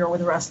unfamiliar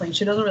with wrestling.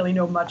 She doesn't really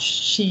know much.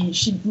 She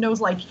knows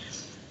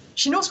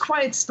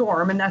Quiet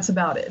Storm, and that's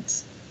about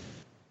it.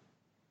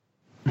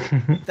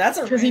 That's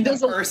a random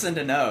person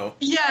to know.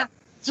 Yeah,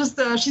 just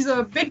she's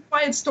a big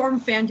Quiet Storm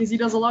fan because he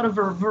does a lot of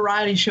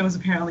variety shows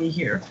apparently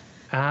here.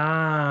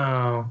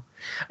 Oh,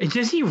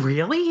 does he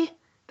really?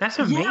 That's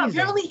amazing. Yeah,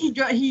 apparently he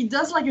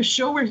does a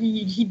show where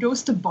he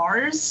goes to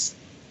bars,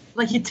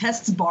 he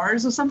tests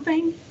bars or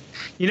something.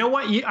 You know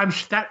what?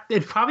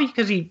 It's probably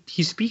because he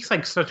speaks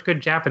such good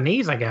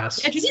Japanese, I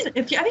guess. Yeah,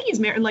 because I think he's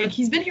married.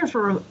 He's been here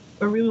for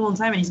a really long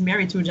time, and he's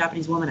married to a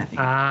Japanese woman, I think.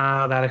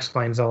 That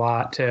explains a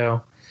lot too.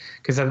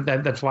 Because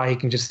that's why he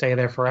can just stay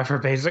there forever,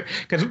 basically.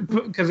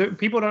 Because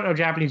people don't know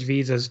Japanese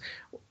visas.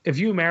 If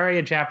you marry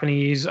a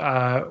Japanese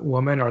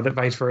woman or the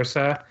vice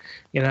versa,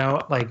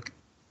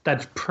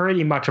 that's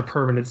pretty much a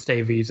permanent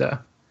stay visa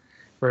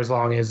for as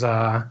long as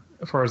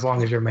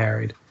you're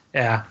married.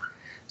 Yeah.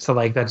 So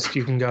like that's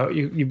you can go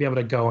you'd be able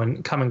to go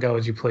and come and go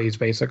as you please,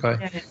 basically.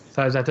 Yeah.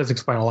 So that does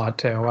explain a lot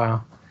too.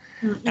 Wow.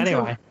 And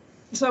Anyway.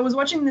 So I was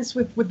watching this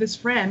with this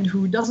friend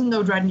who doesn't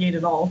know Dragon Gate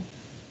at all.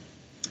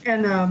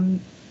 And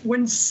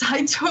when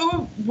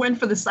Saito went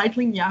for the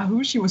cycling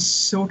Yahoo, she was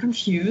so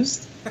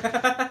confused.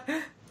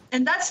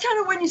 And that's kind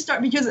of when you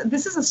start, because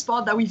this is a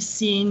spot that we've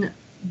seen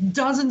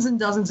dozens and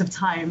dozens of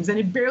times, and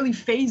it barely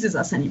phases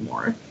us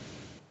anymore.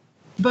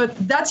 But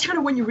that's kind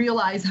of when you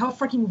realize how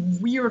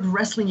fucking weird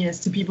wrestling is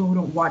to people who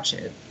don't watch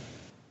it.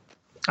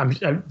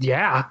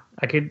 Yeah,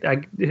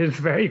 it's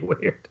very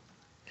weird.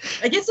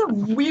 Like, it's a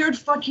weird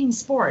fucking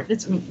sport.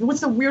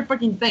 What's the weird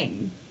fucking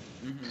thing?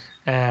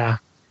 Yeah.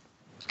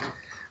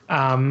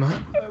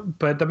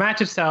 But the match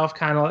itself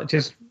kind of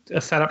just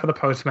a setup for the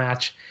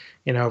post-match,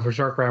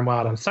 Berserk ran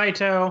wild on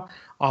Saito,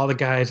 all the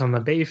guys on the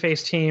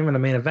babyface team in the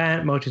main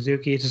event,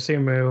 Mochizuki,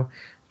 Susumu,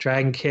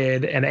 Dragon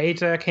Kid, and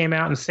Eita came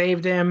out and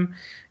saved him.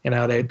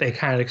 They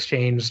kind of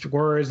exchanged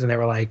words, and they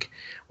were like,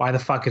 why the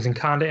fuck isn't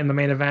Kanda in the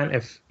main event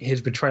if his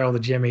betrayal of the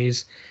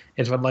Jimmies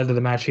is what led to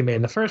the match he made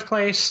in the first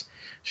place?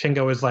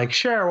 Shingo was like,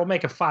 sure, we'll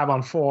make a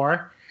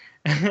 5-on-4.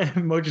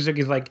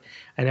 Mochizuki's like,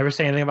 I never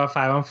say anything about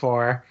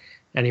 5-on-4.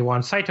 And he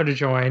wants Saito to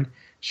join.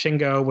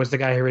 Shingo was the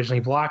guy who originally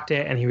blocked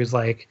it, and he was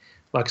like,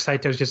 look,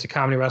 Saito's just a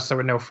comedy wrestler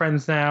with no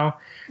friends now.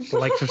 The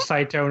likes of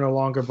Saito no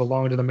longer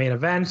belong to the main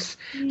events.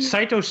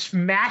 Saito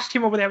smashed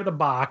him over there with a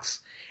box,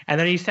 and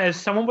then he says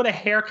someone with a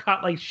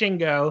haircut like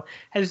Shingo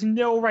has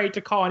no right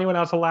to call anyone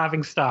else a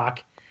laughing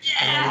stock.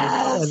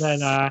 Yes! And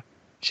then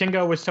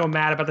Shingo was so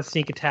mad about the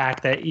sneak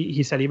attack that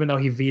he said even though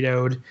he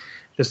vetoed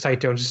the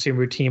Saito and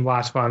Susumu team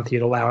last month,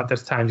 he'd allow it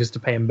this time just to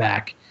pay him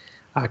back.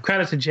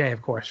 Credit to Jay,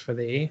 of course, for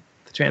the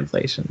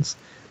translations.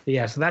 But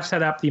yeah, so that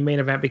set up the main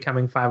event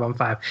becoming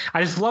 5-on-5.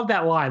 I just love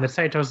that line that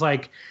Saito's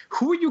like,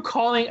 who are you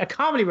calling a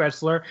comedy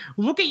wrestler?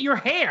 Look at your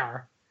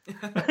hair.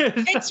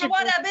 It's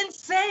what I've been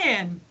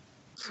saying.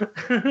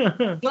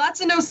 Glad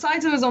to know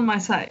Saito is on my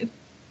side.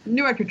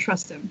 Knew I could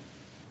trust him.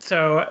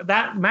 So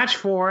that match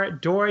 4,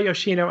 Dora,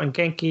 Yoshino, and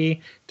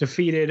Genki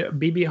defeated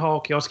BB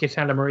Hulk, Yosuke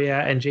Santa Maria,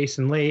 and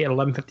Jason Lee at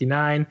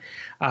 11:59.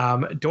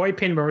 Doi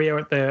pinned Maria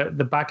with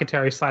the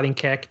Bakatari sliding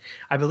kick.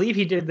 I believe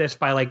he did this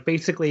by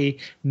basically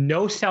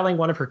no-selling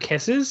one of her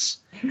kisses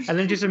and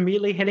then just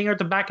immediately hitting her with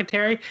the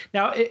Bakatari.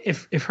 Now,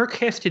 if her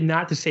kiss did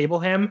not disable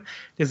him,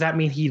 does that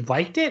mean he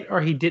liked it or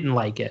he didn't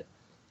like it?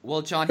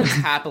 Well, John, he's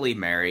happily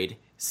married,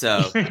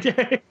 so...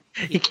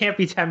 He can't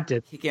be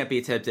tempted. He can't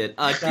be tempted.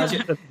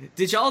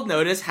 Did y'all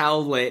notice how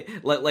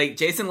like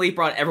Jason Lee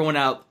brought everyone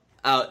out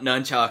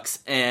nunchucks,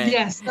 and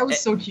yes, that was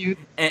so cute.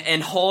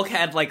 And Hulk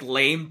had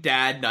lame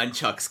dad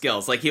nunchuck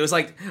skills. He was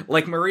like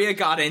Maria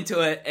got into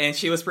it and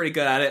she was pretty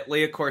good at it.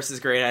 Lee, of course, is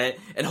great at it,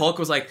 and Hulk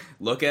was like,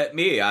 "Look at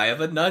me, I have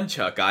a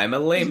nunchuck. I'm a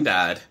lame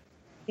dad."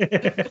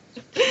 I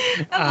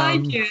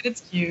like it.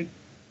 It's cute.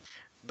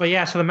 But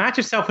yeah, so the match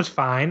itself was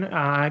fine.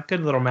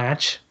 Good little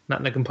match.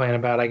 Nothing to complain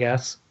about, I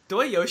guess.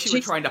 Doi Yoshi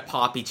were trying to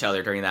pop each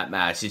other during that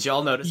match. Did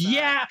y'all notice that?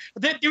 Yeah,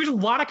 there was a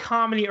lot of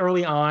comedy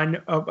early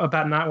on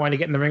about not wanting to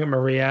get in the ring with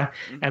Maria,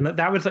 and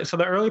that was so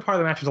the early part of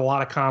the match was a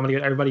lot of comedy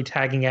with everybody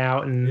tagging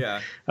out and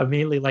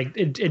immediately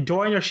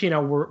Doi and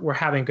Yoshino were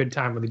having a good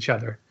time with each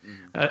other,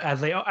 as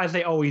they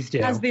always do,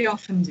 as they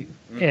often do.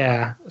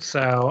 Yeah,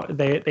 so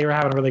they were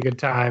having a really good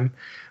time.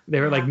 They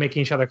were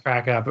making each other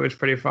crack up. It was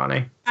pretty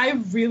funny.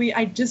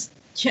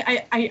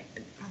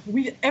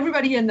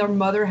 Everybody and their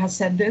mother has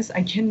said this.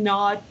 I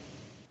cannot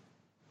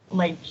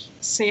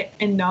say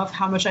enough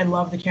how much I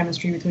love the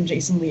chemistry between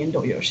Jason Lee and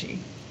Doyoshi.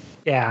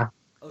 Yeah.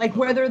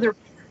 Whether they're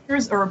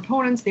partners or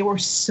opponents, they work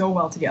so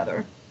well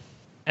together.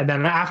 And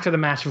then after the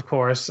match, of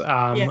course,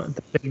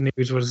 the big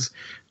news was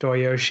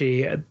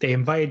Doyoshi. They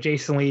invited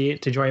Jason Lee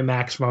to join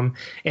Maximum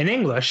in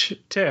English,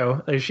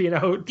 too.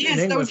 Yoshino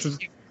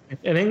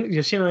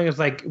was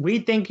like, we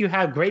think you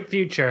have great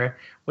future.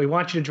 We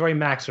want you to join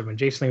Maximum. And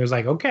Jason Lee was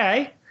like,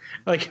 okay.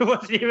 It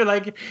wasn't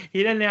even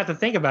he didn't have to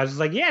think about it. It's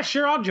like, yeah,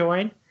 sure, I'll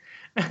join.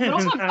 But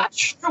also, I'm not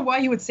sure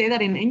why he would say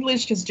that in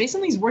English, because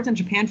Jason Lee's worked in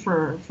Japan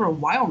for a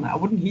while now.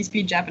 Wouldn't he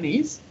speak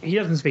Japanese? He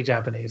doesn't speak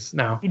Japanese,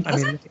 no. He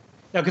doesn't?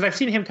 No, because I've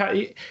seen him cut.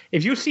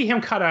 If you see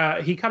him cut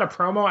a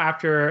promo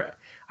after,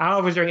 I don't know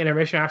if it was during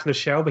intermission after the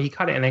show, but he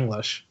cut it in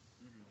English.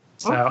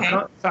 So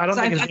okay.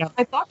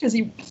 I thought because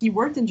he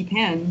worked in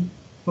Japan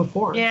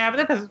before. Yeah,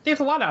 but there's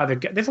a lot of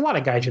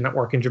gaijin that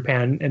work in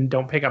Japan and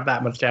don't pick up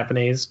that much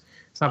Japanese.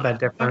 It's not that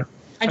different.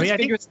 I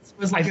think it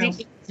was a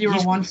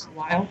 0-1 for a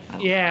while.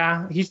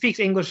 Yeah, he speaks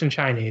English and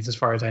Chinese, as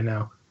far as I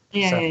know.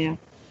 Yeah.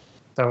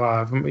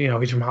 So,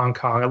 he's from Hong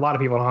Kong. A lot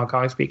of people in Hong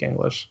Kong speak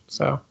English.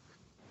 So,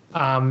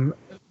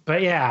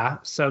 but yeah,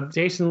 so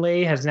Jason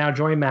Lee has now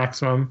joined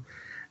Maximum,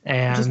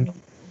 and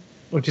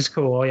which is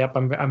cool. Yep,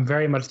 I'm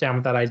very much down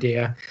with that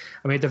idea.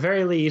 I mean, at the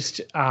very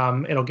least,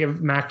 it'll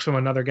give Maximum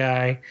another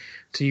guy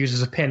to use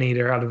as a pin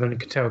eater other than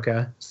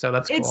Kotoka. So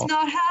that's cool. It's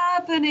not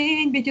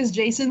happening because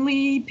Jason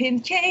Lee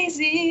pinned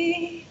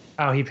KZ.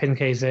 Oh, he pinned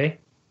KZ?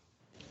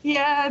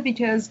 Yeah,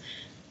 because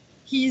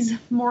he's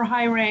more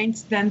high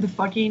ranked than the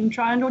fucking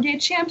Triangle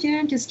Gate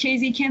champion because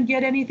KZ can't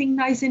get anything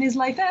nice in his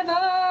life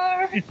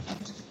ever.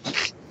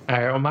 All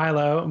right,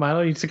 well,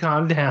 Milo needs to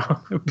calm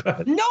down.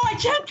 But No, I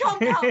can't calm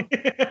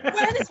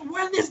down.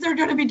 When is there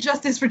going to be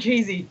justice for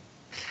Casey?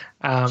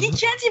 He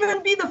can't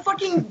even be the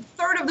fucking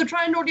third of the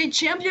Tri-Nordic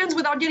champions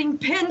without getting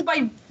pinned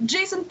by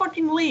Jason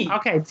fucking Lee.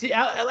 Okay,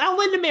 El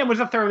Lindaman was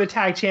the third of the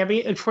tag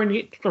champion,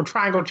 or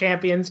triangle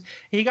champions.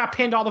 He got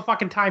pinned all the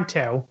fucking time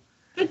too.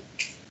 But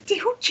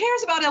who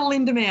cares about El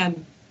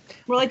Lindaman?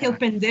 We're like El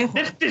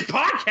Pendejo. This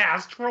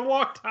podcast for a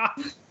long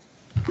time.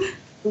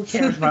 Who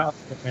cares about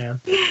El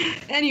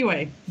Lindaman?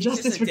 Anyway, He's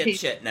justice just for a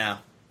Casey. dipshit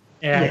now.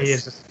 Yeah, Yes. he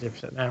is just a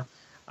dipshit now.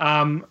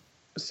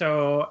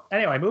 So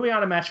anyway, moving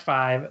on to match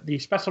 5, the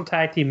special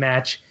tag team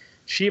match.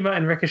 Shima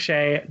and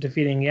Ricochet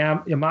defeating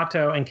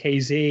Yamato and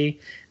KZ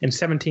in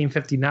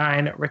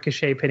 17:59.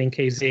 Ricochet pinning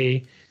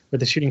KZ with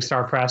the shooting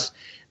star press.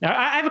 Now,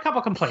 I have a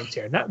couple complaints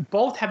here.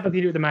 Both have nothing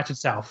to do with the match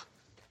itself.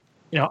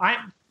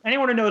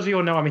 Anyone who knows me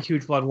will know I'm a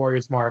huge Blood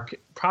Warriors mark.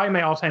 Probably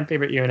my all-time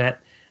favorite unit.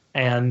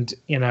 And,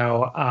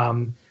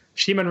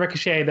 Shima and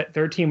Ricochet,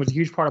 their team was a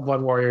huge part of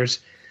Blood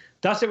Warriors.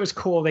 Thus, it was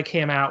cool they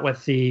came out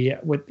with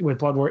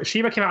Blood Warriors.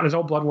 Shima came out in his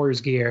old Blood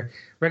Warriors gear.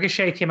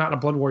 Ricochet came out in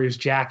a Blood Warriors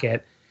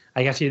jacket.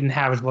 I guess he didn't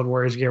have his Blood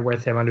Warriors gear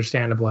with him,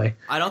 understandably.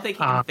 I don't think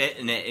he can fit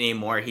in it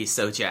anymore. He's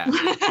so jacked.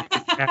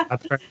 Yeah,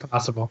 that's very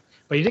possible.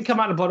 But he did come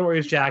out in a Blood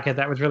Warriors jacket.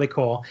 That was really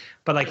cool.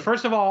 But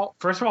first of all,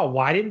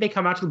 why didn't they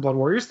come out to the Blood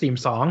Warriors theme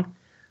song?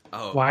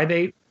 Oh, Why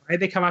did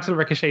they come out to the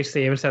Ricochet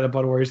theme instead of the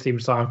Blood Warriors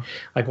theme song?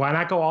 Why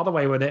not go all the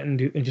way with it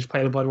and just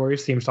play the Blood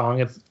Warriors theme song?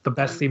 It's the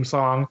best theme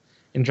song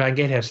in Dragon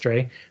Gate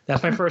history.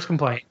 That's my first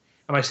complaint.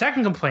 And my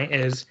second complaint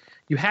is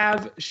you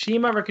have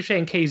Shima, Ricochet,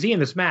 and KZ in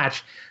this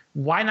match.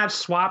 Why not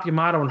swap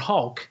Yamato and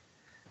Hulk?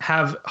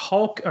 Have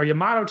Hulk or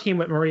Yamato team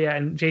with Maria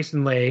and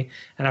Jason Lee,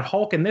 and have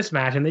Hulk in this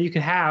match, and then you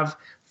could have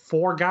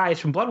 4 guys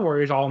from Blood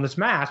Warriors all in this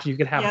match. You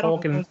could have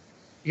Hulk in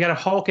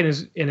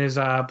his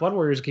Blood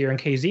Warriors gear and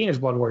KZ in his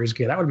Blood Warriors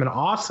gear. That would have been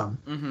awesome.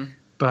 Mm-hmm.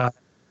 But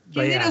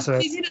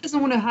KZ doesn't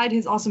want to hide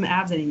his awesome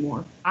abs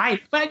anymore.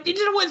 But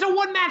it was a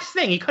one match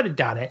thing. He could have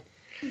done it.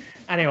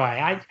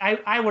 Anyway,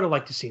 I would have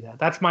liked to see that.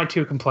 That's my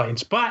 2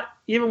 complaints. But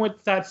even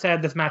with that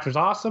said, this match was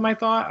awesome, I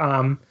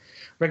thought.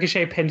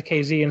 Ricochet pinned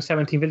KZ in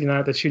 17:59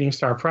 at the Shooting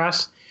Star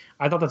Press.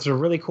 I thought that's a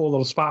really cool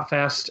little spot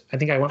fest. I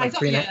think I went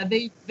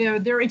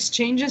their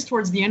exchanges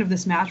towards the end of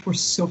this match were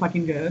so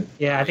fucking good.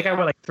 Yeah, I think I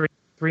went 3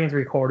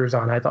 3/3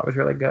 on it. I thought it was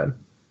really good.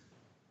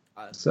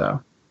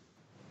 So,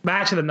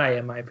 match of the night,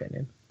 in my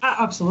opinion.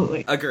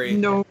 Absolutely. Agree.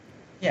 No.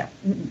 Yeah.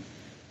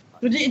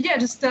 But yeah,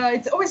 just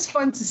it's always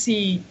fun to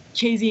see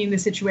KZ in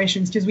these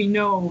situations because we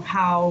know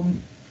how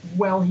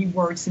well he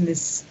works in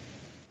this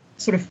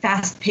sort of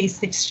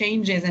fast-paced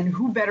exchanges, and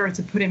who better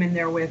to put him in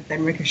there with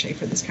than Ricochet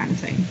for this kind of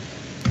thing.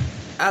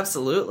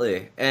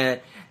 Absolutely. And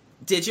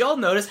did y'all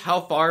notice how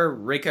far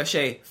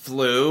Ricochet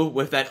flew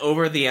with that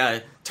over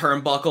the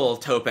turnbuckle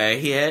tope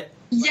he hit?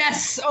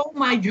 Yes! Oh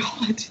my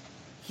god.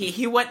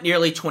 He went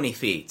nearly 20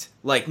 feet.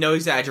 No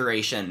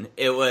exaggeration.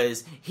 It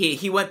was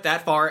he went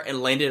that far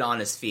and landed on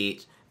his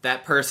feet.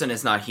 That person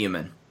is not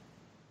human.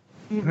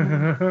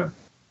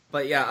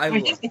 But yeah,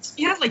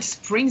 he has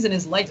springs in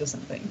his legs or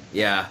something.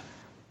 Yeah.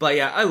 But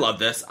yeah, I love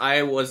this.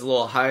 I was a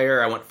little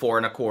higher. I went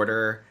 4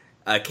 1/4.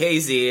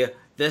 KZ,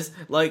 this,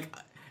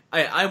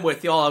 I'm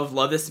with y'all. I would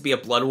love this to be a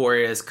Blood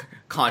Warriors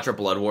contra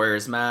Blood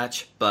Warriors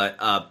match. But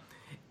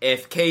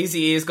if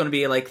KZ is going to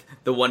be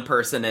the one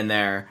person in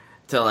there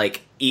to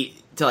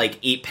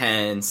eat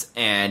pins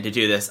and to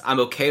do this, I'm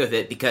okay with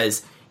it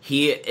because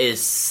he is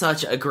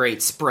such a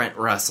great sprint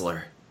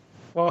wrestler.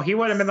 Well, he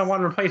would have been the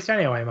one replaced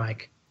anyway,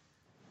 Mike.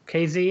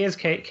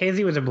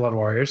 KZ was in Blood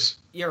Warriors.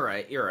 You're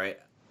right.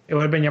 It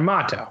would have been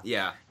Yamato.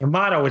 Yeah.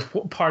 Yamato was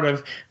part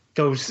of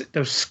those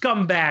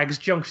scumbags,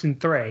 Junction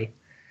 3.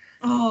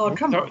 Oh,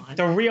 come on.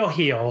 The real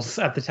heels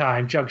at the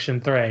time,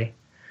 Junction 3.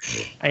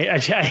 I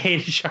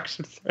hated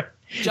Junction 3.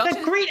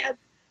 That's great.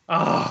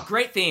 Oh,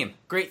 great theme.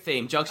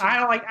 Junction. I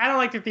don't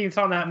like the theme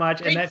song that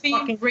much. Great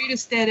theme, great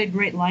aesthetic,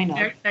 great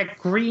lineup.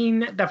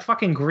 That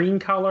fucking green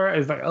color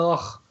is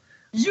ugh.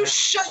 You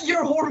shut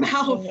your whore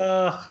mouth.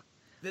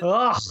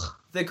 Ugh.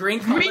 The green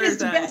color. Green is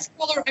the best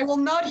color. I will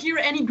not hear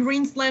any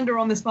green slander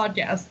on this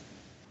podcast.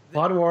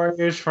 Blood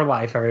Warriors for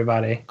life,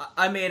 everybody.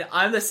 I mean,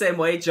 I'm the same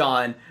way,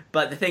 John,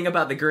 but the thing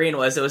about the green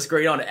was it was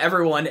green on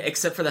everyone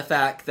except for the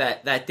fact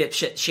that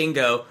dipshit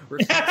Shingo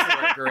refused to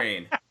wear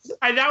green.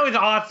 And that was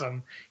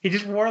awesome. He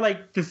just wore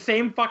the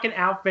same fucking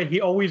outfit he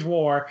always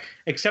wore,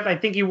 except I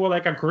think he wore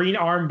a green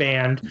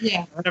armband.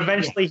 Yeah. And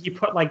eventually he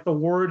put the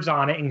words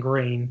on it in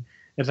green.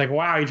 It's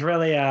wow, he's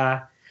really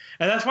and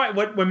that's why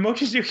when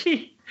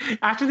Mochizuki,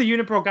 after the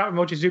unit broke up,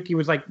 Mochizuki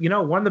was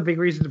one of the big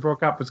reasons it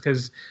broke up was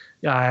because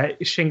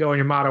Shingo and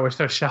Yamato were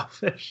so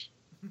selfish.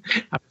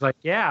 I was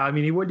yeah, I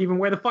mean, he wouldn't even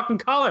wear the fucking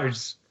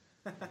colors.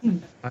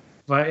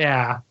 But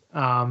yeah.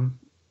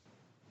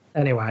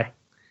 Anyway,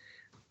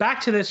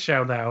 back to this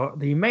show though.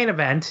 The main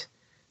event: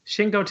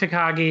 Shingo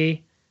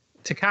Takagi,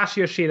 Takashi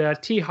Yoshida,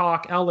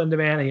 T-Hawk, El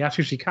Lindaman, and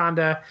Yasushi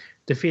Kanda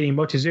defeating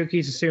Mochizuki,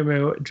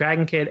 Susumu,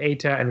 Dragon Kid,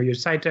 Eita, and Ryu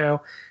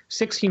Saito.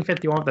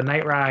 16:51 with the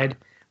Night Ride.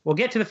 we'll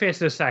get to the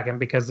finish in a second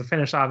because the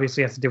finish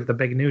obviously has to do with the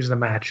big news of the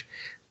match.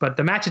 But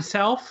the match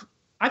itself,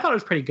 I thought it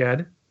was pretty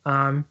good.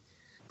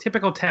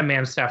 Typical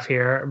 10-man stuff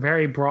here,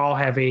 very brawl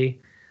heavy.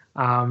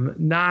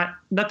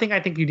 Nothing I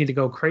think you need to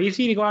go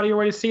crazy to go out of your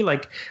way to see.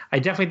 Like, I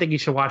definitely think you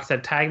should watch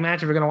that tag match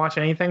if you're going to watch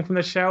anything from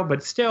the show,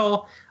 but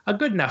still a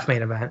good enough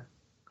main event.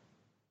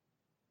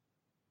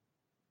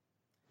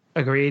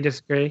 Agree,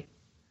 disagree?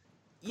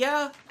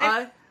 Yeah,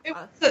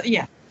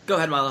 yeah. Go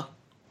ahead, Milo.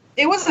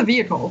 It was a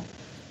vehicle.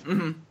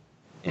 Mm-hmm.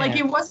 Like,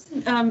 it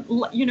wasn't,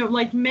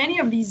 like many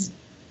of these,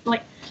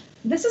 like,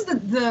 this is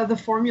the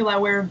formula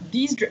where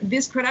these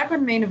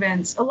Korakuen main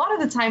events, a lot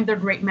of the time they're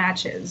great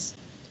matches,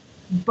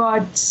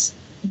 but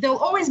there'll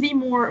always be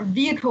more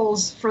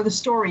vehicles for the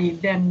story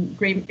than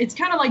great. It's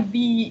kind of like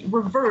the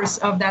reverse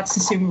of that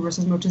Susumu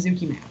versus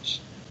Mochizuki match.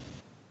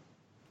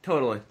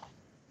 Totally.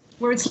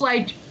 Where it's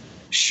like,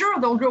 sure,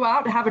 they'll go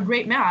out and have a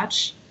great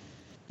match,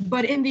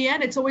 but in the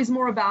end, it's always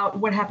more about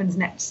what happens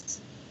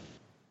next.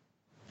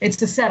 It's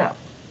the setup.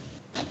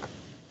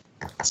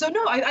 So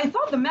no, I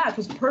thought the match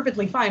was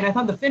perfectly fine. I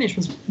thought the finish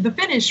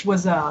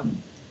was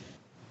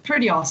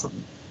pretty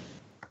awesome.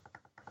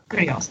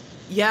 Pretty awesome.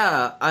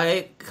 Yeah,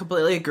 I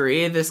completely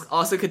agree. This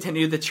also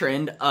continued the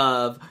trend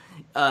of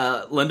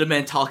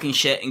Lindaman talking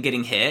shit and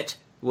getting hit,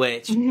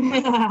 which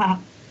I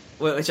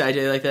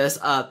did like this.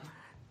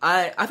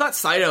 I thought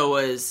Saito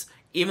was,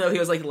 even though he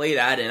was like late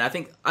at it, and I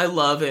think I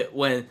love it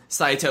when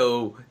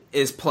Saito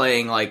is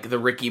playing like the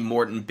Ricky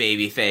Morton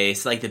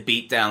babyface, like the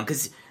beatdown,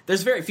 because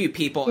there's very few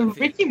people. The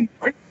Ricky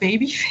Morton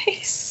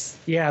babyface?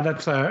 Yeah,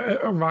 that's a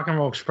Rock and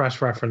Roll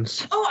Express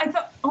reference.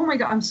 Oh my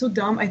god, I'm so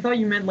dumb. I thought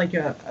you meant like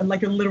a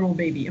literal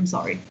baby. I'm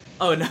sorry.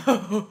 Oh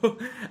no.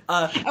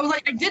 I was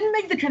like, I didn't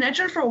make the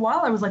connection for a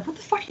while. I was like, what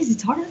the fuck is he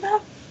talking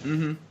about?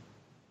 Mm-hmm.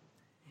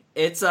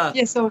 It's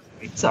Yeah, so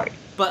sorry.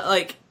 But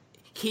like,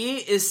 he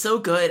is so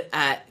good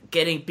at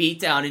getting beat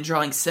down and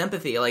drawing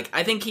sympathy. Like,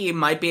 I think he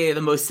might be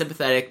the most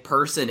sympathetic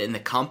person in the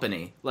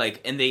company.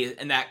 Like, in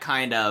that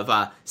kind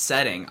of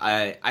setting.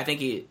 I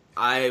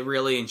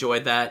really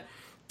enjoyed that.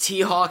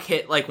 T-Hawk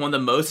hit like one of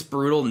the most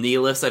brutal knee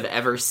lifts I've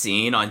ever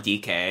seen on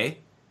DK.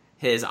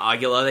 His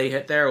Aguila that he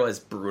hit there was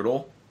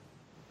brutal.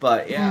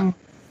 But yeah.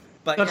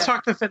 But let's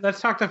talk the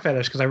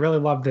finish because I really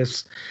love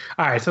this.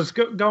 All right, so let's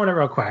go in it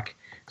real quick.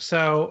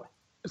 So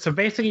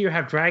basically, you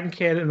have Dragon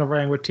Kid in the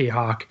ring with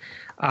T-Hawk.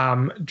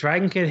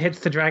 Dragon Kid hits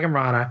the Dragon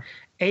Rana.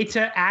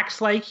 Eita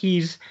acts like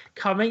he's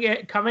coming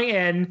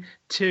in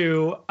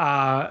to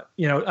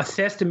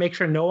assist and make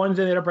sure no one's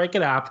in there to break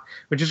it up,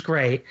 which is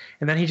great.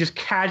 And then he just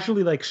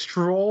casually like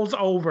strolls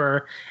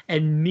over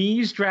and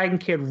knees Dragon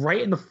Kid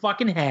right in the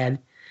fucking head.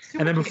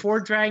 And then before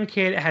Dragon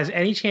Kid has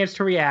any chance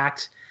to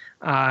react,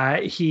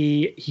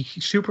 he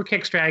super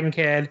kicks Dragon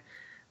Kid,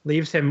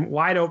 leaves him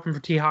wide open for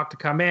T-Hawk to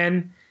come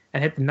in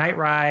and hit the Night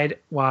Ride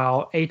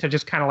while Eita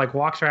just kind of like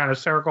walks around in a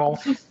circle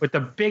with the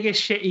biggest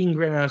shit-eating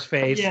grin on his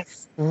face,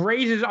 yes.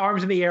 Raises his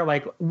arms in the air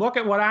like, look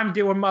at what I'm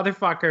doing,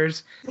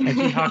 motherfuckers, and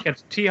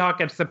T-Hawk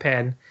gets the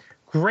pin.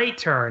 Great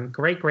turn.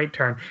 Great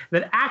turn.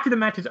 Then after the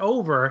match is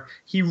over,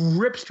 he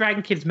rips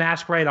Dragon Kid's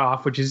mask right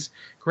off, which is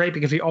great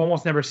because we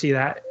almost never see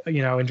that,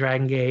 in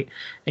Dragon Gate.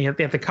 And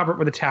they have to cover it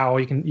with a towel.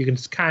 You can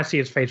kind of see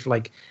his face for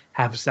like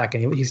half a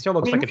second. He still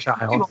looks like a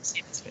child. You won't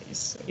see his face.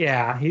 So.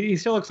 Yeah, he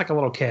still looks like a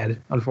little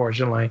kid,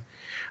 unfortunately.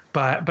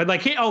 But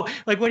like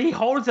like when he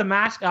holds the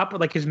mask up with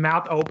like his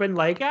mouth open,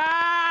 like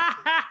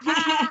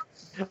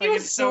He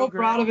was so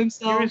proud of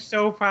himself. He was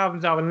so proud of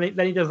himself, and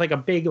then he does like a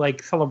big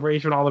like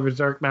celebration with all the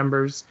Berserk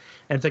members,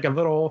 and it's like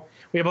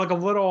we have like a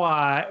little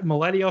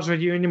Millennials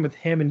reunion with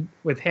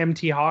him,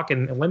 T-Hawk,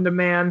 and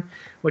Lindaman,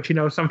 which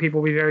some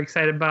people will be very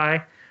excited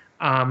by,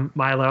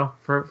 Milo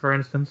for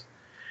instance.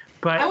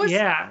 But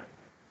yeah.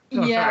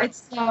 Oh, yeah, sorry.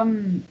 it's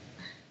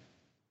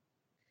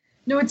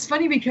no, it's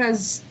funny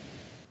because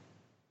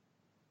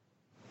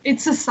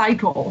it's a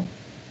cycle,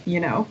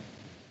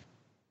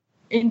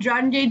 In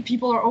Dragon Gate,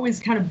 people are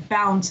always kind of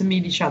bound to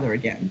meet each other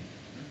again.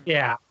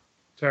 Yeah,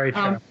 very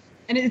true.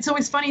 And it's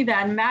always funny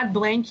that Matt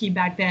Blanky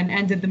back then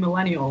ended the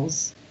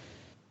Millennials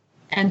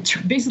and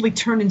basically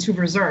turned into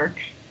Berserk.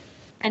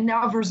 And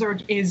now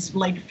Berserk is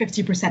like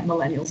 50%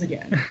 Millennials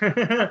again.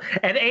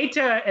 and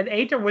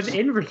Eita was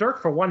in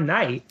Berserk for one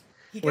night.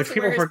 Which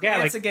people forget.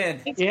 Like,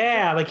 again.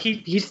 Yeah, like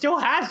he still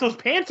has those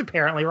pants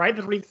apparently, right?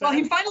 That's what he said. Well,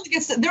 he finally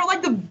gets. They're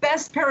like the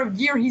best pair of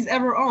gear he's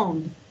ever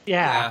owned.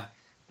 Yeah.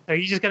 So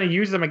he's just gonna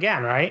use them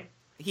again, right?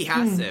 He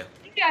has to.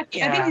 Yeah, I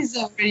think he's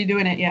already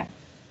doing it. Yeah.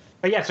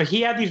 But yeah, so he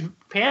had these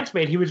pants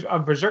made. He was a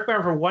Berserk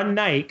member for one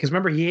night because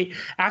remember,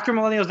 after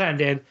Millennials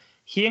ended,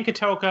 he and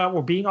Kotoka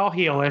were being all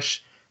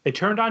heelish. They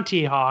turned on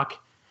T-Hawk,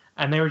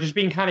 and they were just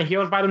being kind of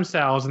heels by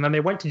themselves. And then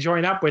they went to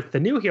join up with the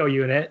new heel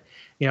unit.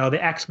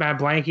 The X-Man,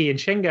 Blanky, and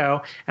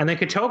Shingo, and then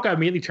Kotoka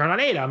immediately turned on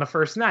Eita on the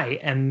first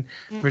night, and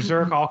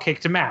Berserk all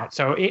kicked him out.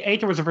 So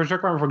Eita was a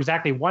Berserk member for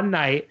exactly one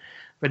night,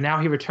 but now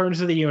he returns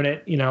to the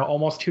unit,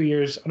 almost 2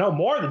 years, no,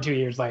 more than 2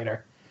 years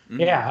later. Mm-hmm.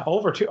 Yeah,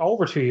 over 2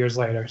 years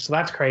later. So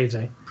that's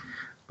crazy.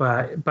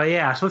 But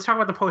yeah, so let's talk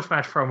about the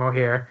post-match promo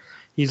here.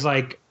 He's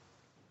like,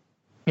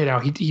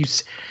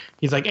 He's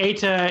like,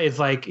 Eita is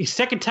like, he's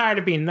sick and tired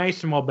of being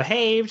nice and well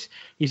behaved.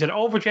 He said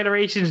over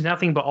generations,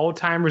 nothing but old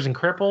timers and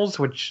cripples,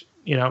 which,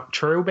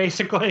 true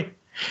basically.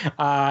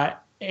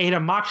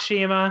 Eita mocked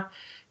CIMA.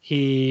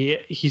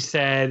 He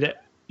said,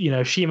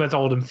 CIMA's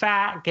old and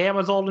fat,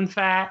 Gamma's old and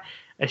fat,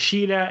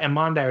 Ishida and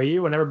Mondai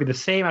Ryu will never be the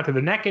same after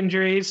the neck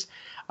injuries.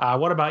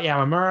 What about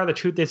Yamamura? The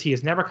truth is he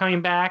is never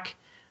coming back.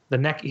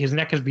 His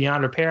neck is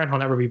beyond repair and he'll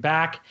never be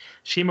back.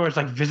 CIMA was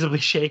like visibly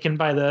shaken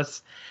by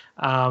this.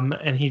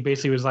 And he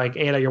basically was like,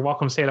 Eita, you're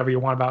welcome to say whatever you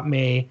want about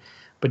me,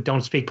 but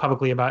don't speak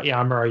publicly about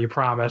Yamamura, you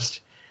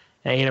promised.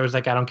 And Eita was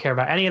like, I don't care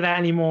about any of that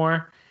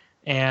anymore.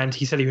 And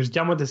he said he was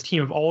done with this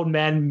team of old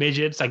men,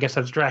 midgets, I guess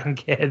that's Dragon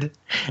Kid,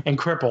 and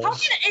cripples. How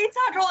can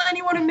Eita draw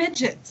anyone a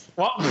midget?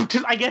 Well,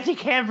 I guess he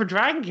can for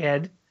Dragon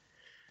Kid.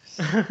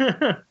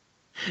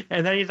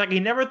 And then he's like, he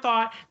never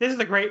thought, this is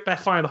the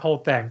best line of the whole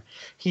thing.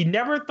 He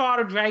never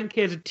thought of Dragon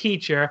Kid as a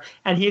teacher,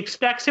 and he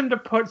expects him to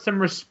put some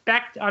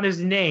respect on his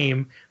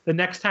name the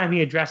next time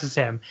he addresses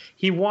him.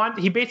 He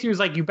basically was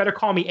like, you better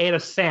call me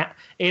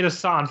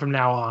Eita-san from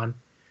now on.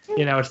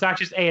 It's not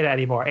just Eita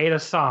anymore,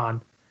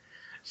 Eita-san.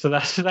 So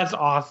that's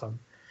awesome.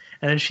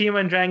 And then CIMA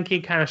and Dragon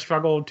Kid kind of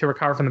struggled to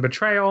recover from the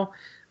betrayal,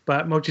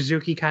 but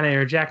Mochizuki kind of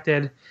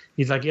interjected.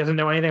 He's like, he doesn't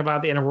know anything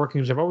about the inner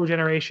workings of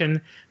Overgeneration,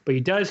 but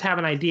he does have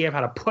an idea of how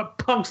to put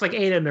punks like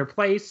Eita in their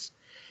place.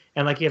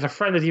 And like he has a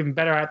friend that's even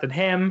better at it than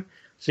him.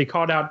 So he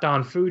called out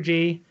Don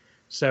Fuji.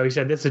 So he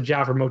said, this is a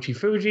job for Mochi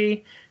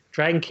Fuji.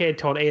 Dragon Kid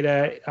told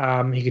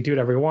Eita he could do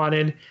whatever he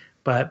wanted,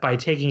 but by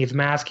taking his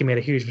mask, he made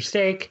a huge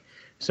mistake.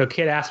 So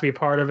Kid asked to be a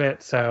part of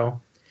it. So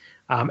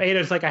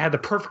Eita's like, I had the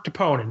perfect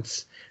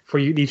opponents for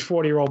you, these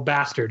 40-year-old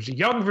bastards.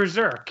 Young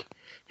Berserk,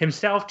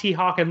 himself,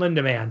 T-Hawk, and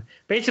Lindaman.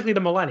 Basically the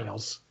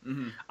millennials.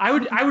 Mm-hmm.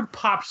 I would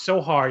pop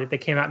so hard if they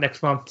came out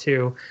next month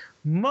to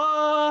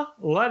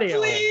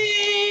millennials.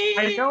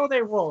 I know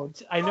they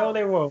won't.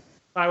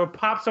 I would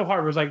pop so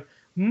hard. It was like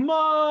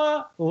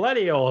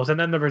millennials and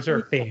then the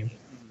Berserk theme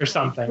or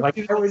something. Like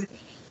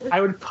I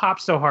would pop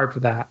so hard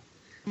for that.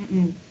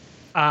 Mm-mm.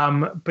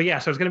 But yeah,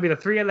 so it's going to be the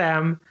three of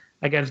them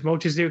against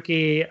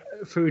Mochizuki,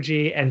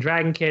 Fuji, and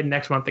Dragon Kid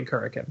next month in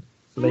Kurikan.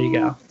 So there you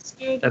go.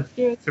 That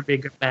should be a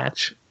good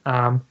match.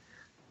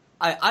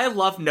 I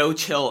love No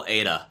Chill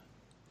Eita.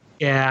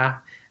 Yeah,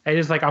 I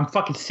just I'm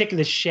fucking sick of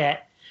this shit.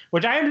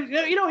 Which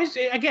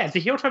it's a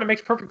heel turn that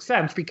makes perfect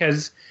sense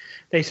because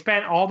they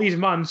spent all these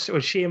months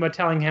with CIMA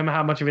telling him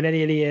how much of an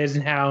idiot he is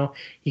and how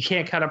he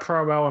can't cut a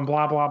promo and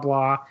blah blah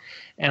blah,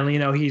 and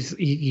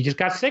he just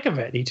got sick of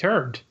it. He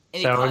turned.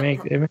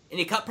 And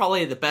he cut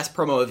probably the best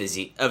promo of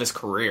his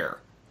career.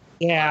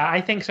 Yeah, I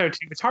think so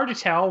too. It's hard to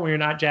tell when you're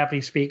not a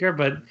Japanese speaker,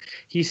 but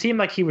he seemed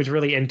like he was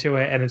really into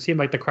it, and it seemed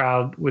like the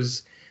crowd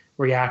was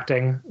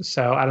reacting.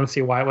 So I don't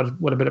see why it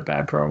would have been a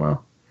bad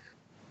promo.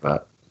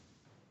 But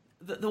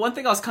the one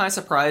thing I was kind of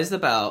surprised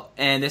about,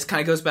 and this kind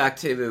of goes back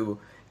to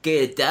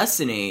Gate of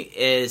Destiny,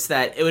 is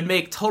that it would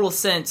make total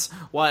sense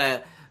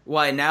why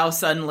now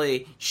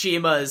suddenly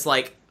CIMA's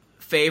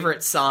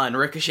favorite son,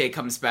 Ricochet,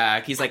 comes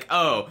back. He's like,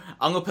 oh,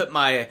 I'm going to put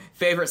my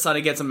favorite son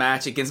against a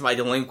match against my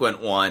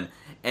delinquent one,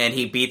 and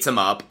he beats him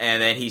up,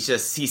 and then he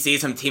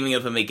sees him teaming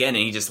with him again,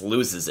 and he just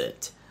loses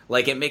it.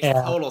 It makes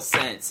total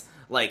sense.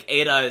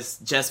 Eita's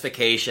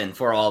justification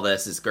for all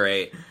this is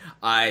great.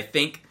 I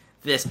think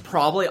this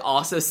probably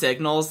also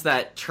signals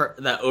that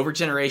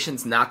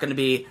Overgeneration's not going to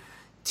be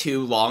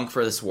too long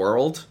for this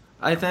world,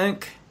 I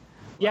think.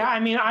 Yeah, I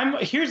mean,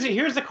 here's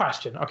the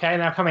question, okay?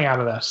 Now coming out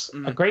of this,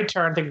 a great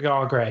turn, I think we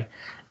all agree.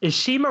 Is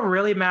CIMA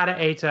really mad at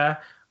Eita,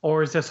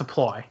 or is this a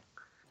ploy?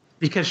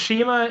 Because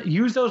CIMA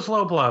used those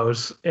low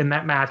blows in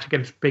that match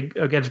against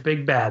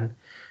Big Ben,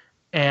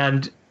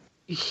 and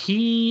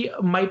he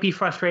might be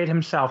frustrated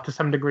himself to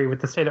some degree with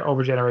the state of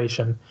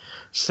Overgeneration.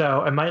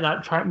 So it might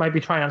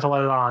be trying not to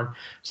let it on.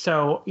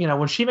 So,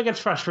 when CIMA gets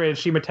frustrated,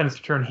 CIMA tends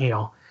to turn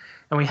heel.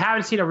 And we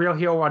haven't seen a real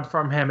heel run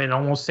from him in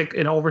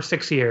over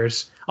 6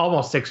 years,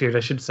 almost 6 years, I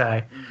should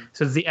say,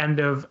 since the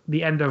end of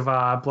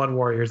Blood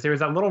Warriors. There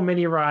was that little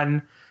mini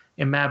run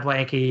in Mad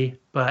Blanky,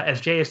 but as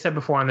Jay has said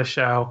before on the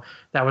show,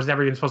 that was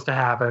never even supposed to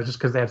happen, just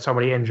because they had so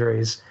many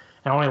injuries.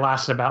 It only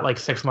lasted about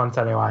 6 months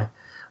anyway.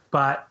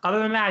 But other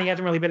than that, he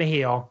hasn't really been a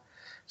heel.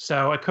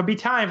 So it could be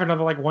time for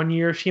another 1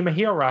 year CIMA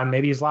heel run.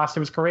 Maybe he's lost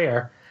of his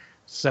career.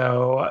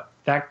 So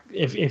that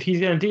if he's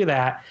going to do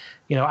that,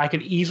 I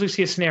could easily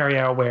see a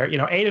scenario where,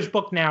 Eita's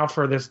booked now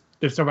for this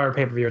November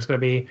pay-per-view. It's going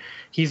to be,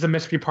 he's the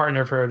mystery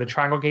partner for the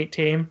Triangle Gate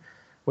team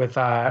with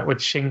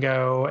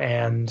Shingo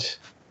and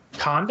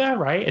Kanda,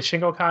 right? It's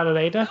Shingo, Kanda,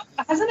 and Eita.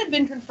 Hasn't it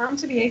been confirmed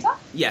to be Eita?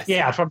 Yes.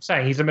 Yeah, that's what I'm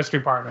saying. He's a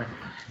mystery partner.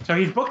 So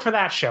he's booked for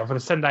that show, for the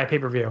Sendai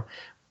pay-per-view.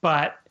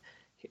 But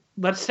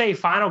let's say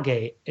Final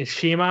Gate is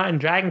CIMA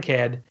and Dragon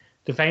Kid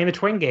defending the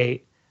Twin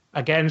Gate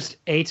against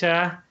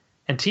Eita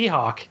and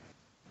T-Hawk.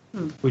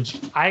 Which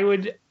I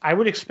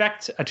would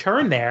expect a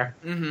turn there.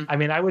 Mm-hmm. I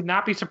mean, I would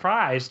not be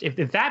surprised if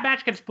that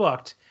match gets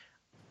booked.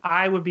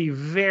 I would be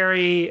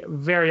very,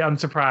 very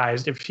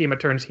unsurprised if CIMA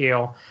turns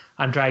heel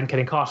on Dragon Kid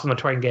and costs him the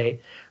Twin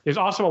Gate. There's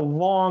also a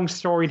long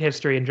storied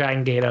history in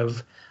Dragon Gate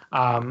of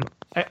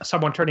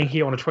someone turning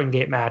heel in a Twin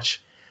Gate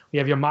match. We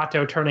have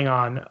Yamato turning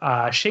on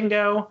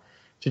Shingo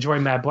to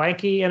join Mad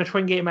Blankey in a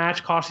Twin Gate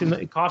match,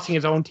 costing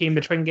his own team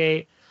the Twin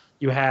Gate.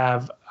 You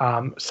have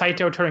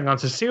Saito turning on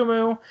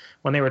Susumu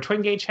when they were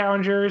Twin Gate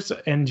challengers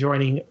and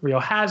joining Real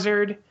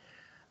Hazard.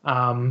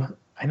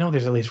 I know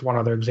there's at least one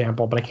other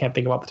example, but I can't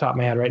think about the top of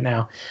my head right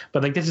now.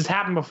 But like this has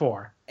happened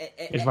before.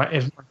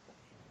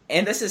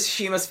 And this is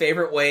Shima's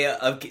favorite way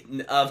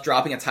of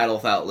dropping a title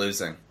without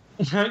losing.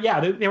 Yeah,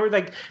 they were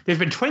like there's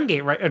been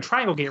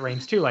Triangle Gate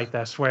reigns too like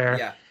this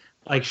where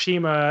like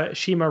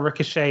Shima,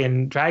 Ricochet,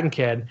 and Dragon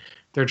Kid,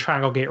 their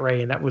Triangle Gate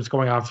reign that was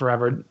going on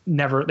forever.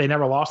 They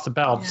never lost the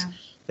belts. Yeah.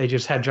 They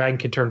just had Dragon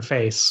Kid turn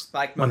face.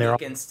 Spike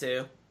Mohicans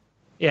too.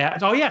 Yeah.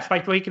 Oh yeah,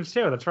 Spike Mohicans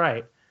too. That's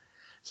right.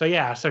 So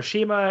yeah, so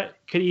Shima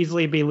could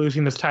easily be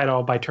losing this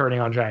title by turning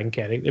on Dragon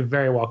Kid. It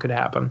very well could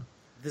happen.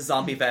 The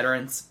zombie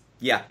veterans.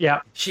 Yeah.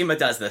 Yeah. Shima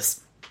does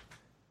this.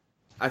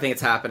 I think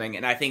it's happening,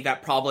 and I think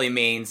that probably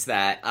means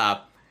that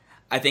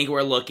I think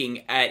we're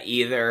looking at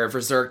either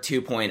Berserk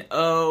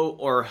 2.0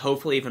 or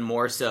hopefully even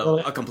more so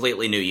a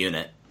completely new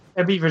unit.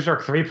 It'd be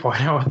Berserk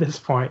 3.0 at this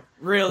point.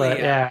 Really? But,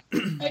 yeah.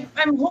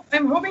 I'm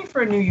hoping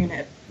for a new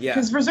unit. Yeah.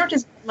 Because Berserk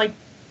is like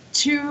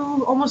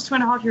almost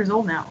 2.5 years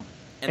old now.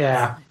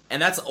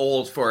 And that's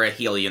old for a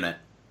heel unit.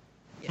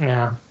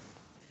 Yeah.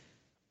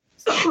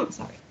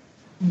 Sorry.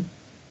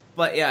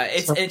 But yeah,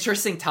 it's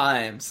interesting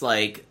times.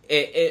 Like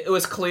it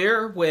was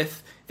clear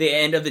with the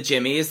end of the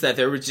Jimmies that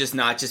there would just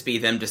not just be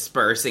them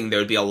dispersing. There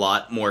would be a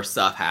lot more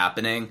stuff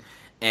happening.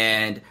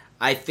 And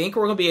I think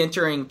we're going to be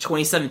entering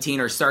 2017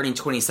 or starting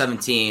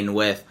 2017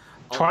 with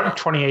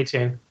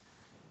 2018.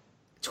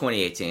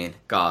 2018.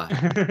 God.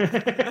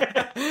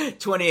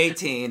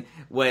 2018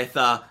 with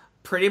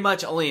pretty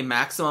much only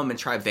Maximum and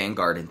Tribe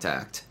Vanguard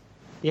intact.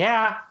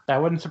 Yeah,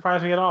 that wouldn't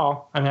surprise me at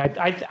all. I mean,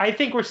 I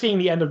think we're seeing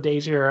the end of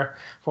Days Era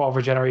for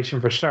Over Generation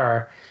for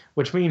sure,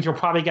 which means you'll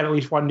probably get at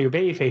least one new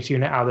babyface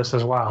unit out of this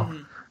as well.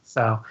 Mm-hmm.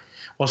 So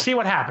we'll see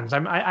what happens.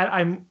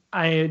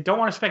 I don't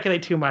want to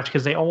speculate too much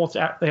because they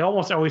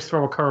almost always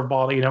throw a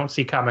curveball that you don't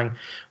see coming.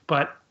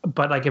 But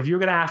like if you're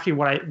going to ask me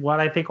what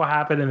I think will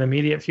happen in the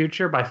immediate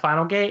future by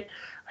Final Gate,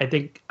 I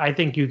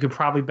think you could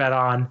probably bet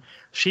on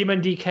Shima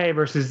and DK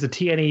versus the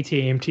TNE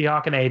team,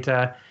 T-Hawk and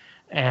Eita,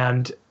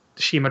 and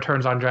Shima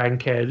turns on Dragon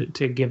Kid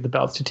to give the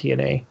belts to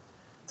TNA.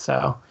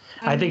 So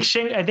I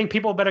think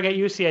people better get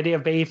used to the idea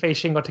of babyface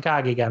Shingo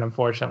Takagi again,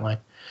 unfortunately,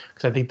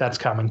 because I think that's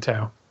coming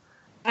too.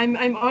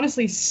 I'm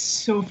honestly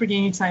so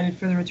freaking excited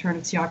for the return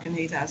of T-Hawk and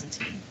Eita as a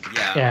team.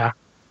 Yeah.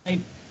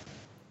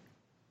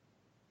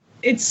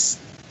 It's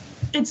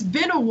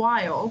been a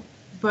while,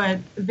 but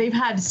they've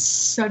had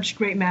such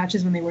great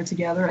matches when they were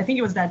together. I think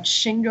it was that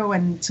Shingo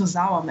and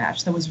Tozawa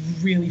match that was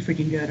really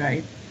freaking good,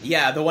 right?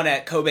 Yeah, the one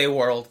at Kobe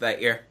World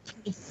that year.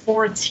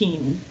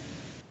 2014.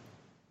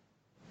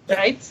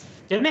 Right?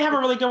 Didn't they have a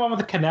really good one with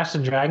the Kness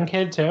and Dragon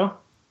Kid, too?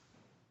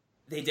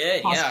 They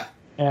did,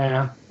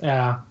 yeah.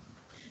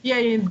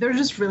 Yeah, they're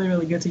just really,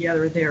 really good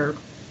together. They're...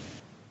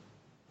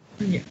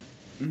 Yeah.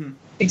 Mm-hmm.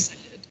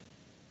 Excited.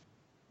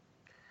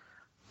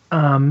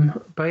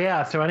 But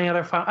yeah, so any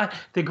other fun...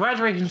 the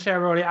graduation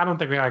ceremony, I don't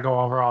think we gotta go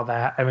over all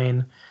that. I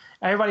mean,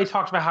 everybody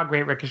talks about how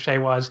great Ricochet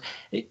was.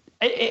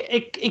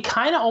 It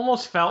kind of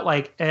almost felt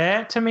like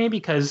to me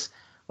because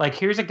like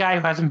here's a guy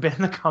who hasn't been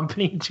in the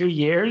company in 2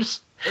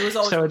 years. It was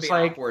always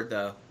awkward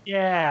though.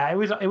 Yeah, it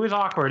was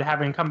awkward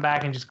having him come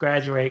back and just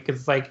graduate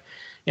because like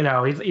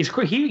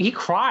he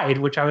cried,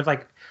 which I was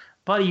like,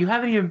 buddy, you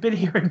haven't even been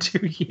here in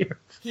 2 years.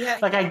 Yeah,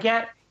 I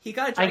get a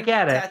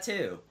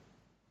tattoo.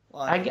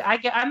 Like,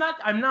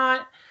 I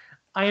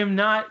am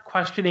not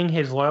questioning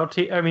his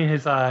loyalty. I mean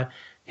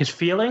his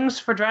feelings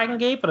for Dragon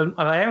Gate, but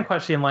I am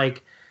questioning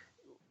like,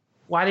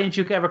 why didn't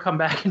you ever come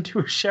back and do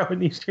a show in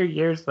these 2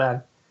 years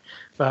then?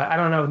 But I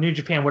don't know, New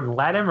Japan wouldn't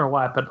let him or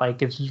what, but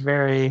like it's just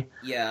very...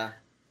 Yeah.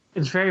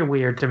 It's very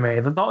weird to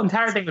me. The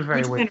entire thing was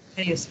very weird.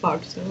 As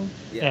fuck, so.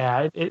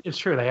 Yeah, it's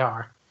true, they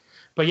are.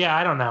 But yeah,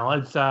 I don't know.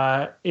 It's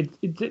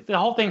the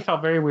whole thing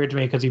felt very weird to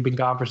me because he'd been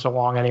gone for so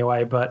long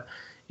anyway, but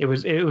it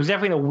was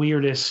definitely the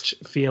weirdest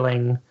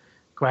feeling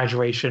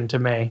graduation to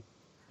me.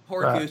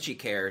 Horiguchi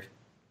cared.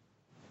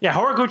 Yeah,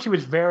 Horiguchi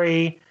was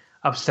very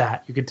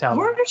upset. You could tell.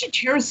 Horiguchi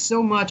cares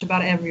so much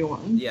about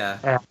everyone.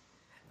 Yeah.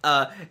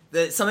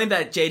 Something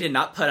that Jay did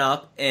not put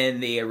up in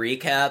the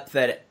recap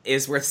that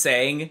is worth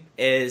saying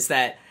is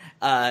that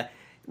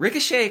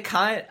Ricochet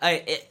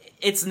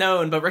it's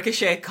known, but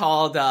Ricochet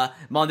called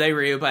Mondai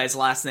Ryu by his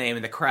last name,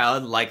 and the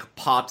crowd like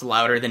popped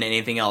louder than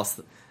anything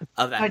else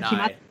of that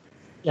night.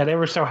 Yeah, they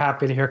were so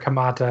happy to hear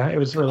Kamata. It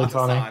was really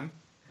funny. San.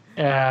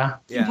 Yeah.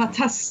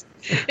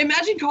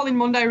 Imagine calling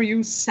Mondai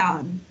Ryu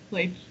San.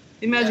 Like,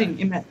 imagine.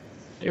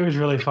 It was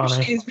really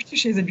funny.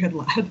 Ricochet's a good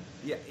lad.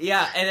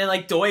 Yeah, and then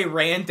like Doi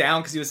ran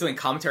down because he was doing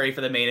commentary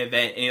for the main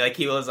event, and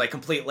he was like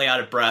completely out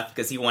of breath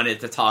because he wanted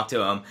to talk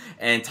to him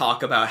and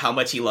talk about how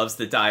much he loves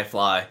the Die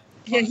Fly.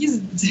 Yeah,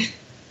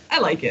 I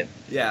like it.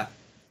 Yeah,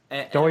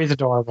 Doi's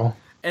adorable.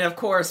 And of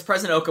course,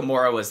 President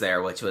Okamura was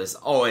there, which was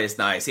always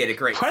nice. He had a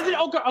great President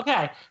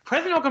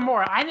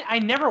Okamura. I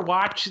never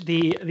watched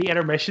the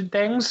intermission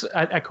things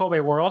at Kobe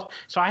World,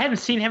 so I hadn't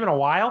seen him in a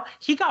while.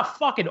 He got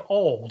fucking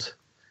old.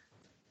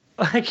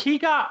 Like, he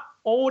got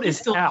old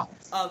as hell.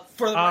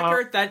 For the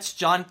record, that's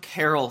John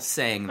Carroll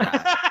saying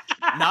that.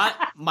 Not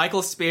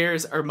Michael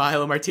Spears or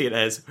Milo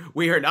Martinez.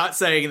 We are not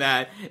saying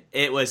that.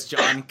 It was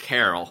John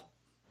Carroll.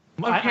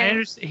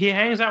 Okay. He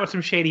hangs out with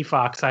some shady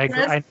fucks. I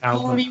know.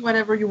 Call me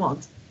whenever you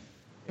want.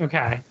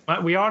 Okay.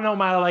 We all know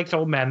Milo likes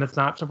old men. That's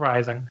not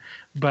surprising.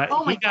 But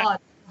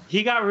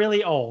he got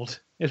really old,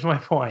 is my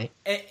point.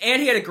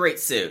 And he had a great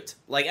suit.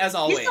 Like, as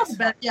always.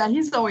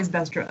 He's always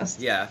best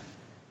dressed. Yeah.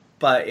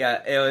 But,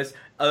 yeah, it was...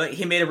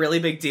 he made a really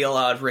big deal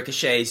out of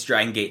Ricochet's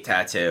Dragon Gate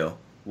tattoo.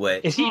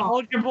 Which... Is he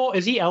eligible?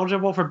 Is he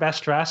eligible for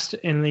best dressed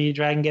in the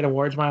Dragon Gate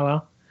Awards,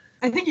 Milo?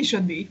 I think he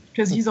should be,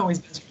 because he's always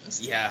best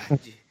dressed. Yeah.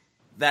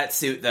 That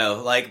suit,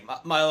 though. Like,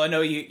 Milo, I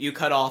know you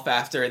cut off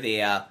after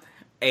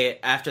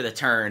the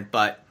turn,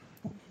 but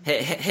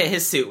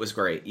his suit was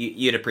great.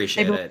 You'd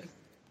appreciate it.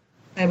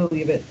 I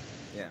believe it.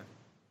 Yeah.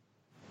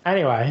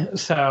 Anyway,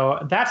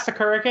 so that's the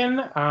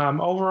Kurikan.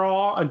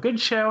 Overall, a good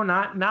show.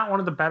 Not one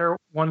of the better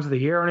ones of the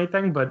year or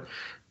anything, but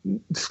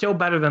still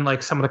better than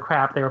like some of the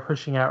crap they were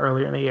pushing out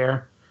earlier in the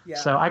year. Yeah.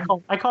 So I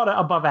called it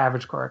above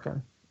average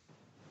Kurikan,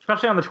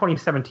 especially on the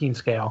 2017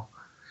 scale.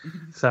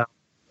 So,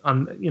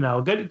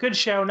 good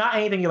show. Not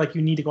anything like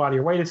you need to go out of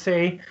your way to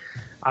see.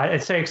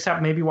 I'd say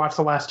except maybe watch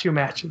the last two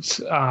matches.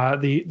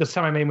 The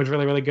semi-main was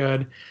really, really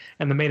good,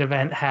 and the main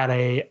event had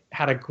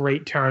a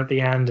great turn at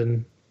the end,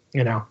 and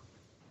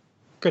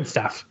good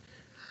stuff.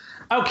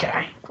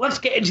 Okay, let's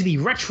get into the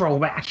retro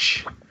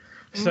match.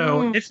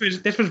 So this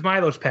was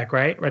Milo's pick,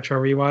 right? Retro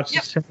rewatch.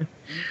 Yep.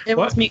 It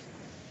was me.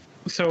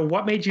 So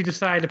what made you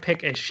decide to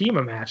pick a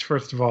CIMA match?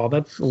 First of all,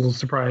 that's a little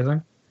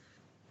surprising.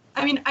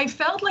 I mean, I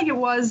felt like it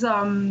was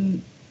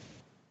on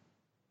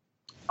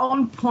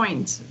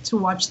point to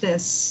watch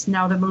this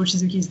now that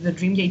Mochizuki is the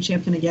Dreamgate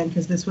champion again,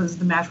 because this was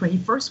the match where he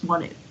first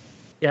won it.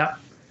 Yeah.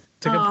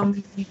 It's a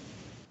good point.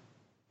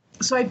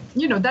 So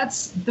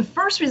that's the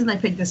first reason I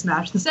picked this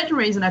match. The second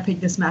reason I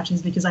picked this match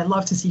is because I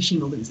love to see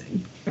CIMA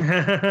losing.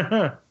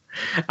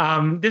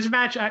 This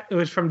match, it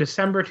was from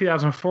December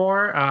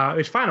 2004. It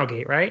was Final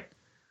Gate, right?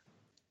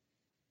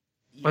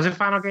 Yeah. Was it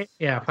Final Gate?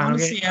 Yeah, Final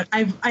Gate.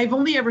 I've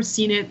only ever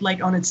seen it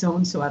like on its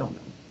own, so I don't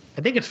know.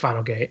 I think it's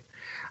Final Gate.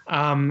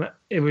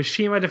 It was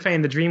CIMA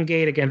defending the Dream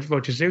Gate against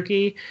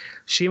Mochizuki.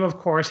 CIMA, of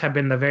course, had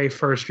been the very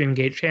first Dream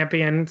Gate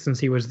champion since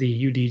he was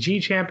the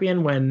UDG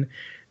champion when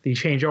the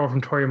changeover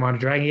from Toryumon to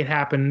Dragon Gate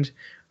happened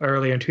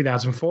earlier in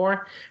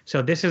 2004.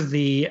 So this is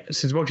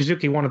since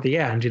Mochizuki won at the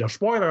end,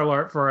 spoiler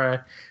alert for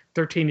a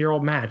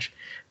 13-year-old match.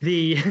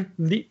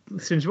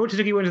 Since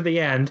Mochizuki went to the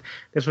end,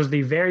 this was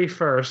the very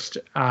first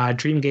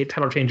Dream Gate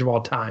title change of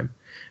all time.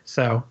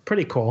 So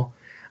pretty cool.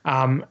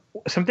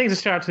 Some things that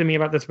stood out to me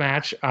about this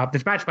match.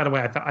 This match, by the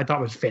way, I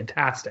thought was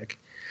fantastic.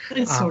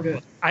 It's so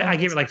good. I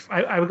gave it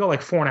I would go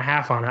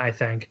 4.5 on it, I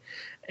think.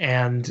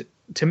 And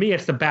to me,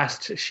 it's the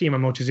best CIMA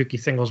Mochizuki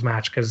singles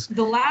match because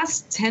the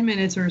last 10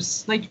 minutes are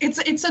it's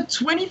a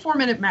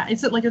 24-minute match.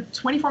 It's like a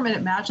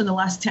 24-minute match, and the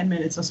last 10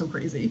 minutes are so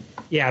crazy.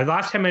 Yeah, the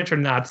last 10 minutes are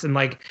nuts, and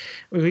when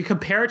we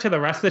compare it to the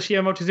rest of the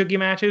CIMA Mochizuki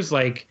matches,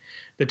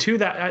 the two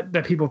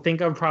that people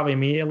think of probably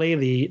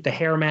immediately, the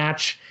hair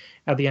match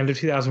at the end of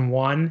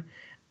 2001.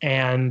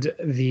 And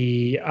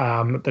the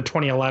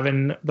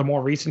 2011, the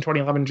more recent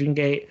 2011 Dream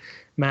Gate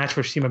match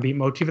where CIMA beat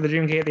Mochi for the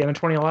Dream Gate at the end of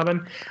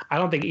 2011, I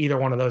don't think either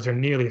one of those are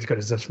nearly as good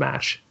as this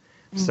match.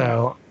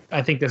 So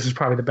I think this is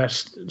probably the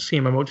best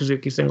CIMA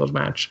Mochizuki singles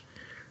match.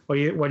 What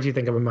do you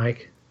think of it,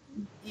 Mike?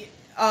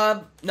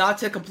 Not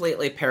to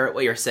completely parrot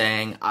what you're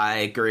saying, I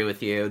agree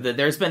with you.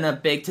 There's been a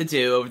big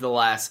to-do over the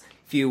last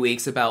few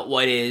weeks about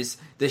what is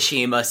the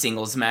CIMA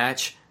singles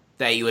match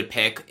that you would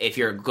pick if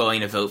you're going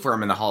to vote for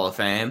him in the Hall of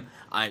Fame.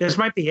 This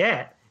might be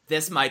it.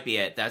 This might be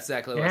it. That's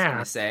exactly what I was going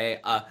to say.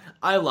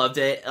 I loved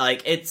it.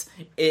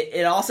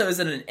 It also is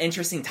an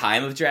interesting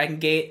time of Dragon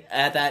Gate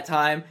at that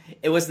time.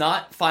 It was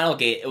not Final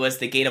Gate. It was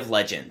the Gate of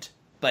Legend.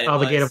 But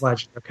the Gate of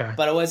Legend. Okay.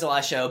 But it was the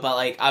last show.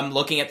 But I'm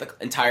looking at the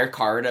entire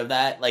card of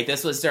that.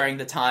 This was during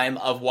the time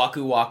of Waku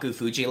Waku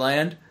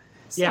Fujiland.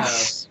 So.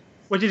 Yes.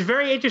 Which is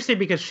very interesting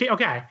because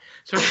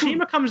so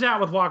CIMA comes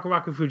out with Waku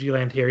Waku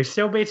Fujiland here. He's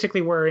still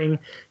basically wearing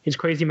his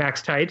Crazy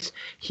Max tights.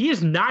 He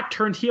is not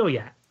turned heel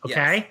yet.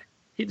 Okay?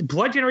 Yes.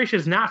 Blood Generation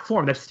is not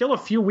formed. That's still a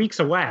few weeks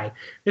away.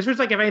 This was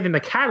if anything,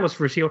 the catalyst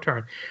for his heel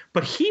turn.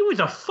 But he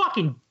was a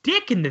fucking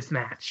dick in this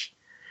match.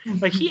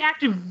 He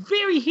acted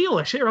very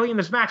heelish early in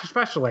this match,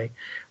 especially.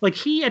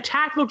 He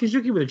attacked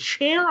Mochizuki with a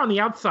chair on the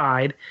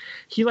outside.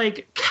 He,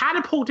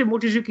 catapulted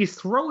Mochizuki's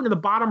throat into the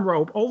bottom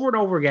rope over and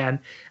over again.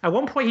 At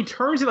one point, he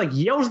turns and,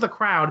 yells at the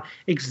crowd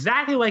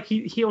exactly like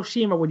heel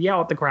CIMA would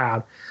yell at the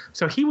crowd.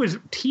 So he was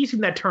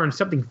teasing that turn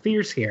something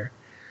fierce here.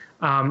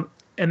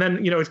 And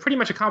then, it's pretty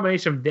much a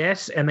combination of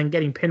this and then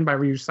getting pinned by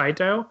Ryu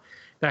Saito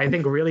that I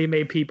think really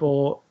made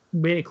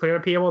it clear to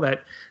people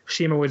that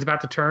CIMA was about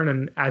to turn,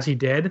 and as he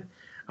did.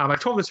 I've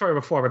told this story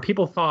before, but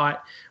people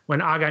thought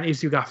when Aga and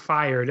Izu got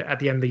fired at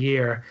the end of the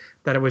year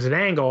that it was an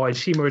angle and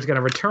CIMA was going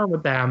to return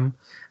with them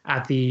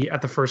at the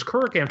first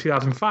Korakuen Camp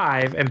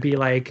 2005 and be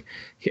like,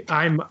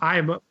 I'm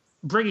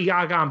bringing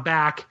Agon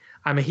back.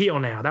 I'm a heel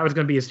now. That was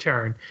going to be his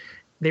turn.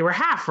 They were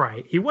half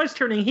right. He was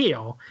turning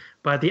heel,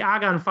 but the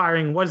Agon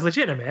firing was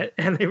legitimate,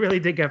 and they really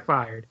did get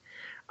fired.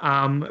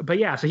 But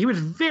yeah, so he was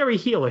very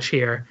heelish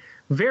here.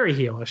 Very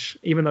heelish,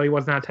 even though he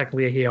was not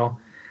technically a heel.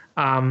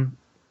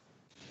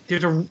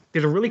 There's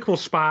a really cool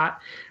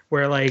spot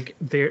where like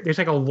there's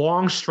like a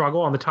long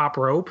struggle on the top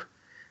rope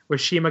where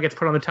CIMA gets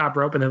put on the top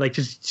rope and they're like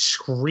just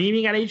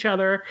screaming at each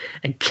other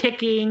and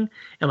kicking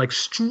and like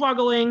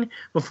struggling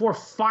before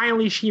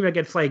finally CIMA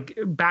gets like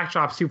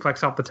backdrop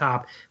suplex off the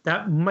top.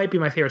 That might be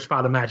my favorite spot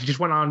of the match. It just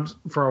went on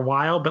for a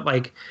while, but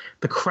like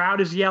the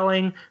crowd is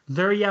yelling,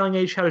 they're yelling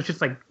at each other. It's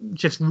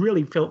just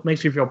really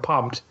makes me feel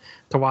pumped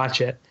to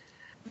watch it.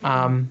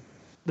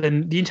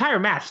 Then the entire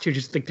match too,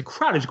 just like the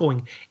crowd is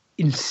going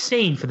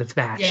insane for this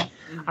match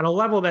on a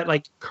level that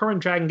like current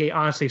Dragon Gate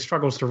honestly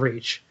struggles to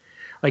reach.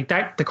 Like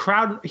that, the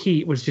crowd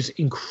heat was just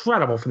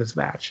incredible for this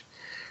match.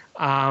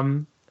 At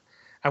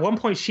one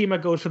point, CIMA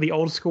goes for the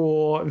old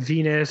school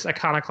Venus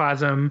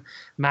Iconoclasm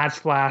Mad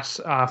Splash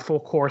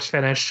full course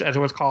finish, as it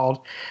was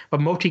called.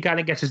 But Mochi kind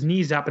of gets his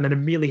knees up and then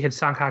immediately hits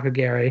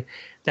Sankakageri.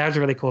 That was a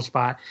really cool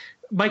spot.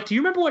 Mike, do you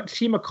remember what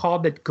CIMA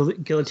called the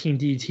guillotine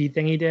DDT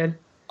thing he did?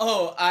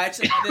 Oh, I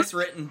actually had this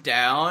written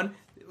down.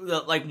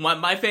 Like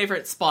my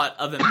favorite spot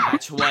of the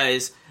match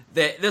was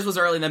that this was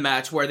early in the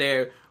match where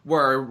they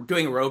were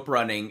doing rope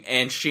running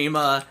and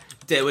CIMA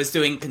was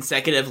doing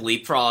consecutive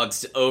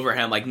leapfrogs over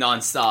him like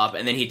nonstop,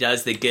 and then he did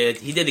the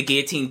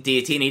guillotine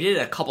DDT, and he did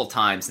it a couple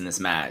times in this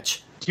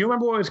match. Do you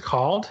remember what it was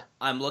called?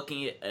 I'm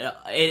looking at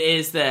it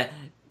is the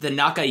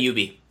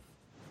Nakayubi.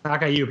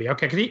 Nakayubi,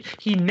 okay, because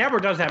he never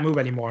does that move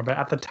anymore, but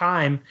at the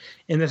time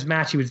in this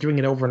match he was doing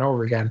it over and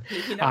over again.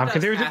 He never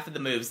does half of the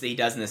moves that he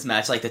does in this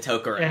match, like the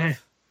Tokarev.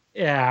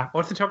 Yeah,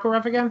 what's the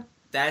Tokarev again?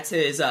 That's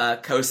his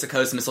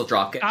coast-to-coast missile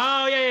dropkick.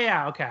 Oh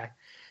yeah, okay.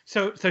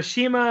 So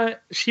CIMA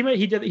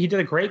he did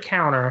a great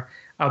counter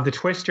of the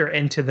twister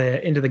into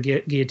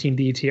the guillotine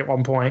DDT at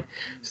one point.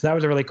 So that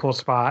was a really cool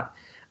spot.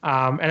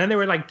 And then they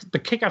were like the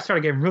kickout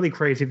started getting really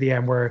crazy at the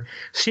end where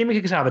CIMA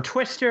kicks out of the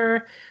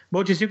twister,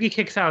 Mochizuki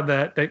kicks out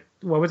of the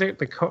what was it,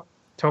 the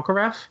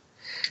Tokarev?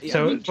 Yeah,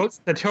 so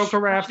the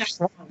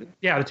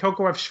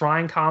Tokarev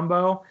shrine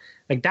combo.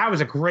 Like, that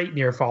was a great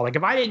near fall. Like,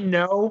 if I didn't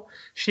know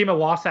CIMA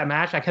lost that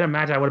match, I can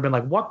imagine I would have been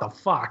like, what the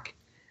fuck?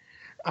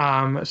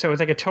 So it was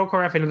like a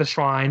Tokarev into the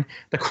shrine.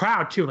 The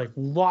crowd, too, like,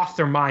 lost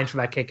their minds for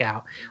that kick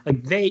out.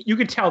 Like, you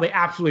could tell they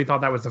absolutely thought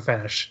that was the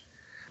finish.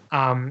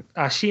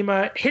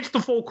 CIMA hits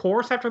the full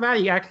course after that.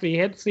 He actually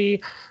hits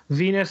the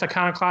Venus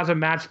Iconoclasm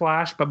Mad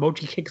Splash, but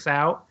Mochi kicks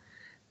out,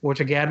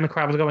 which, again, the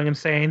crowd was going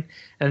insane.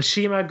 And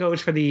CIMA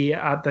goes for the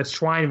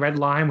Shrine Red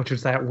Line, which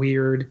was that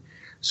weird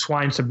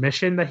swine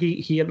submission that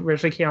he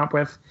originally came up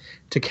with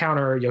to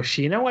counter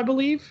Yoshino, I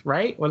believe,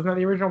 right? Wasn't that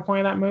the original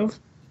point of that move?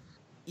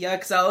 Yeah,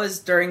 because I was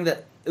during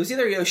it was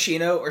either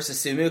Yoshino or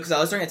Susumu, because I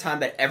was during a time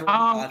that everyone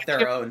got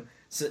their own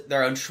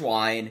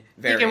Schwein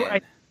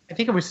variant. I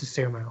think it was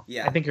Susumu.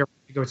 Yeah. I think it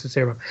was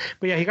Susumu.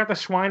 But yeah, he got the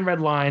Schwein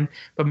Red Line,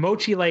 but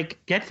Mochi like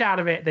gets out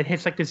of it, then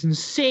hits like this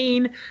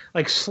insane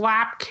like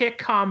slap kick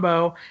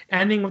combo,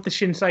 ending with the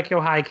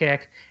Shinseikyo high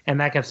kick, and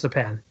that gets the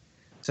pin.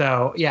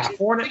 So yeah,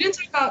 we didn't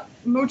talk about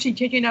Mochi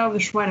kicking out of the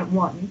Shrine at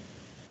 1.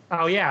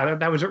 Oh yeah,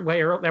 that was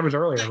earlier,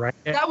 right?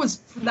 That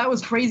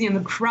was crazy, and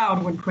the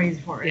crowd went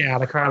crazy for it. Yeah,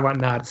 the crowd went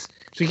nuts.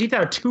 So he kicked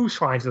out of 2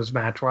 shrines in this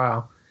match.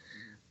 Wow.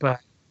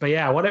 But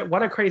yeah,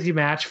 what a crazy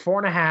match.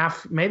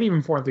 4.5, maybe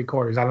even 4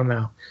 3/4. I don't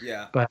know.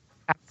 Yeah. But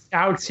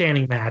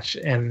outstanding match,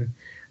 and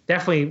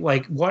definitely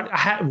like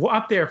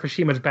up there for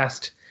CIMA's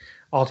best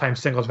all-time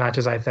singles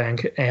matches, I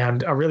think,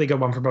 and a really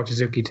good one for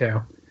Mochizuki too.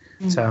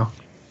 Mm-hmm. So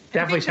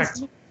definitely check.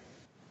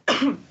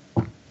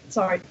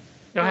 Sorry.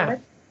 Go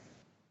ahead.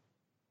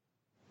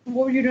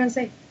 What were you going to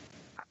say?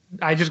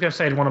 I was just going to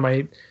say one of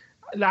my...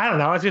 I don't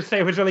know. I was just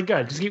saying it was really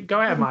good.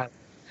 Go ahead, Miles.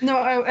 No,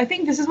 I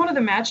think this is one of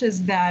the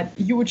matches that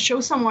you would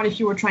show someone if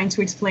you were trying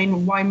to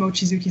explain why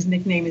Mochizuki's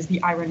nickname is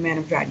the Iron Man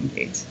of Dragon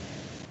Gate.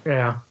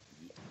 Yeah.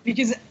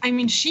 Because, I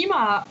mean,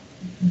 CIMA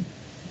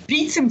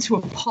beats him to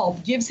a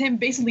pulp, gives him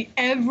basically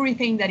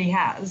everything that he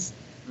has.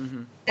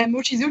 Mm-hmm. And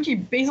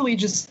Mochizuki basically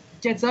just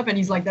gets up and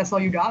he's like, that's all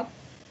you got?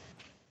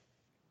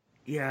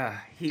 Yeah.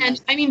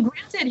 And, I mean,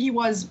 granted, he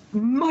was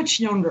much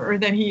younger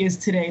than he is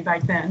today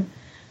back then.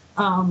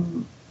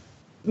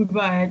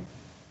 But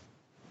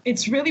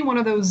it's really one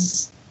of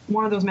those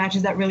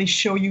matches that really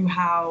show you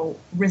how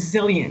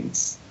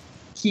resilient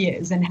he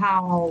is and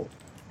how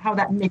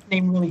that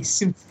nickname really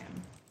suits him.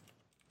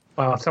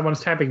 Well, someone's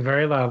typing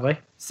very loudly.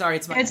 Sorry,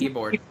 it's my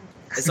keyboard.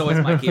 It's always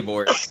my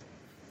keyboard.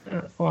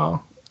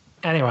 Well,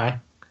 anyway,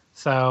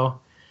 so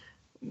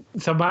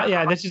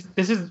yeah, this is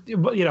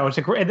it's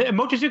a great.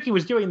 Mochizuki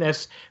was doing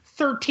this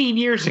 13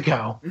 years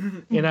ago,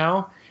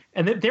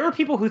 And there were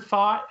people who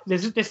thought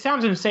this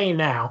sounds insane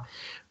now,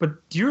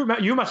 but do you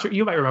remember?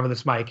 You might remember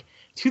this, Mike.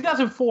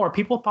 2004,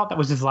 people thought that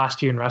was his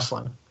last year in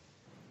wrestling.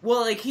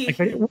 Well, like he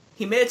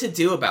made a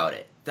to-do about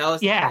it. That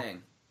was the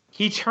thing.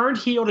 He turned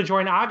heel to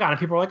join Agon, and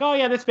people were like, "Oh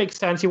yeah, this makes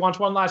sense. He wants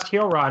one last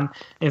heel run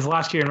in his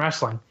last year in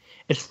wrestling."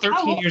 It's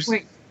 13 years.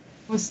 Wait,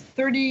 was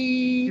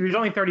 30? He was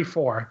only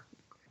 34,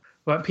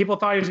 but people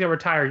thought he was going to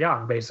retire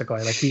young.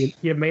 Basically, like he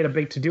had made a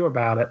big to do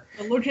about it.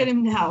 But look at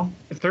him now.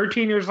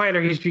 13 years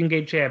later, he's Dream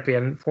Gate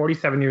champion,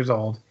 47 years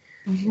old.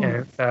 Mm-hmm.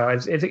 And so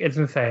it's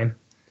insane.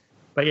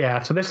 But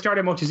yeah, so this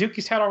started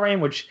Mochizuki's title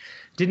reign, which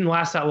didn't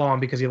last that long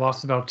because he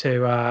lost the belt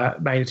to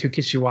Manitou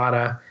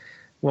Kishiwada.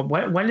 Well,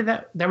 when did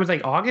that? That was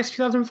like August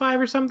 2005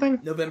 or something.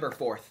 November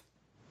 4th.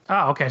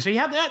 Oh, okay. So you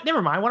had that.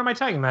 Never mind. What am I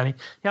talking about? He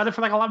had it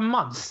for like 11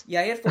 months.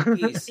 Yeah, he had 4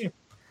 keys.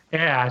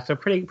 Yeah, so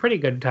pretty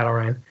good title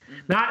reign. Mm-hmm.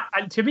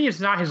 Not to me,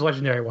 it's not his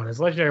legendary one. His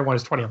legendary one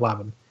is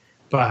 2011,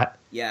 but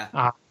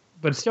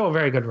but still a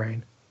very good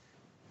reign.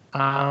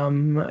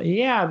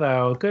 Yeah,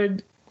 though,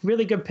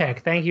 really good pick.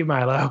 Thank you,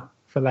 Milo,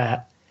 for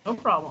that. No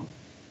problem.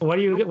 What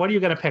are you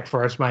going to pick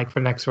for us, Mike, for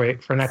next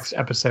week, for next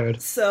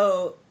episode?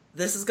 So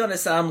this is going to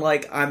sound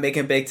like I'm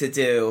making big to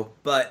do,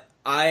 but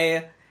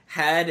I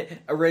had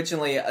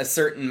originally a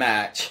certain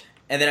match.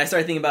 And then I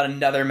started thinking about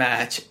another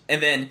match.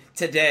 And then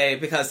today,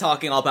 because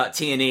talking all about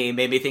T&E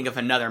made me think of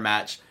another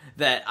match,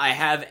 that I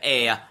have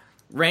a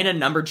random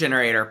number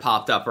generator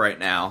popped up right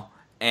now.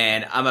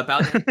 And I'm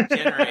about to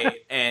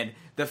generate. And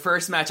the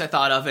first match I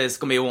thought of is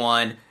going to be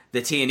 1.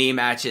 The T&E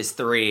match is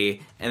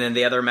 3. And then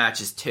the other match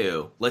is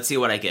 2. Let's see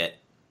what I get.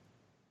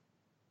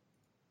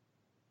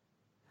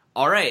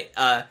 All right.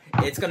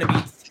 It's going to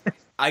be...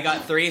 I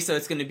got 3, so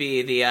it's going to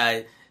be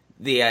the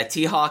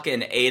T-Hawk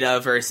and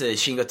Ada versus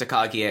Shingo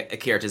Takagi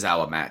Akira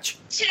Tozawa match.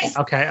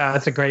 Okay,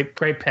 that's a great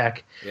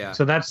pick. Yeah.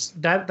 So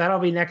that'll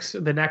be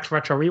the next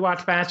retro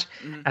rewatch match.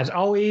 Mm-hmm. As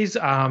always,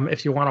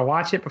 if you want to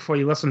watch it before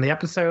you listen to the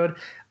episode,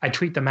 I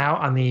tweet them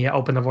out on the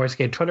Open the Voice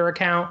Gate Twitter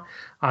account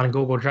on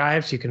Google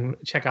Drive, so you can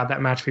check out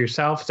that match for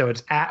yourself. So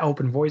it's at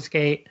Open Voice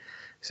Gate.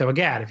 So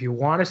again, if you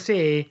want to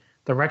see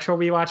the retro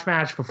rewatch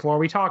match before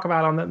we talk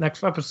about it on the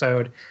next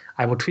episode,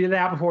 I will tweet it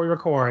out before we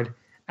record.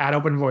 At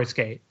Open Voice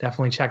Gate.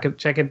 Definitely check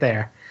it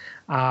there.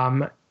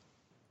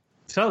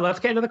 So let's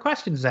get into the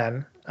questions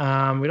then.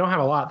 We don't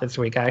have a lot this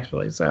week,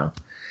 actually, so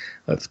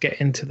let's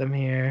get into them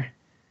here.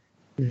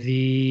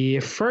 The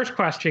first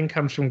question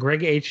comes from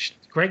Greg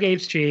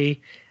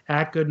HG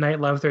at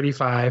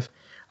GoodnightLove35.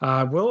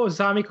 Will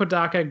Ozami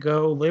Kodaka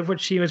go live with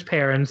Shima's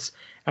parents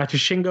after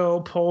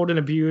Shingo pulled and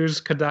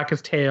abused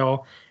Kodaka's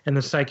tail in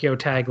the Psycho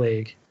Tag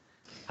League?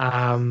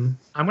 I'm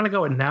going to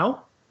go with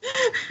no.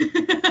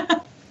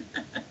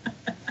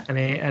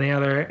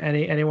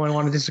 Anyone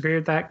want to disagree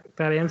with that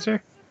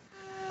answer?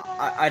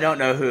 I don't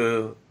know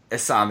who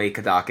Isami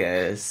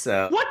Kodaka is,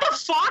 so... What the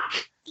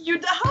fuck?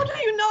 How do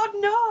you not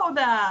know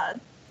that?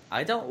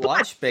 I don't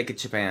watch Big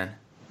Japan.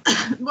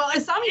 Well,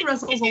 Isami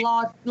wrestles a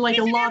lot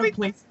of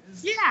places.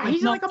 Yeah,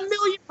 he's in like a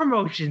million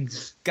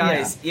promotions.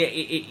 Guys, yeah,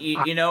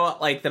 you know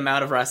what, like the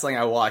amount of wrestling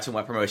I watch and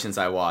what promotions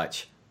I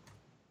watch.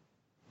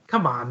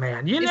 Come on,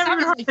 man. You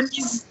never heard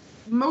he's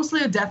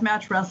mostly a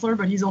deathmatch wrestler,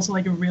 but he's also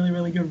like a really,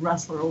 really good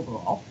wrestler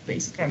overall,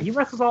 basically. Yeah, he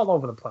wrestles all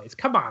over the place.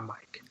 Come on,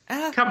 Mike.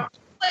 Come on.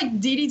 Like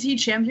DDT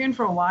champion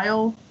for a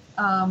while.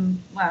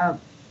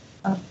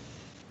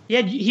 Yeah,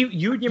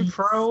 Union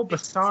Pro,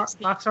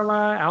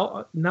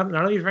 Basala, none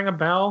of these ring a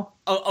bell.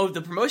 Oh,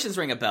 the promotions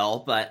ring a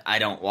bell, but I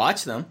don't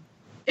watch them.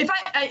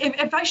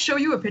 If I show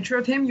you a picture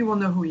of him, you will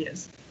know who he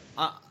is.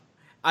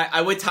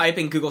 I would type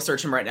in Google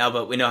search him right now,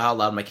 but we know how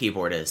loud my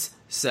keyboard is,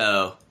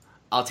 so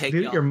I'll take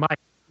mute your mic.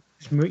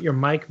 Just mute your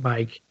mic,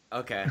 Mike.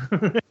 Okay.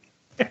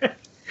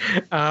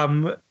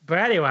 But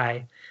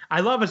anyway,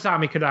 I love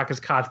Isami Kodaka's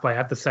cosplay. I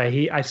have to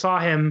say, I saw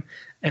him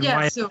at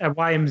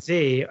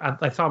YMZ.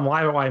 I saw him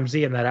live at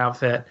YMZ in that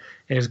outfit,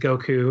 in his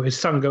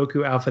son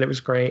Goku outfit. It was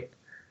great.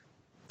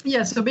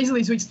 Yeah, so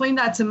basically, to explain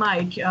that to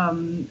Mike,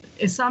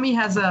 Isami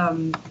has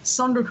a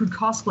Son Goku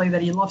cosplay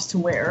that he loves to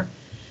wear.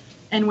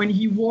 And when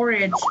he wore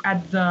it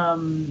at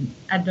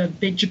the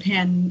Big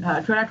Japan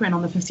Korakuen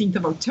on the 15th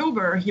of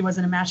October, he was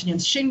in a match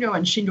against Shingo,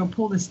 and Shingo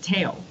pulled his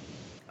tail.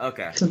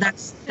 Okay. So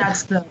that's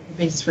the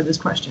basis for this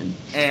question.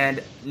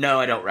 And no,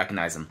 I don't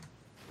recognize him.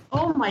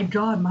 Oh my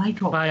God,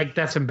 Michael! Mike,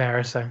 that's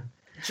embarrassing.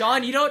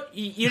 John, you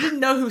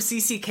didn't know who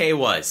CCK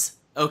was,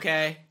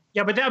 okay?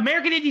 Yeah, but the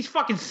American Indies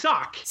fucking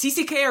suck.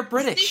 CCK are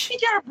British.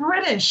 CCK are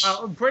British.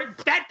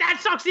 That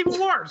sucks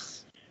even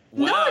worse.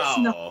 Wow.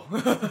 No,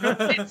 it's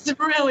not. It's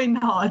really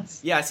not.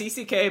 Yeah,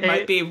 CCK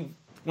might be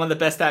one of the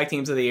best tag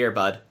teams of the year,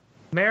 bud.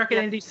 American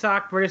Indies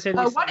suck. British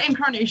Indies what suck.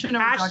 Incarnation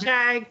are we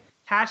talking?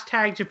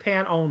 Hashtag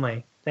Japan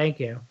only. Thank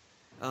you.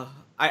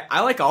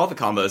 I like all the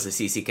combos of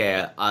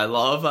CCK. I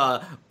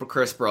love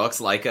Chris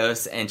Brooks,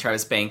 Lycos, and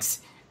Travis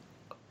Banks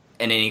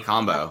in any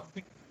combo.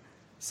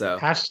 So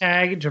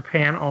hashtag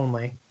Japan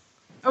only.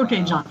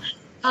 Okay, John.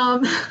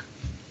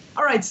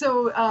 All right,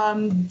 so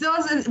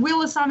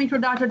will Isami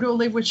Kodaka go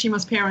live with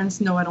Shima's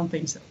parents? No, I don't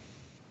think so.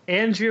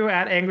 Andrew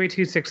at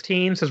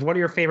Angry216 says, what are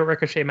your favorite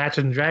Ricochet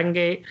matches in Dragon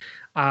Gate?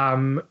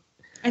 I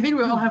think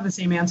we all have the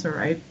same answer,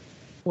 right?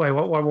 Wait,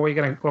 what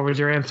was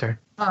your answer?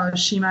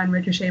 Shima and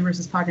Ricochet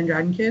versus Pac and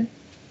Dragon Kid.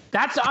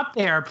 That's up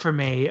there for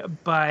me,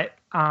 but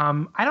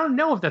I don't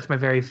know if that's my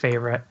very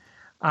favorite.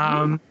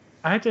 I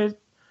have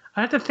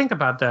to think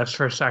about this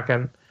for a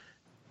second.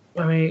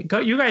 Let me go.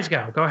 You guys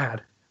go. Go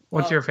ahead.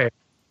 What's your favorite?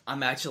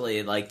 I'm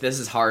actually this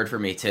is hard for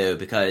me too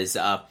because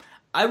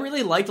I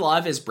really liked a lot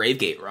of his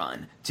Bravegate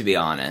run. To be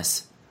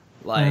honest,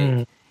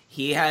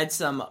 he had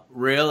some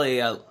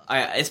really,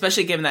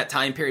 especially given that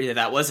time period.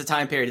 That was a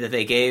time period that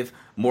they gave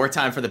more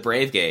time for the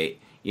Bravegate.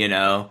 You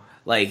know,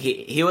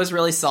 he was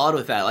really solid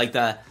with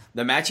that.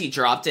 The match he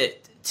dropped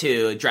it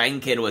to Dragon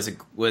Kid was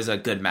a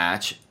good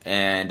match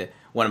and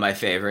one of my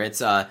favorites.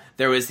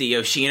 There was the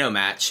Yoshino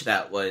match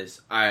that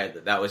was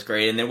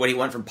great, and then what he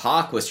went from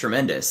Pac was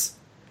tremendous.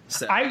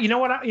 So.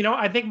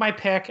 I think my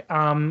pick.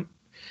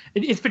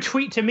 It's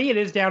between. To me, it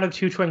is down to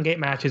two Twin Gate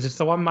matches. It's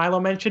the one Milo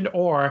mentioned,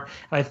 and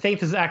I think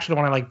this is actually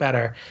the one I like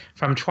better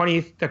from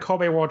the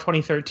Kobe World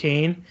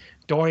 2013.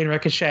 Dorian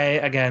Ricochet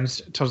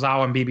against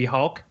Tozawa and BB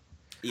Hulk.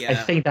 Yeah, I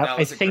think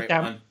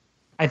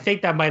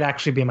that might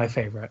actually be my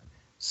favorite.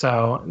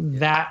 So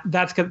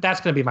that's going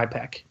to be my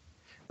pick.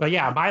 But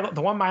yeah,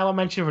 the one Milo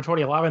mentioned for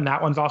 2011,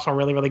 that one's also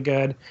really, really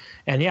good.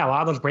 And yeah, a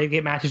lot of those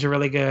Bravegate matches are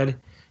really good.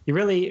 You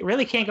really,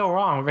 really can't go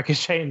wrong with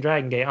Ricochet and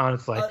Dragon Gate,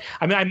 honestly.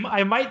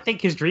 I might think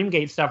his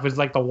Dreamgate stuff was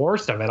the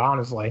worst of it,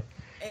 honestly.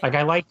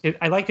 I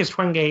like his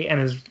Twin Gate and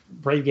his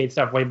Bravegate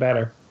stuff way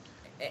better.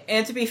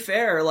 And to be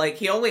fair,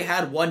 he only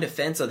had one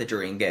defense of the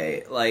Dream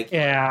Gate.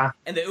 Yeah.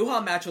 And the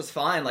Uhaa match was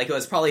fine. It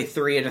was probably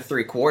 3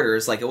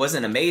 3/4. It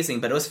wasn't amazing,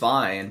 but it was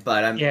fine.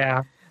 But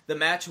yeah. The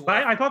match.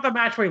 But I thought the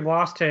match where he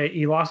lost it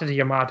to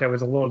Yamato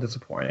was a little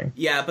disappointing.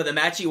 Yeah, but the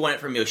match he won it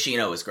from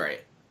Yoshino was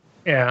great.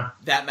 Yeah.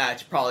 That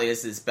match probably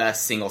is his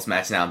best singles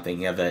match now I'm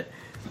thinking of it.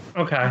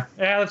 Okay.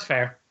 Yeah, that's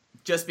fair.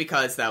 Just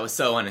because that was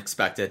so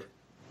unexpected.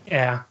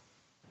 Yeah.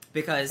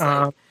 Because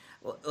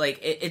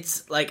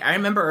it's I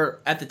remember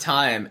at the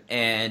time,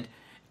 and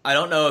I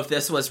don't know if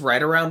this was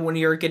right around when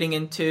you were getting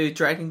into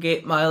Dragon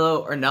Gate,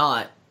 Milo, or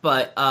not,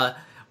 but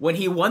when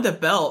he won the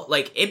belt,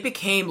 it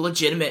became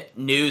legitimate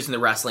news in the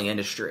wrestling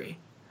industry.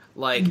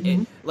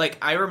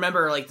 I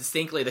remember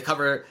distinctly the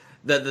cover,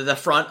 the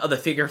front of the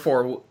Figure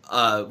 4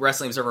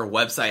 Wrestling Observer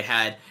website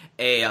had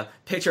a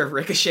picture of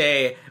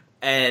Ricochet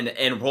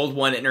and World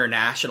 1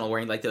 International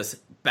wearing those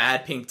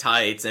bad pink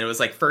tights, and it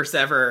was first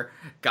ever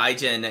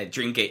Gaijin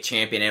Dreamgate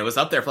champion, and it was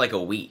up there for a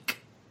week.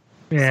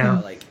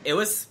 Yeah. So, it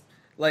was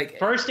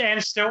first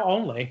and still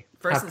only.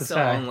 First and still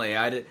only.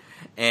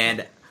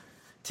 And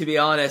to be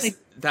honest,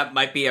 that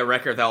might be a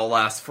record that will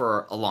last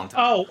for a long time.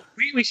 Oh,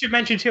 we should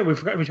mention too. We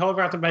totally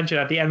forgot to mention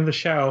at the end of the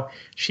show.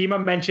 Shima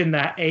mentioned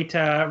that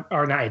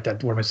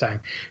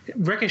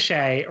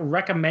Ricochet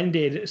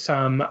recommended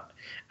some,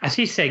 as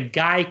he said,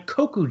 Gai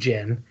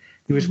Kokujin.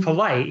 He was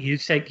polite. He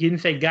didn't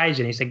say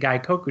Gaijin. He said Gai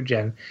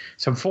Kokujin.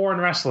 Some foreign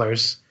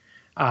wrestlers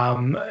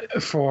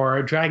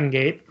for Dragon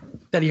Gate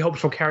that he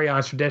hopes will carry on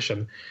his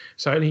tradition.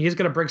 So he's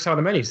going to bring some of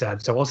them in, he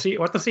said. So we'll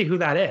have to see who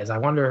that is. I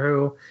wonder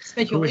who.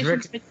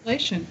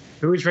 Speculation.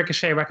 Who is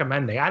Ricochet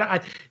recommending?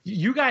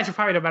 You guys are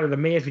probably know better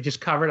than me, as we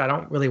just covered. I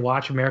don't really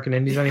watch American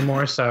Indies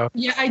anymore, so.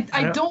 Yeah,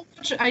 I don't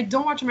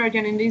watch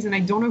American Indies, and I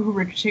don't know who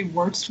Ricochet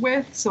works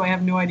with, so I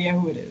have no idea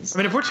who it is. I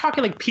mean, if we're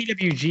talking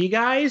PWG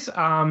guys,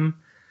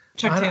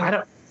 Chuck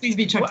Taylor. Please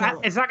be Chuck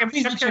Taylor. It's not going to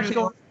be Chuck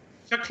Taylor.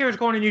 Chuck Taylor's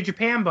going to New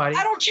Japan, buddy.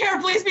 I don't care.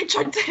 Please be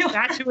Chuck Taylor.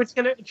 That's who it's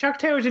going to. Chuck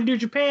Taylor's in New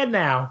Japan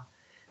now.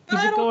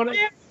 I don't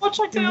care.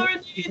 Chuck Taylor in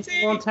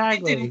DDT.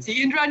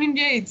 In Dragon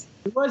Gate.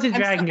 It was in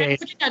Dragon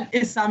Gate. I'm looking at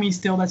Isami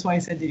still. That's why I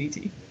said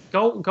DDT.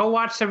 Go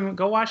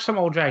watch some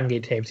old Dragon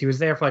Gate tapes. He was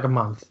there for a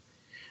month.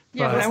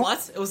 Yeah,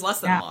 it was less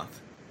than a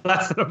month.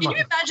 Less than a month. Can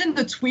you imagine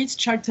the tweets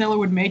Chuck Taylor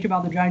would make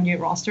about the Dragon Gate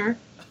roster?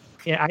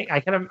 Yeah,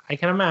 I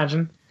can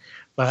imagine.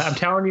 But I'm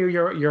telling you,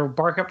 you're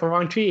bark up the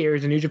wrong tree.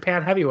 He's a New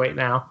Japan heavyweight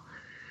now.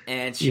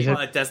 And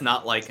Shima does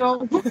not like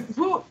him.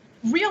 So,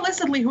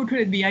 realistically, who could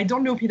it be? I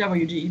don't know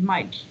PWG.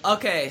 Mike.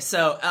 Okay,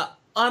 so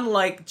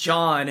unlike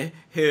John,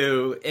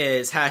 who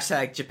is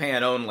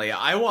 #Japan only,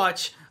 I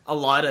watch a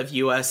lot of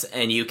US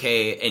and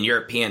UK and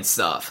European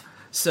stuff.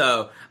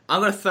 So I'm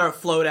going to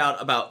float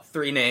out about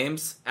 3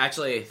 names.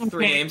 Actually,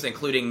 3 names,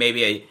 including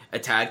maybe a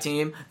tag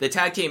team. The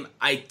tag team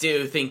I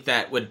do think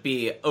that would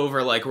be over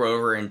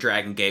Rover and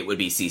Dragon Gate would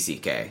be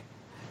CCK.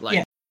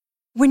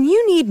 When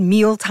you need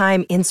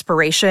mealtime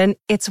inspiration,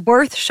 it's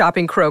worth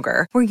shopping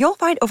Kroger, where you'll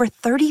find over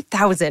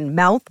 30,000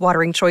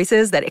 mouth-watering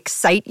choices that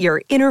excite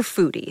your inner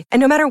foodie. And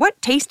no matter what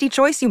tasty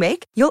choice you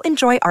make, you'll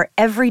enjoy our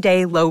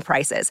everyday low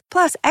prices,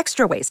 plus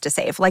extra ways to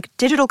save, like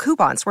digital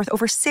coupons worth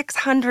over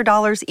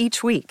 $600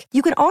 each week.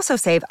 You can also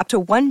save up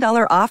to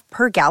 $1 off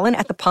per gallon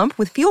at the pump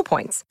with fuel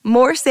points.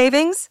 More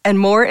savings and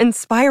more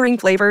inspiring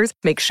flavors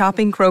make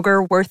shopping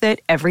Kroger worth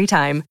it every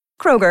time.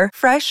 Kroger,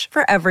 fresh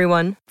for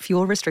everyone.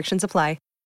 Fuel restrictions apply.